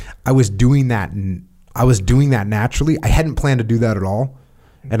 I was doing that, and I was doing that naturally. I hadn't planned to do that at all,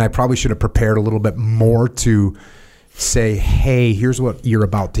 and I probably should have prepared a little bit more to say, hey, here's what you're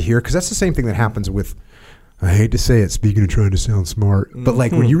about to hear, because that's the same thing that happens with, I hate to say it, speaking of trying to sound smart, but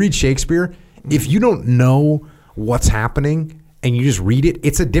like when you read Shakespeare, if you don't know what's happening and you just read it,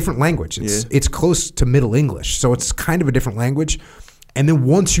 it's a different language. It's close to Middle English, so it's kind of a different language. And then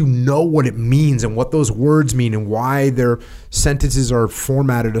once you know what it means and what those words mean and why their sentences are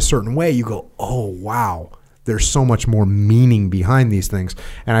formatted a certain way, you go, oh, wow, There's so much more meaning behind these things.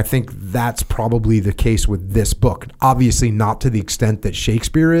 And I think that's probably the case with this book. Obviously not to the extent that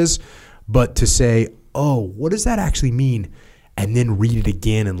Shakespeare is, but to say, oh, what does that actually mean? And then read it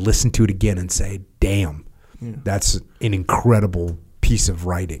again and listen to it again and say, damn, that's an incredible piece of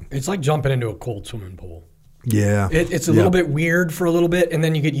writing. It's like jumping into a cold swimming pool. Yeah. It's a little bit weird for a little bit, and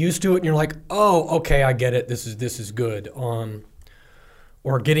then you get used to it, and you're like, oh, okay, I get it. This is good.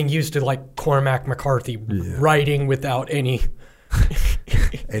 Or getting used to like Cormac McCarthy writing without any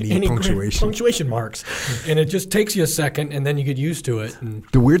punctuation marks, and it just takes you a second, and then you get used to it. And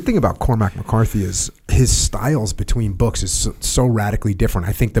the weird thing about Cormac McCarthy is his styles between books is so radically different.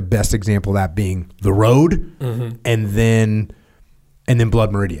 I think the best example of that being The Road, and then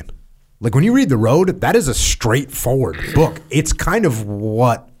Blood Meridian. Like when you read The Road, that is a straightforward book. It's kind of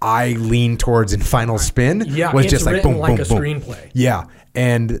what I lean towards in Final Spin. Yeah, was it's just like written boom, like boom, a boom. screenplay. Yeah,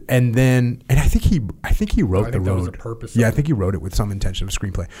 and I think he wrote The Road. That was the purpose. Yeah, I think he wrote it with some intention of a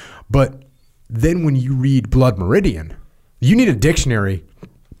screenplay. But then when you read Blood Meridian, you need a dictionary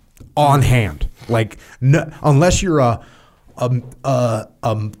on hand. Like unless you're a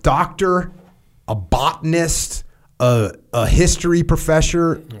doctor, a botanist, a history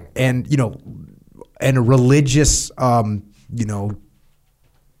professor, and a religious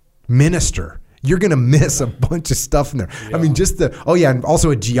minister, you're gonna miss a bunch of stuff in there. I mean, and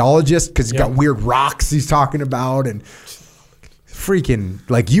also a geologist because he's got weird rocks he's talking about, and freaking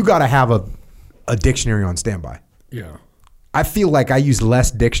like you got to have a dictionary on standby. Yeah, I feel like I use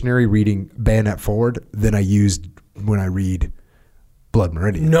less dictionary reading Bayonet Forward than I used when I read Blood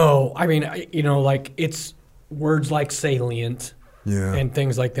Meridian. No, I mean, like it's words like salient and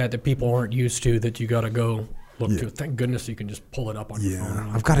things like that people aren't used to that you got to go look to. Thank goodness you can just pull it up on your phone.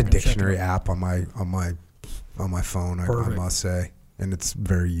 I've got a dictionary app on my phone, I must say, and it's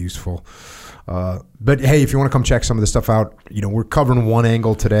very useful. But hey, if you want to come check some of this stuff out, we're covering one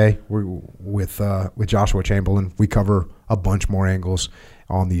angle today. We're with Joshua Chamberlain. We cover a bunch more angles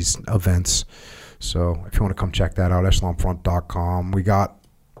on these events. So if you want to come check that out, echelonfront.com.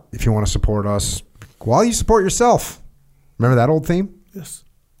 If you want to support us, while you support yourself. Remember that old theme? Yes.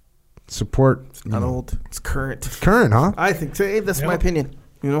 Support. It's not old. It's current. It's current, huh? I think so. Hey, that's my opinion.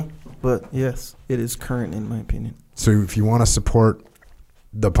 But yes, it is current in my opinion. So if you want to support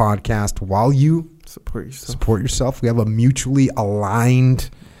the podcast while you support yourself, we have a mutually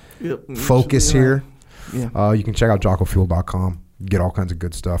aligned focus here. Yeah. You can check out jockofuel.com. Get all kinds of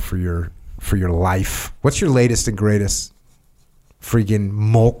good stuff for your life. What's your latest and greatest freaking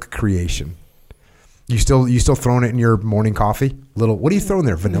Mulk creation? You still throwing it in your morning coffee? What do you throw in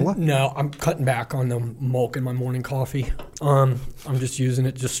there? Vanilla? No, I'm cutting back on the Mulk in my morning coffee. I'm just using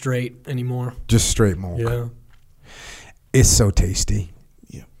it just straight anymore. Just straight Mulk. Yeah. It's so tasty.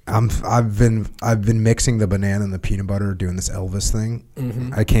 Yeah. I've been mixing the banana and the peanut butter, doing this Elvis thing.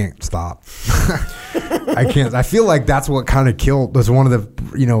 Mm-hmm. I can't stop. I can't. I feel like that's what kind of was one of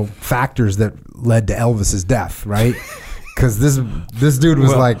the factors that led to Elvis's death, right? Because this dude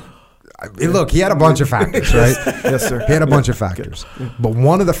was look, he had a bunch of factors, right? Yes, sir. He had a bunch of factors. But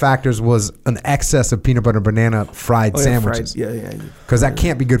one of the factors was an excess of peanut butter and banana fried sandwiches. Yeah. Because that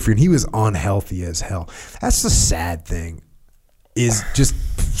can't be good for you. And he was unhealthy as hell. That's the sad thing, is just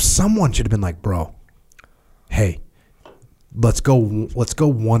someone should have been like, bro, hey, let's go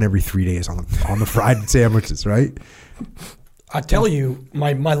one every 3 days on the fried sandwiches, right? I tell you,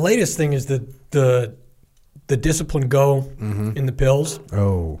 my latest thing is the Discipline Go in the pills.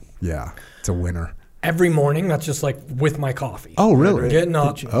 Oh, yeah. It's a winner. Every morning, that's just like with my coffee. Oh, really? Getting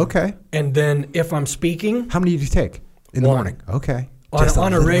up. Okay. And then if I'm speaking. How many do you take in the morning? Okay.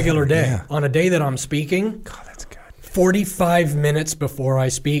 On a regular day. Yeah. On a day that I'm speaking. God, that's good. 45 minutes before I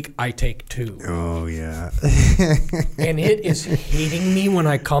speak, I take 2. Oh, yeah. And it is hitting me when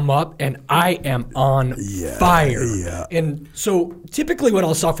I come up, and I am on fire. Yeah. And so typically what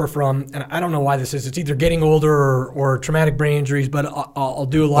I'll suffer from, and I don't know why this is, it's either getting older or traumatic brain injuries, but I'll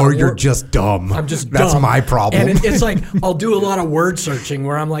do a lot of work. Or you're just dumb. I'm just dumb. That's my problem. And it's like I'll do a lot of word searching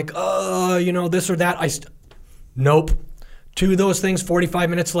where I'm like, this or that. Nope. 2 of those things, 45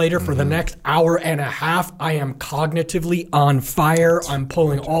 minutes later, for the next hour and a half, I am cognitively on fire. I'm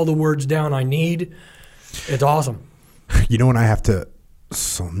pulling all the words down I need. It's awesome. You know when I have to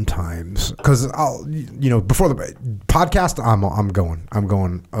sometimes, because I'll, before the podcast, I'm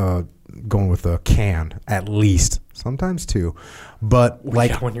going with a can at least, sometimes 2, but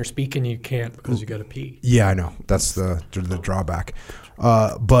when you're speaking, you can't because you got to pee. Yeah, I know that's the drawback.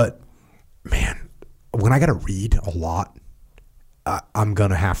 But man, when I got to read a lot, I'm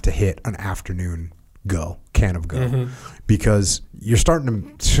gonna have to hit an afternoon go can of go, because you're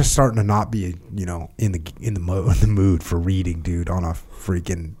just starting to not be, you know, in the mood for reading, dude, on a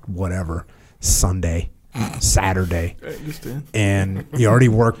freaking whatever Sunday, Saturday. I understand. And you already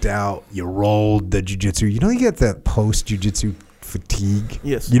worked out, you rolled the jiu-jitsu. You know, you get that post jiu-jitsu fatigue.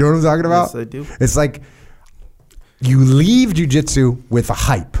 Yes. You know what I'm talking about? Yes, I do. It's like you leave jiu-jitsu with a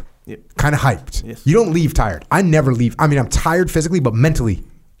hype. Yep. Kind of hyped. Yes. You don't leave tired. I never leave. I mean, I'm tired physically, but mentally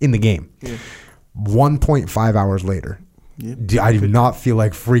in the game. Yeah. 1.5 hours later, I do not feel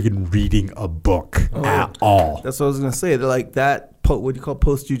like freaking reading a book at all. That's what I was gonna say. They're like that. What do you call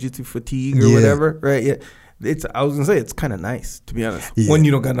post jiu-jitsu fatigue or whatever, right? Yeah. I was gonna say it's kind of nice, to be honest, when you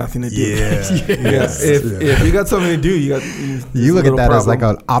don't got nothing to do. If you got something to do, you look at that as like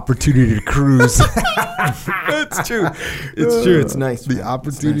an opportunity to cruise. It's true. It's true. It's nice. The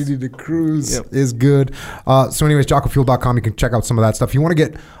opportunity to cruise is good. So anyways, JockoFuel.com, you can check out some of that stuff. You want to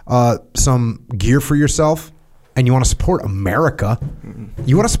get some gear for yourself and you want to support America.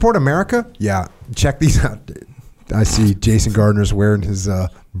 You want to support America? Yeah. Check these out. I see Jason Gardner's wearing his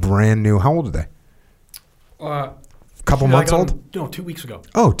brand new, how old are they? Couple months old? No, 2 weeks ago.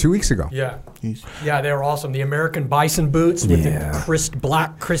 Oh, 2 weeks ago. Yeah. Yeah, they were awesome. The American Bison boots with the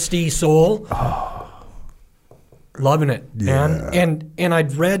black Christie sole. Oh. Loving it. Yeah. And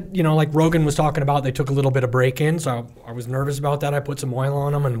I'd read, you know, like Rogan was talking about, they took a little bit of break-in, so I was nervous about that. I put some oil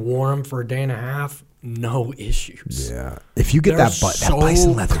on them and wore them for a day and a half. No issues. Yeah. If you get that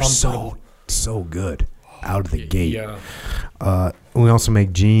bison leather, so good out of the gate. Yeah. We also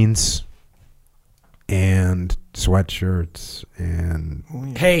make jeans and sweatshirts and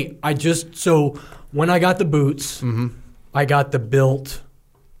hey, so when I got the boots, I got the built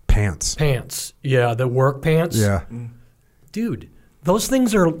pants. Yeah, the work pants. Yeah. Dude, those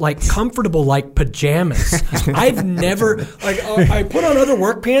things are like comfortable like pajamas. I've never I put on other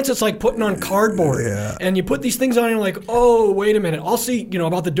work pants, it's like putting on cardboard. Yeah. And you put these things on and you're like, "Oh, wait a minute. I'll see, you know,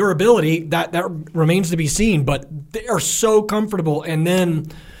 about the durability. That remains to be seen, but they are so comfortable." And then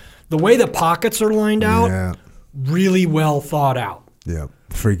the way the pockets are lined out, really well thought out. Yeah,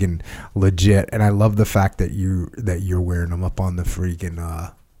 freaking legit. And I love the fact that you're wearing them up on the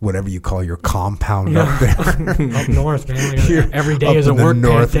freaking whatever you call your compound up there. Up north, man. Every day is a work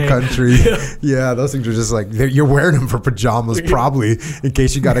north day. Country. Yeah, those things are just like you're wearing them for pajamas, probably in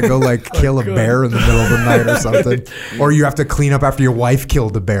case you got to go like kill a bear in the middle of the night or something, or you have to clean up after your wife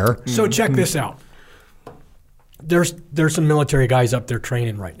killed a bear. So check this out. There's some military guys up there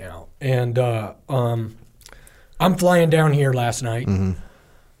training right now, and I'm flying down here last night.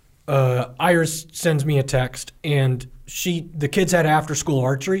 Iris sends me a text, and the kids had after school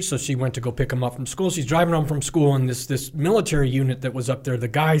archery, so she went to go pick them up from school. She's driving home from school, and this military unit that was up there, the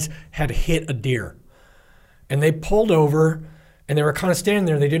guys had hit a deer, and they pulled over, and they were kind of standing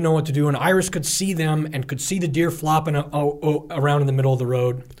there. They didn't know what to do, and Iris could see them and could see the deer flopping around in the middle of the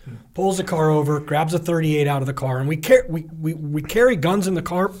road. Pulls the car over, grabs a .38 out of the car, and we carry guns in the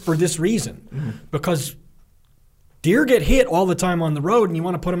car for this reason, because deer get hit all the time on the road, and you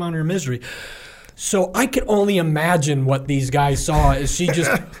want to put them out of your misery. So I can only imagine what these guys saw as she just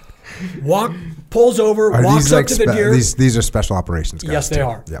pulls over, walks up to the deer. These are special operations guys. Yes, they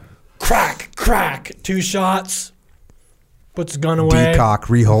are. Yep. Crack, 2 shots, puts the gun away. Decock,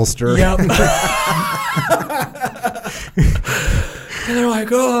 reholster. Yep. And they're like,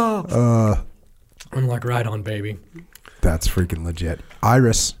 oh. I'm like, right on, baby. That's freaking legit.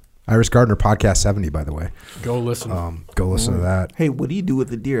 Iris Gardner, podcast 70, by the way. Go listen. Go listen to that. Hey, what do you do with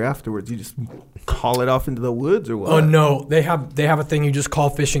the deer afterwards? You just haul it off into the woods or what? Oh no, they have a thing you just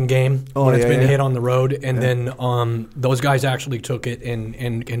call fish and game when it's been hit on the road, and then those guys actually took it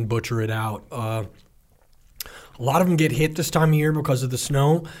and butcher it out. A lot of them get hit this time of year because of the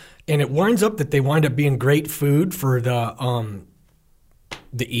snow, and it winds up that they wind up being great food for the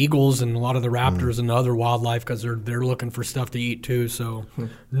eagles and a lot of the raptors and the other wildlife, because they're looking for stuff to eat too. So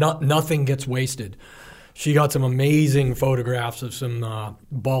nothing gets wasted. She got some amazing photographs of some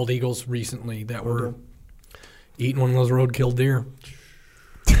bald eagles recently that were eating one of those roadkill deer.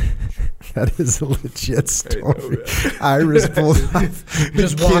 That is a legit story. Iris pulled off.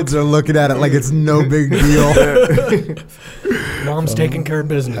 The kids are looking at it like it's no big deal. Mom's taking care of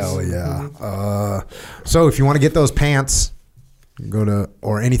business. Hell yeah. So if you want to get those pants, go to,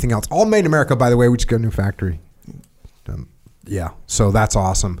 or anything else, all made in America, by the way. We just got a new factory. Yeah, so that's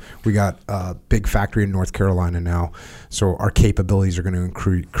awesome. We got a big factory in North Carolina now, so our capabilities are going to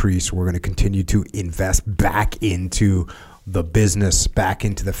increase. We're going to continue to invest back into the business, back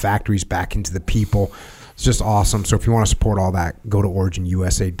into the factories, back into the people. It's just awesome. So if you want to support all that, go to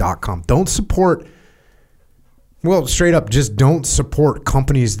originusa.com. Don't support, well, straight up, just don't support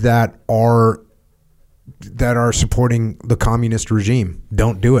companies that are that are supporting the communist regime.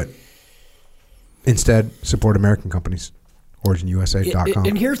 Don't do it. Instead, support American companies. OriginUSA.com.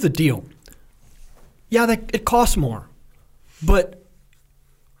 And here's the deal. Yeah, it costs more. But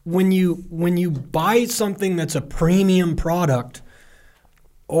when you buy something that's a premium product,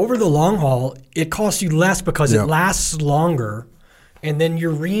 over the long haul, it costs you less because it lasts longer, and then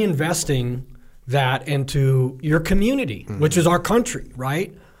you're reinvesting that into your community, which is our country,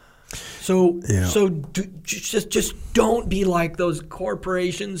 right? So just don't be like those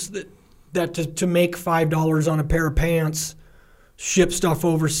corporations that to make $5 on a pair of pants, ship stuff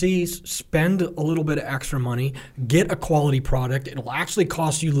overseas, spend a little bit of extra money, get a quality product. It'll actually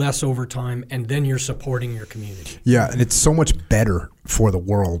cost you less over time, and then you're supporting your community. Yeah, and it's so much better for the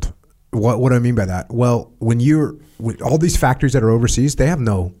world. What do I mean by that? Well, when all these factories that are overseas, they have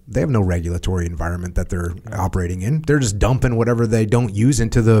no regulatory environment that they're operating in. They're just dumping whatever they don't use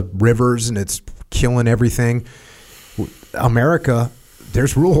into the rivers, and it's killing everything. America,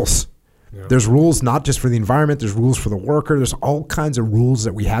 there's rules. Yeah. There's rules not just for the environment. There's rules for the worker. There's all kinds of rules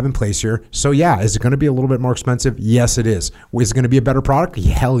that we have in place here. So yeah, is it going to be a little bit more expensive? Yes, it is. Is it going to be a better product?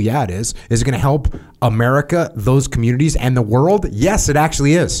 Hell yeah, it is. Is it going to help America, those communities, and the world? Yes, it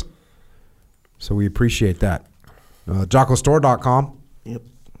actually is. So we appreciate that. JockoStore.com. Yep,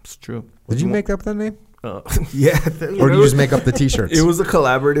 it's true. Did you make up that name? Yeah. Or did you just make up the T-shirts? It was a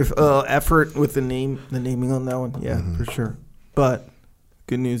collaborative effort with the naming on that one. Yeah, for sure. But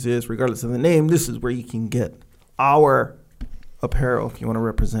good news is, regardless of the name, this is where you can get our apparel if you want to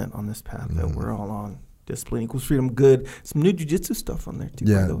represent on this path that we're all on. Discipline equals freedom. Good. Some new jiu-jitsu stuff on there too.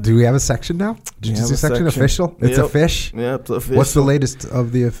 Yeah. Do we have a section now? Jiu-jitsu section official? It's a fish? Yep, it's official. What's the latest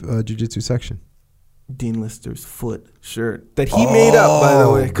of the jiu-jitsu section? Dean Lister's foot shirt that he made up, by the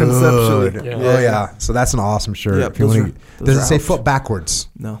way, conceptually. Yeah. Oh, yeah. So that's an awesome shirt. Yep, does it say foot backwards?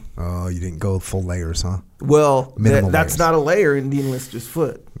 No. Oh, you didn't go full layers, huh? Well, that's not a layer in Dean Lister's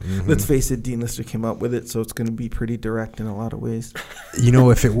foot. Let's face it, Dean Lister came up with it, so it's going to be pretty direct in a lot of ways. You know,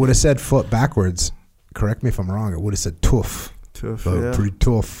 if it would have said foot backwards, correct me if I'm wrong, it would have said tough. Yeah. Pretty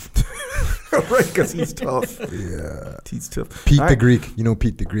tough. Right, because he's tough. Yeah. He's tough. Pete the Greek. You know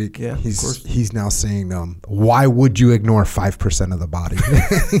Pete the Greek? Yeah, of course. He's now saying, why would you ignore 5% of the body?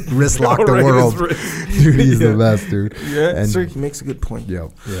 Wrist lock the world. Dude, he's the best, dude. Yeah, and sir, he makes a good point.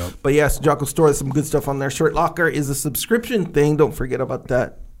 Yep. But yes, Jocko Store has some good stuff on there. Shirt Locker is a subscription thing. Don't forget about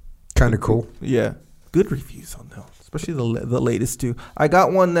that. Kind of cool. Yeah. Good reviews on those, especially the latest two. I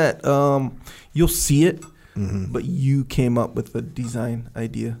got one that you'll see it. But you came up with the design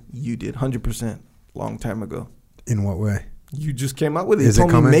idea. You did 100% long time ago. In what way? You just came up with it. You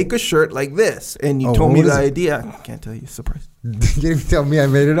told me make a shirt like this, and you told me the idea. I can't tell you. Surprise. You didn't tell me I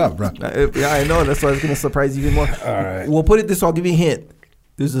made it up, bro. Yeah, I know. That's why I was going to surprise you even more. All right. We'll put it this way. I'll give you a hint.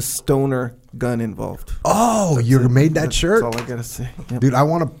 There's a stoner gun involved. Oh, you made that shirt? That's all I got to say. Yep. Dude,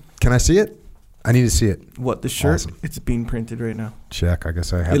 can I see it? I need to see it. What, the shirt? Awesome. It's being printed right now. Check. I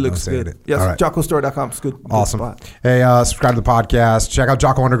guess I have. It looks good. It. Yes, right. JockoStore.com. It's good. Awesome. Good spot. Hey, subscribe to the podcast. Check out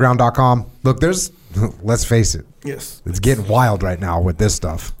JockoUnderground.com. Look, let's face it. Yes. It's getting wild right now with this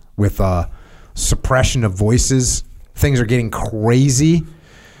stuff. With suppression of voices. Things are getting crazy.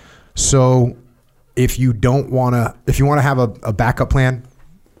 So if you want to have a backup plan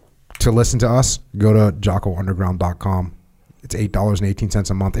to listen to us, go to JockoUnderground.com. It's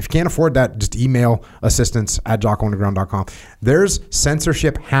 $8.18 a month. If you can't afford that, just email assistance@JockoUnderground.com. There's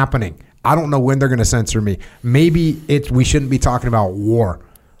censorship happening. I don't know when they're going to censor me. Maybe we shouldn't be talking about war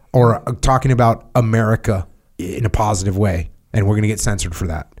or talking about America in a positive way, and we're going to get censored for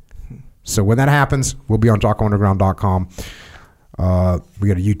that. So when that happens, we'll be on JockoUnderground.com. We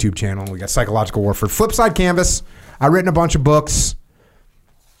got a YouTube channel. We got Psychological Warfare. Flipside Canvas. I've written a bunch of books.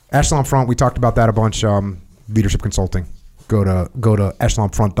 Echelon Front, we talked about that a bunch. Leadership consulting. Go to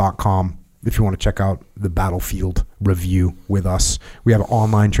echelonfront.com if you want to check out the Battlefield review with us. We have an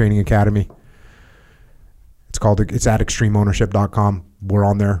online training academy. It's at extremeownership.com. We're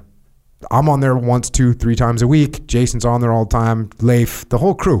on there. I'm on there once, 2, 3 times a week. Jason's on there all the time. Leif, the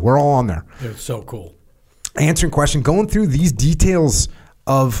whole crew, we're all on there. It's so cool. Answering questions, going through these details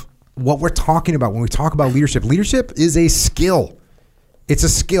of what we're talking about when we talk about leadership. Leadership is a skill. It's a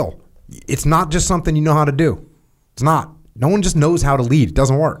skill. It's not just something you know how to do. It's not. No one just knows how to lead. It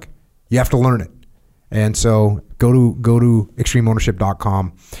doesn't work. You have to learn it. And so go to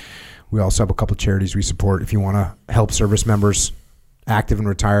extremeownership.com. We also have a couple of charities we support. If you want to help service members active and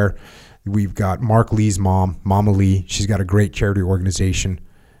retire, we've got Mark Lee's mom, Mama Lee. She's got a great charity organization.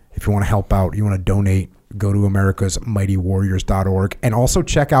 If you want to help out, you want to donate, go to americasmightywarriors.org. And also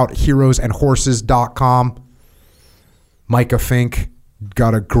check out heroesandhorses.com. Micah Fink,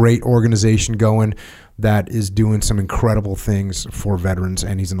 got a great organization going that is doing some incredible things for veterans,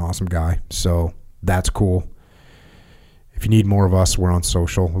 and he's an awesome guy. So that's cool. If you need more of us, we're on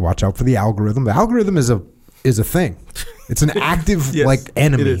social. Watch out for the algorithm. The algorithm is a thing. It's an active yes, like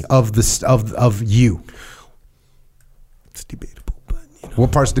enemy of you. It's debatable, but you know.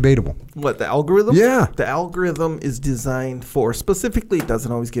 What part's debatable? What, the algorithm? Yeah. The algorithm is designed for, specifically, it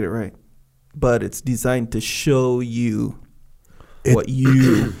doesn't always get it right, but it's designed to show you what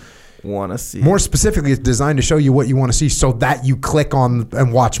you want to see. More specifically, it's designed to show you what you want to see so that you click on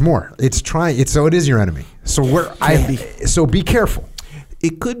and watch more. So it is your enemy. So so be careful.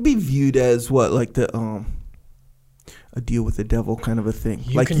 It could be viewed as what, like a deal with the devil kind of a thing.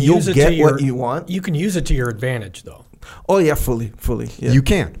 You'll get what you want. You can use it to your advantage, though. Oh yeah, fully. Yeah. You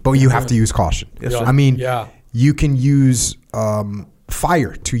can, but you have to use caution. Yes, I mean, you can use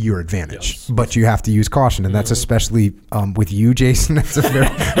fire to your advantage, but you have to use caution, and that's especially with you, Jason. That's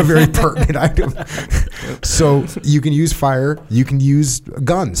a very pertinent item. So you can use fire, you can use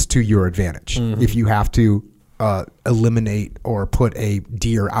guns to your advantage if you have to eliminate or put a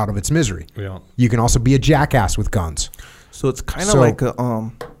deer out of its misery. Yeah. You can also be a jackass with guns. So it's kind of like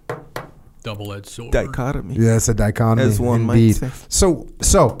a double-edged sword. dichotomy. Yeah, it's a dichotomy. As one indeed. might say.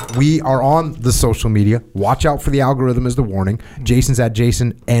 So we are on the social media. Watch out for the algorithm is the warning. Jason's at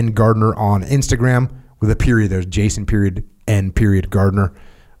Jason N. Gardner on Instagram with a period. There's Jason period N period Gardner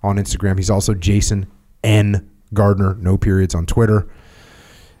on Instagram. He's also Jason N. Gardner, no periods, on Twitter.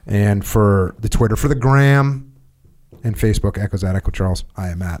 And for the Twitter, for the gram and Facebook, Echoes at Echo Charles. I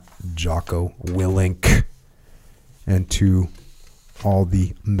am at Jocko Willink. And to all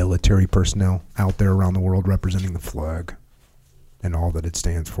the military personnel out there around the world representing the flag and all that it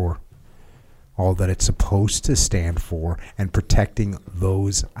stands for, all that it's supposed to stand for, and protecting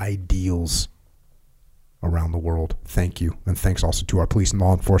those ideals around the world. Thank you. And thanks also to our police and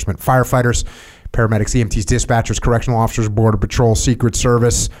law enforcement, firefighters, paramedics, EMTs, dispatchers, correctional officers, Border Patrol, Secret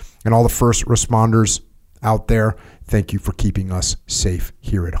Service, and all the first responders out there. Thank you for keeping us safe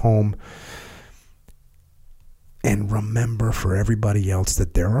here at home. And remember, for everybody else,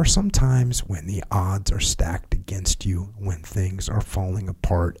 that there are some times when the odds are stacked against you, when things are falling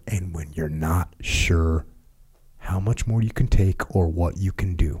apart, and when you're not sure how much more you can take or what you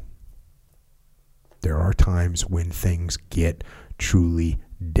can do. There are times when things get truly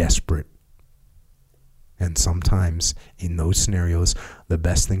desperate. And sometimes in those scenarios, the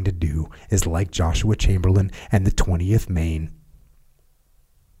best thing to do is like Joshua Chamberlain and the 20th Maine,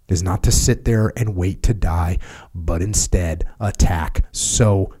 is not to sit there and wait to die, but instead attack.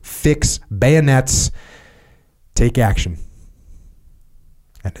 So fix bayonets, take action,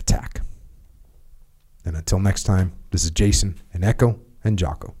 and attack. And until next time, this is Jason and Echo and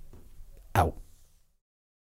Jocko.